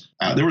 minutes.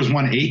 There was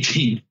one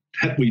 18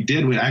 that we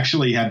did. We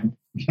actually had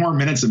more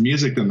minutes of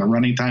music than the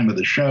running time of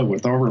the show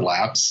with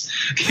overlaps.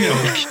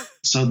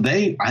 So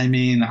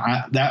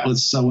that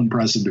was so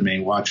impressive to me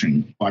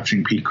watching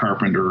Pete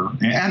Carpenter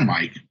and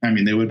Mike. I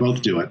mean, they would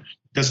both do it.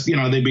 Just,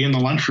 they'd be in the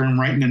lunchroom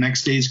writing the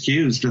next day's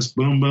cues, just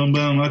boom, boom,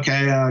 boom.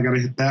 Okay, I got to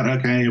hit that.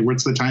 Okay,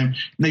 what's the time? And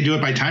they do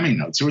it by timing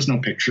notes. There was no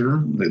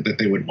picture that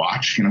they would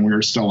watch. We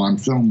were still on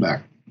film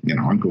back.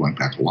 I'm going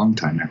back a long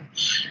time now.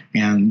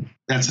 And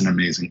that's an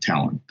amazing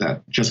talent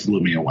that just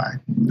blew me away.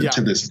 Yeah.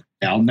 To this day,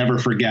 I'll never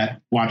forget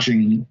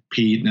watching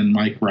Pete and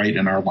Mike write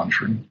in our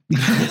lunchroom.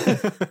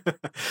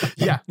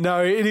 Yeah,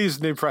 no, it is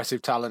an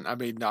impressive talent. I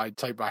mean, I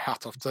take my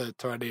hat off to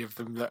any of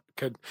them that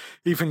could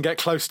even get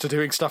close to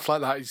doing stuff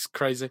like that. It's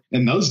crazy.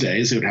 In those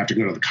days, they would have to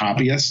go to the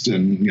copyist,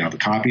 and the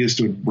copyist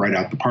would write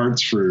out the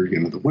parts for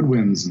the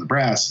woodwinds and the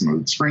brass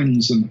and the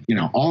strings, and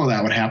all of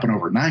that would happen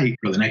overnight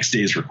for the next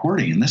day's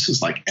recording. And this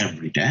was like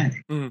every day.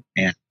 Mm.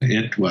 And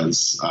it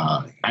was,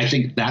 I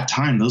think that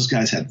time those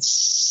guys had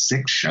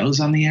 6 shows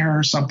on the air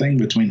or something,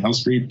 between Hill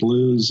Street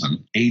Blues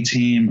and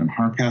A-Team and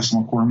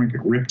Hardcastle McCormick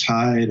and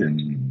Riptide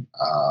and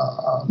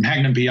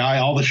Magnum PI.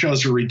 All the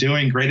shows are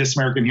redoing. Greatest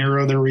American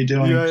Hero they're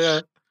redoing.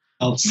 Yeah.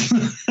 Else.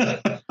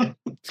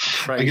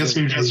 I guess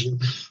we just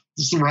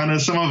run.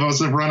 Some of us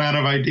have run out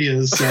of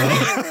ideas. So.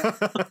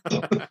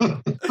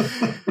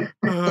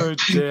 Oh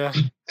dear.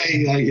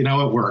 Hey,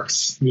 it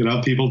works.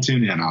 People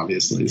tune in,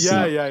 obviously.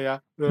 Yeah.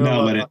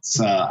 No, but it's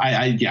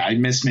I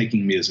miss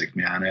making music,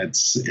 man.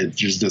 It's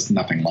just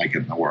nothing like it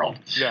in the world.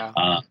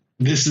 Yeah.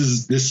 This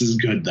is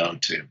good though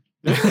too.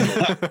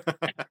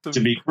 To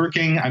be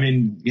working, I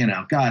mean,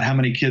 God, how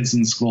many kids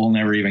in school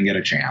never even get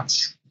a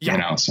chance?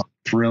 Yeah. So I'm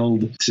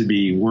thrilled to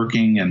be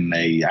working, and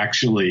they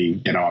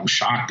actually, I'm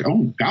shocked.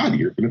 Oh God,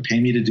 you're going to pay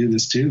me to do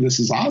this too?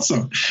 This is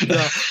awesome.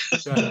 Yeah.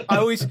 I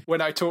always,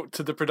 when I talk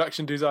to the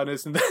production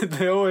designers, and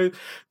they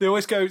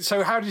always go,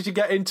 so how did you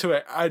get into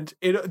it? And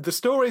the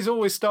stories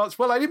always starts,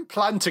 well, I didn't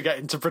plan to get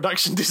into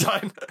production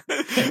design,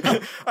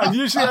 and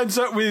usually ends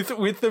up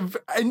with them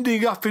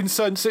ending up in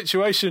some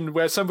situation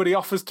where somebody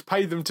offers to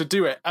pay them to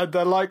do it, and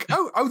they're like,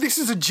 oh, this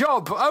is a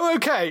job. Oh,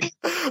 okay.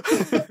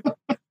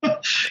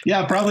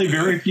 Yeah, probably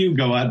very few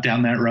go out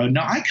down that road.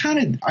 No, I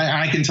can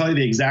tell you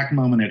the exact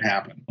moment it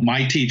happened.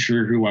 My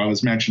teacher, who I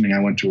was mentioning, I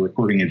went to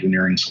recording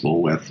engineering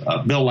school with,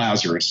 Bill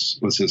Lazarus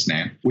was his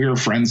name. We were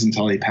friends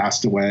until he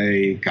passed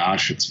away.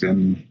 Gosh, it's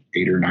been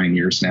 8 or 9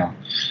 years now.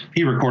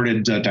 He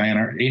recorded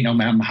Diana, Ain't No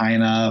Mountain High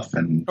Enough,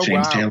 and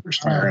James Taylor's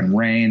Fire and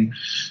Rain.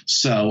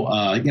 So,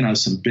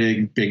 some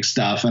big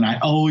stuff. And I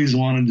always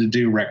wanted to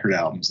do record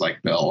albums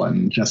like Bill,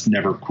 and just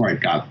never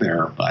quite got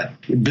there. But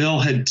Bill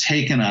had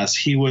taken us.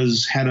 He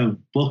was head of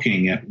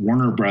booking at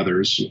Warner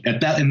Brothers.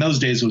 In those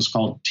days, it was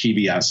called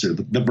TBS, or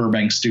the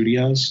Burbank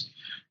Studios.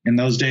 In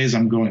those days,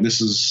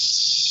 this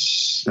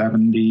is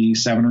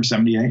 77 or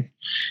 78.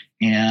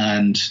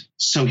 And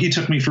so he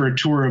took me for a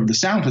tour of the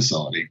sound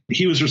facility.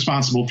 He was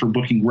responsible for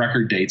booking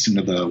record dates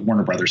into the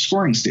Warner Brothers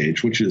scoring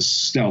stage, which is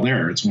still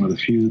there. It's one of the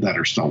few that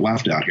are still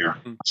left out here.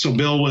 So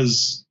Bill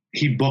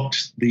he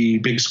booked the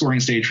big scoring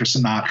stage for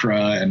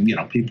Sinatra and,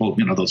 people,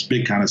 those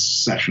big kind of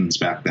sessions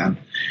back then.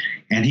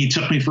 And he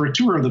took me for a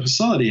tour of the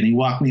facility, and he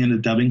walked me into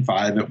Dubbing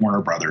 5 at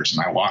Warner Brothers.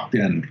 And I walked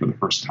in for the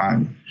first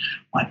time,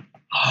 like,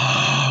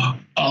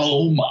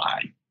 oh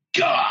my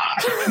God,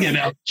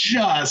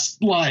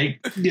 just like,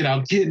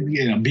 beyond Kid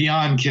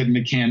in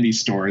the Candy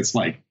Store. It's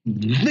like,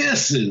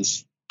 this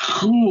is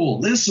cool.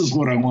 This is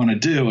what I want to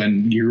do.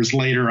 And years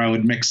later, I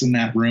would mix in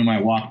that room.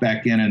 I walked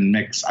back in and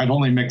mix. I've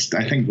only mixed,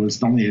 I think it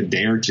was only a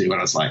day or two. And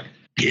I was like,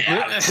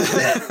 yeah,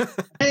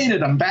 I hate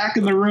it. I'm back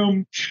in the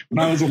room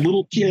when I was a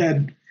little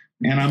kid.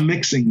 And I'm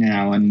mixing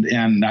now,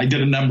 and I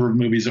did a number of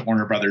movies at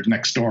Warner Brothers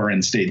next door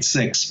in Stage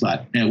 6,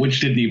 but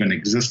which didn't even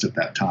exist at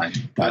that time.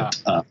 But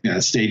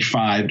Stage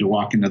 5, to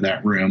walk into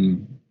that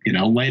room,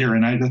 later,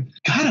 and I go,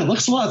 God, it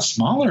looks a lot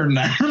smaller than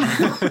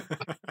that.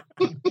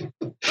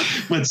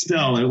 But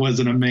still, it was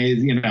an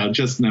amazing,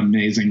 just an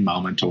amazing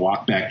moment to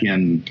walk back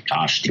in,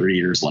 3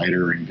 years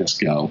later, and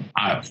just go,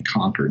 I've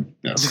conquered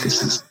this.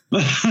 This is.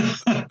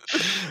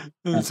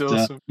 That's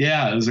awesome.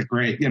 It was a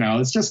great,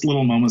 it's just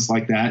little moments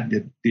like that.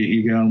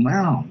 You go,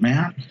 wow,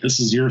 man,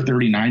 this is year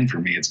 39 for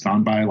me. It's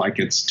gone by like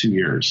it's 2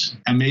 years.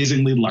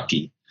 Amazingly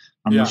lucky.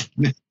 I'm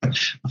the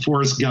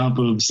Forrest Gump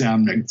of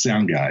sound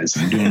guys.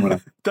 I'm doing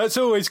what That's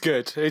always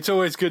good. It's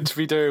always good to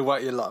be doing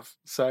what you love.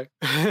 So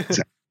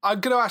I'm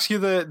going to ask you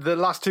the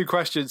last 2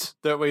 questions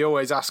that we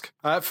always ask.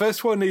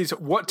 First one is,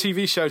 what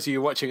TV shows are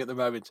you watching at the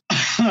moment?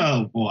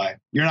 Oh boy,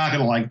 you're not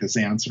going to like this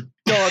answer.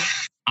 Go on.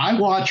 I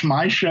watch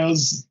my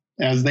shows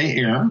as they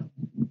air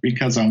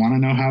because I want to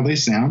know how they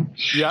sound.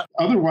 Yeah.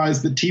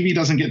 Otherwise, the TV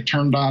doesn't get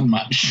turned on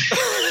much.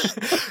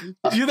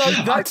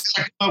 That's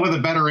I come up with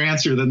a better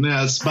answer than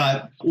this.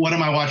 But what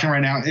am I watching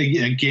right now?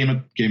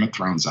 Game of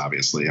Thrones,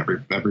 obviously.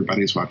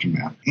 Everybody's watching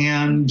that.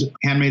 And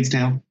Handmaid's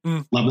Tale.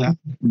 Love that.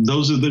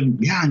 Those are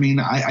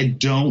I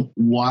don't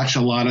watch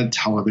a lot of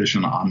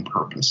television on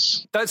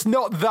purpose. That's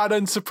not that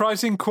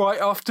unsurprising.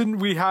 Quite often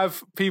we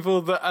have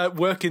people that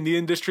work in the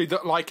industry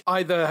that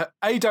either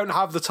A, don't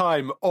have the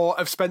time or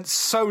have spent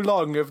so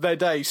long of their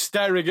day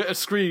staring at a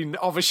screen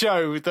of a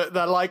show that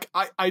they're like,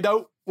 I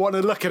don't want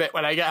to look at it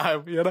when I get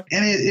home, And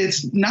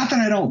it's not that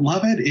I don't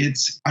love it.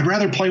 It's I'd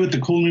rather play with the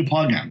cool new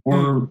plugin.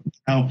 Or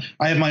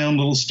I have my own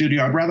little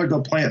studio. I'd rather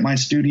go play at my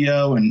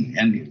studio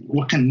and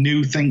what kind of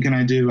new thing can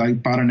I do? I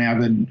bought an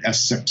Avid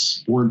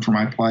S6 board for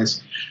my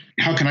place.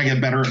 How can I get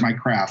better at my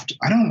craft?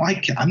 I don't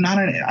like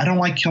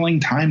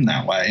killing time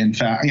that way. In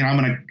fact,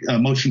 I'm a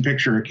Motion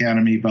Picture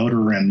Academy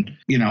voter and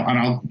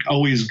I'll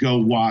always go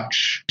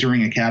watch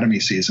during Academy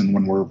season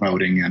when we're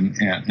voting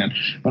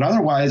but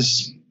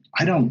otherwise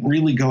I don't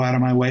really go out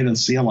of my way to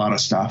see a lot of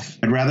stuff.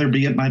 I'd rather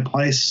be at my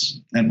place,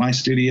 at my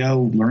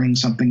studio, learning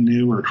something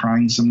new or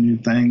trying some new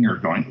thing or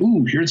going,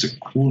 ooh, here's a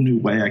cool new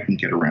way I can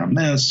get around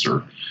this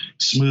or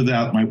smooth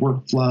out my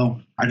workflow.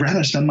 I'd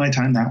rather spend my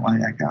time that way,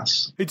 I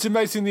guess. It's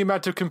amazing the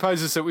amount of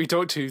composers that we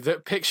talk to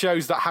that pick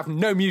shows that have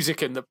no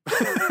music in them.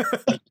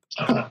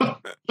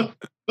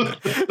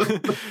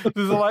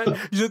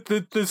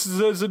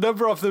 There's a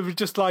number of them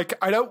just like,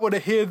 I don't want to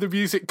hear the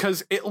music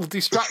because it'll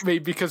distract me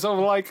because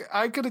I'm like,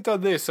 I could have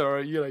done this or,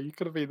 you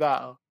could have been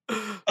that.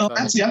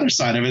 That's the other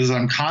side of it is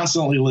I'm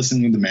constantly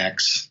listening to the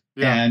mix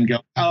and go,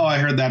 oh, I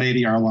heard that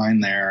ADR line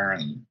there.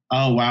 And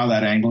oh, wow,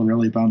 that angle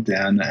really bumped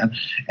in.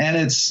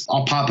 And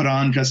I'll pop it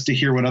on just to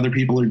hear what other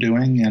people are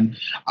doing. And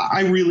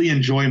I really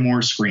enjoy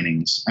more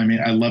screenings. I mean,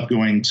 I love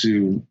going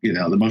to,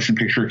 the Motion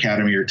Picture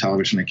Academy or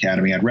Television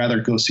Academy. I'd rather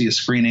go see a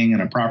screening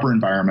in a proper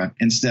environment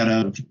instead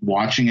of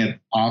watching it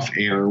off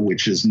air,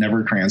 which is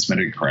never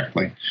transmitted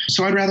correctly.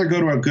 So I'd rather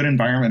go to a good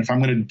environment. If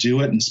I'm going to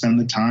do it and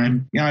spend the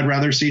time, I'd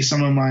rather see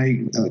some of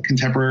my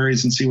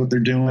contemporaries and see what they're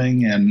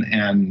doing and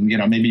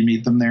maybe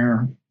meet them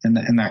there. In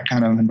that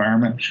kind of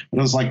environment. But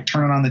it was like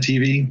turning on the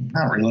TV.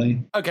 Not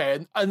really.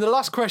 Okay. And the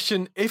last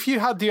question, if you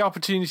had the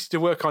opportunity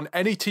to work on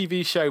any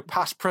TV show,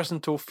 past,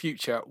 present, or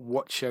future,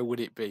 what show would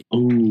it be?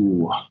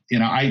 Ooh,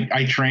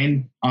 I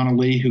trained Anna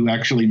Lee, who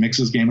actually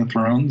mixes Game of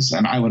Thrones,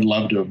 and I would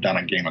love to have done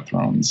a Game of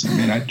Thrones. I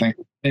mean, I think,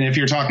 and if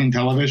you're talking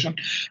television,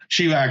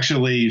 she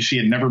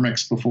had never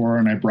mixed before,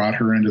 and I brought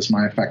her in as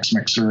my effects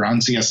mixer on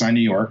CSI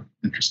New York,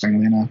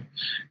 interestingly enough.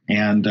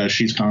 And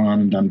she's gone on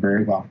and done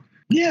very well.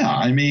 Yeah,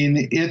 I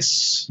mean,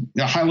 it's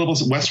a high level.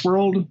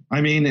 Westworld,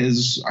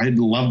 I'd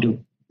love to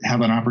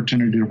have an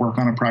opportunity to work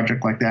on a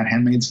project like that.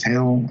 Handmaid's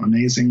Tale,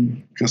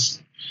 amazing.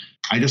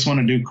 I just want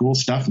to do cool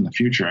stuff in the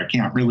future. I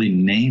can't really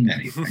name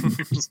anything.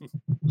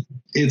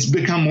 It's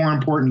become more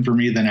important for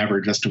me than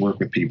ever just to work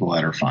with people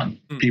that are fun,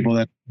 people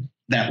that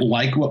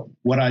like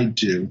what I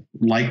do,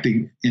 like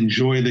to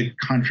enjoy the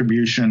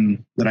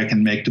contribution that I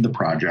can make to the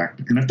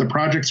project. And if the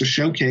project's a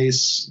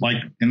showcase, like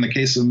in the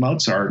case of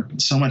Mozart,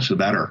 so much the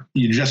better.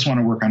 You just want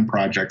to work on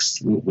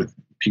projects with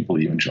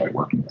people you enjoy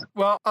working with.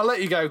 Well, I'll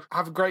let you go.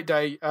 Have a great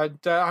day. And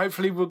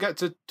hopefully we'll get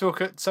to talk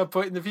at some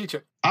point in the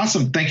future.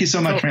 Awesome. Thank you so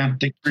much, man.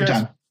 Thank you for your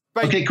time.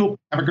 Bye. Okay, cool.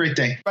 Have a great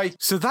day. Bye.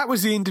 So that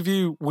was the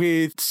interview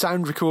with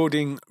sound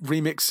recording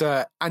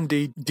remixer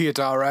Andy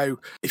Diodaro.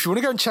 If you want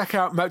to go and check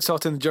out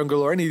Mozart in the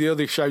Jungle or any of the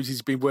other shows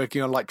he's been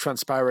working on, like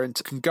Transparent,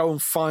 you can go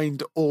and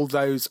find all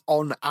those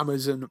on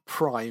Amazon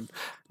Prime.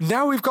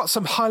 Now we've got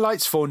some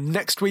highlights for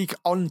next week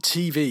on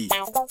TV.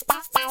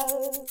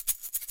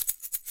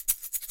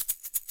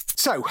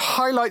 So,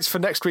 highlights for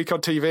next week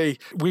on TV.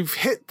 We've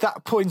hit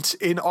that point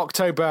in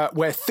October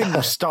where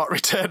things start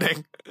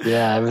returning.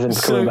 Yeah,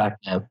 everything's coming back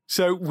now.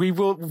 So we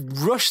will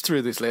rush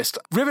through this list.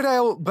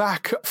 Riverdale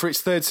back for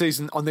its third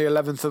season on the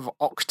 11th of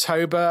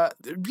October.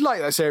 Like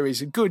that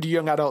series, a good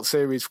young adult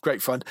series,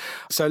 great fun.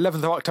 So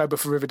 11th of October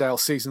for Riverdale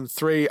season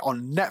 3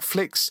 on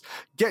Netflix.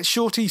 Get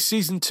Shorty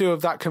season 2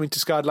 of that coming to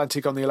Sky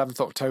Atlantic on the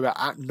 11th of October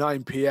at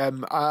 9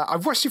 p.m.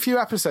 I've watched a few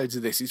episodes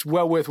of this. It's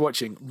well worth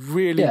watching.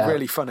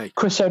 Really funny.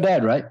 Chris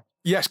O'Dowd, right?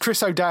 Yes,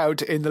 Chris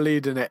O'Dowd in the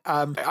lead in it.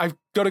 I've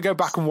got to go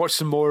back and watch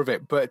some more of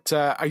it, but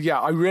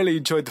I really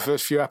enjoyed the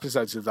first few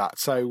episodes of that.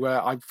 So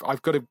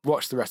I've got to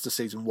watch the rest of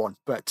season 1.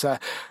 But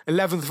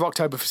 11th of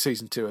October for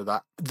season 2 of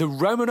that. The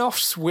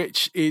Romanoffs,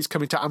 which is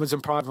coming to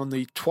Amazon Prime on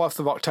the 12th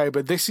of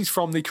October. This is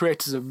from the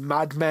creators of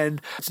Mad Men.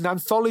 It's an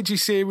anthology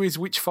series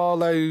which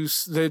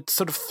follows the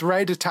sort of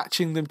thread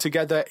attaching them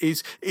together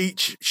is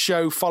each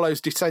show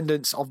follows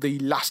descendants of the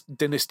last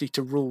dynasty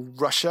to rule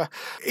Russia.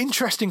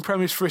 Interesting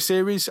premise for a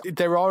series.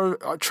 There are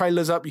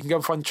trailers up. You can go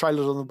and find the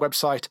trailers on the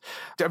website.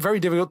 Very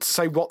difficult to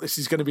say what this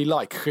is going to be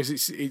like because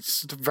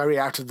it's very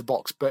out of the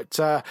box. But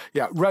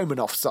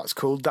Romanoffs, that's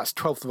called. That's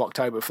 12th of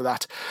October for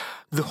that.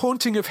 The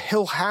Haunting of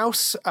Hill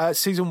House,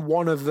 season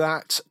 1 of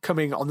that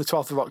coming on the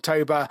 12th of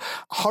October.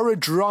 Horror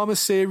drama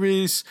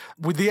series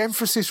with the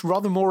emphasis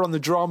rather more on the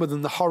drama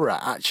than the horror,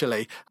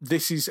 actually.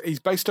 This is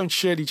based on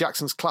Shirley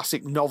Jackson's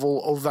classic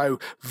novel, although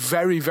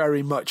very,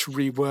 very much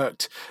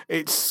reworked.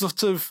 It's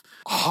sort of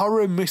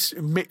horror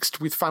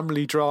mixed with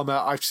family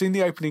drama. I've seen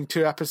the opening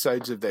 2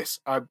 episodes of this.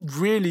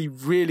 Really,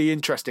 really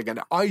interesting.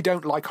 And I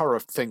don't like horror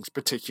things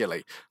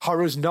particularly.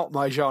 Horror's not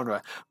my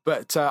genre,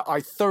 but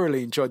I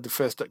thoroughly enjoyed the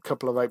first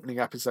couple of opening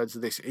episodes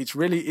of this. It's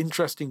really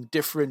interesting,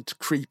 different,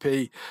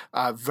 creepy,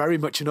 very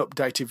much an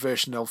updated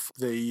version of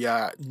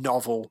the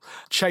novel.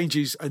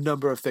 Changes a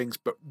number of things,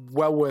 but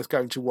well worth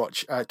going to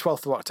watch.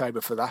 12th of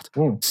October for that.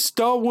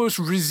 Star Wars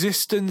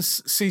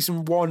Resistance,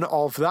 season 1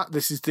 of that.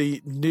 This is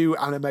the new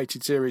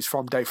animated series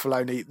from Dave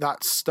Filoni.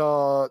 That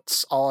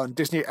starts on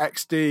Disney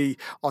XD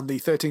on the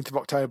 13th of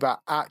October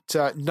at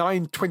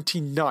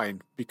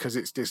 9:29 because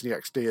it's Disney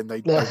XD and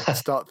they don't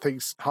start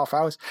things half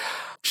hours.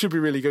 Should be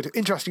really good.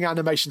 Interesting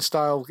animation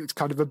style. It's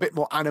kind of a bit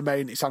more anime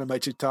in its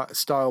animated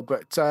style,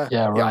 but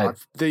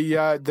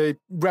the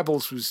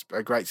Rebels was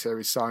a great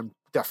series, so I'm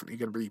definitely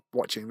going to be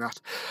watching that.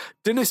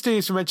 Dynasty,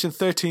 as we mentioned,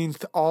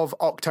 13th of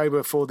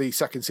October for the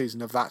second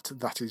season of that.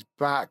 That is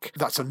back.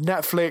 That's on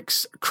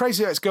Netflix.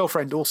 Crazy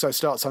Ex-Girlfriend also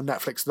starts on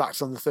Netflix.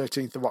 That's on the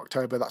 13th of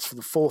October. That's for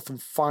the 4th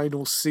and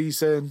final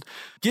season.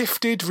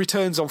 Gifted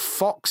returns on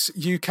Fox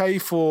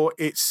UK for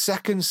its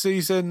second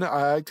season.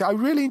 I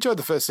really enjoyed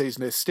the first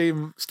season. It's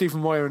Stephen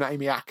Moyer and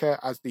Amy Acker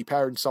as the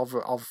parents of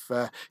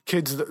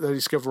kids that they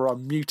discover are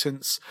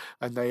mutants,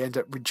 and they end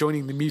up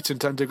rejoining the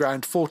mutant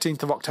underground.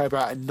 14th of October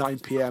at 9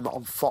 p.m.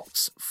 on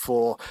Fox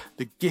for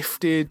The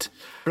Gifted.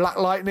 Black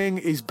Lightning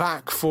is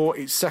back for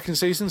its second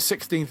season,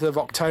 16th of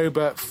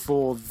October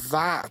for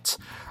that.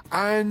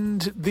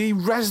 And The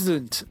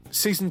Resident,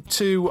 season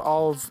 2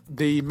 of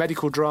the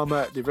medical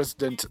drama The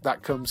Resident,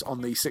 that comes on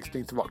the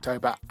 16th of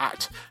October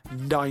at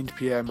 9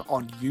 p.m.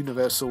 on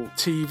Universal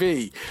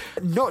TV.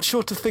 Not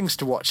short of things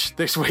to watch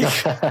this week.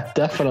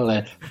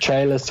 Definitely.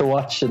 Trailers to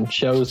watch and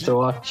shows to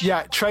watch.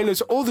 Yeah,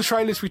 trailers. All the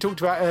trailers we talked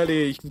about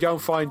earlier, you can go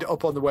and find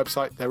up on the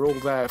website. They're all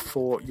there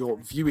for your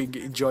viewing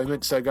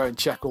enjoyment, so go and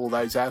check all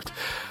those out.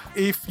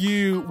 If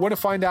you want to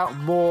find out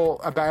more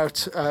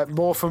about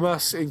more from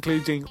us,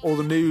 including all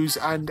the news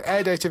and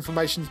air date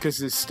information, because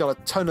there's still a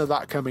ton of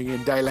that coming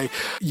in daily,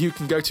 you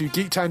can go to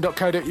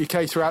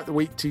geektown.co.uk throughout the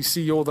week to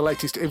see all the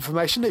latest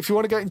information. If you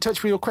want to get in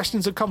touch with your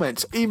questions and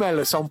comments, email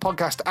us on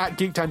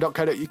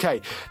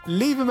podcast@geektown.co.uk.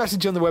 Leave a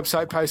message on the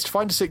website post.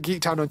 Find us at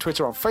Geektown on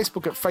Twitter, on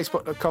Facebook at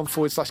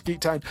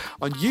facebook.com/geektown,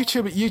 on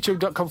YouTube at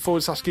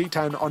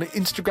youtube.com/geektown, on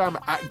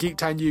Instagram at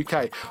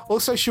geektownuk.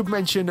 Also should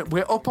mention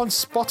we're up on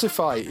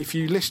Spotify. If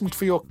you listen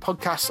for your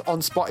podcasts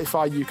on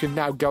Spotify, you can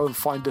now go and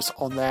find us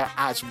on there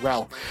as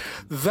well.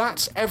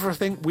 That's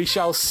everything. We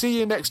shall see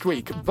you next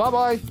week.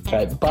 Bye-bye.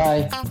 Okay,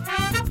 bye.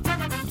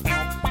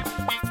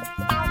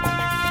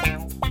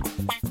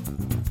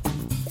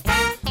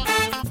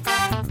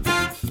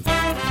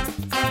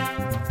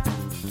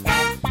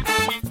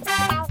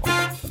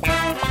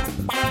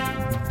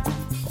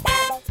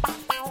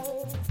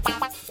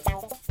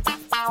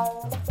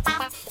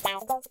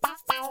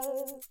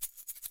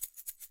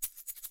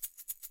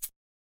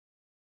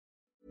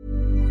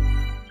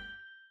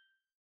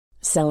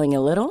 Selling a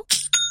little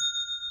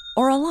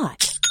or a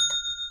lot?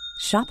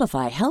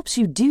 Shopify helps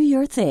you do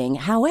your thing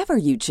however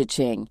you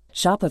cha-ching.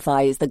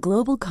 Shopify is the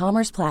global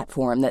commerce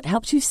platform that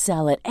helps you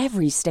sell at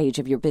every stage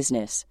of your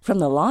business. From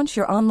the launch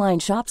your online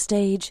shop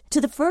stage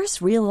to the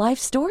first real-life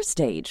store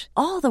stage,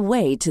 all the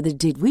way to the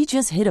did we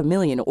just hit a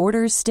million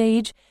orders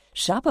stage.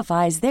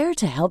 Shopify is there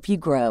to help you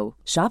grow.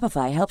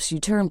 Shopify helps you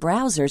turn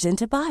browsers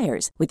into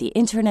buyers with the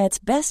internet's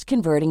best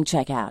converting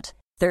checkout.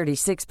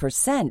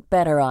 36%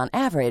 better on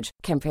average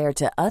compared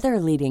to other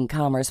leading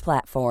commerce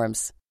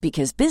platforms.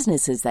 Because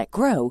businesses that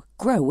grow,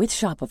 grow with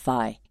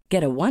Shopify.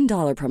 Get a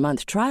 $1 per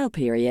month trial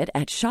period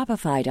at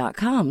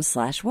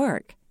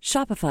shopify.com/work.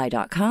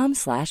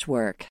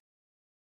 Shopify.com/work.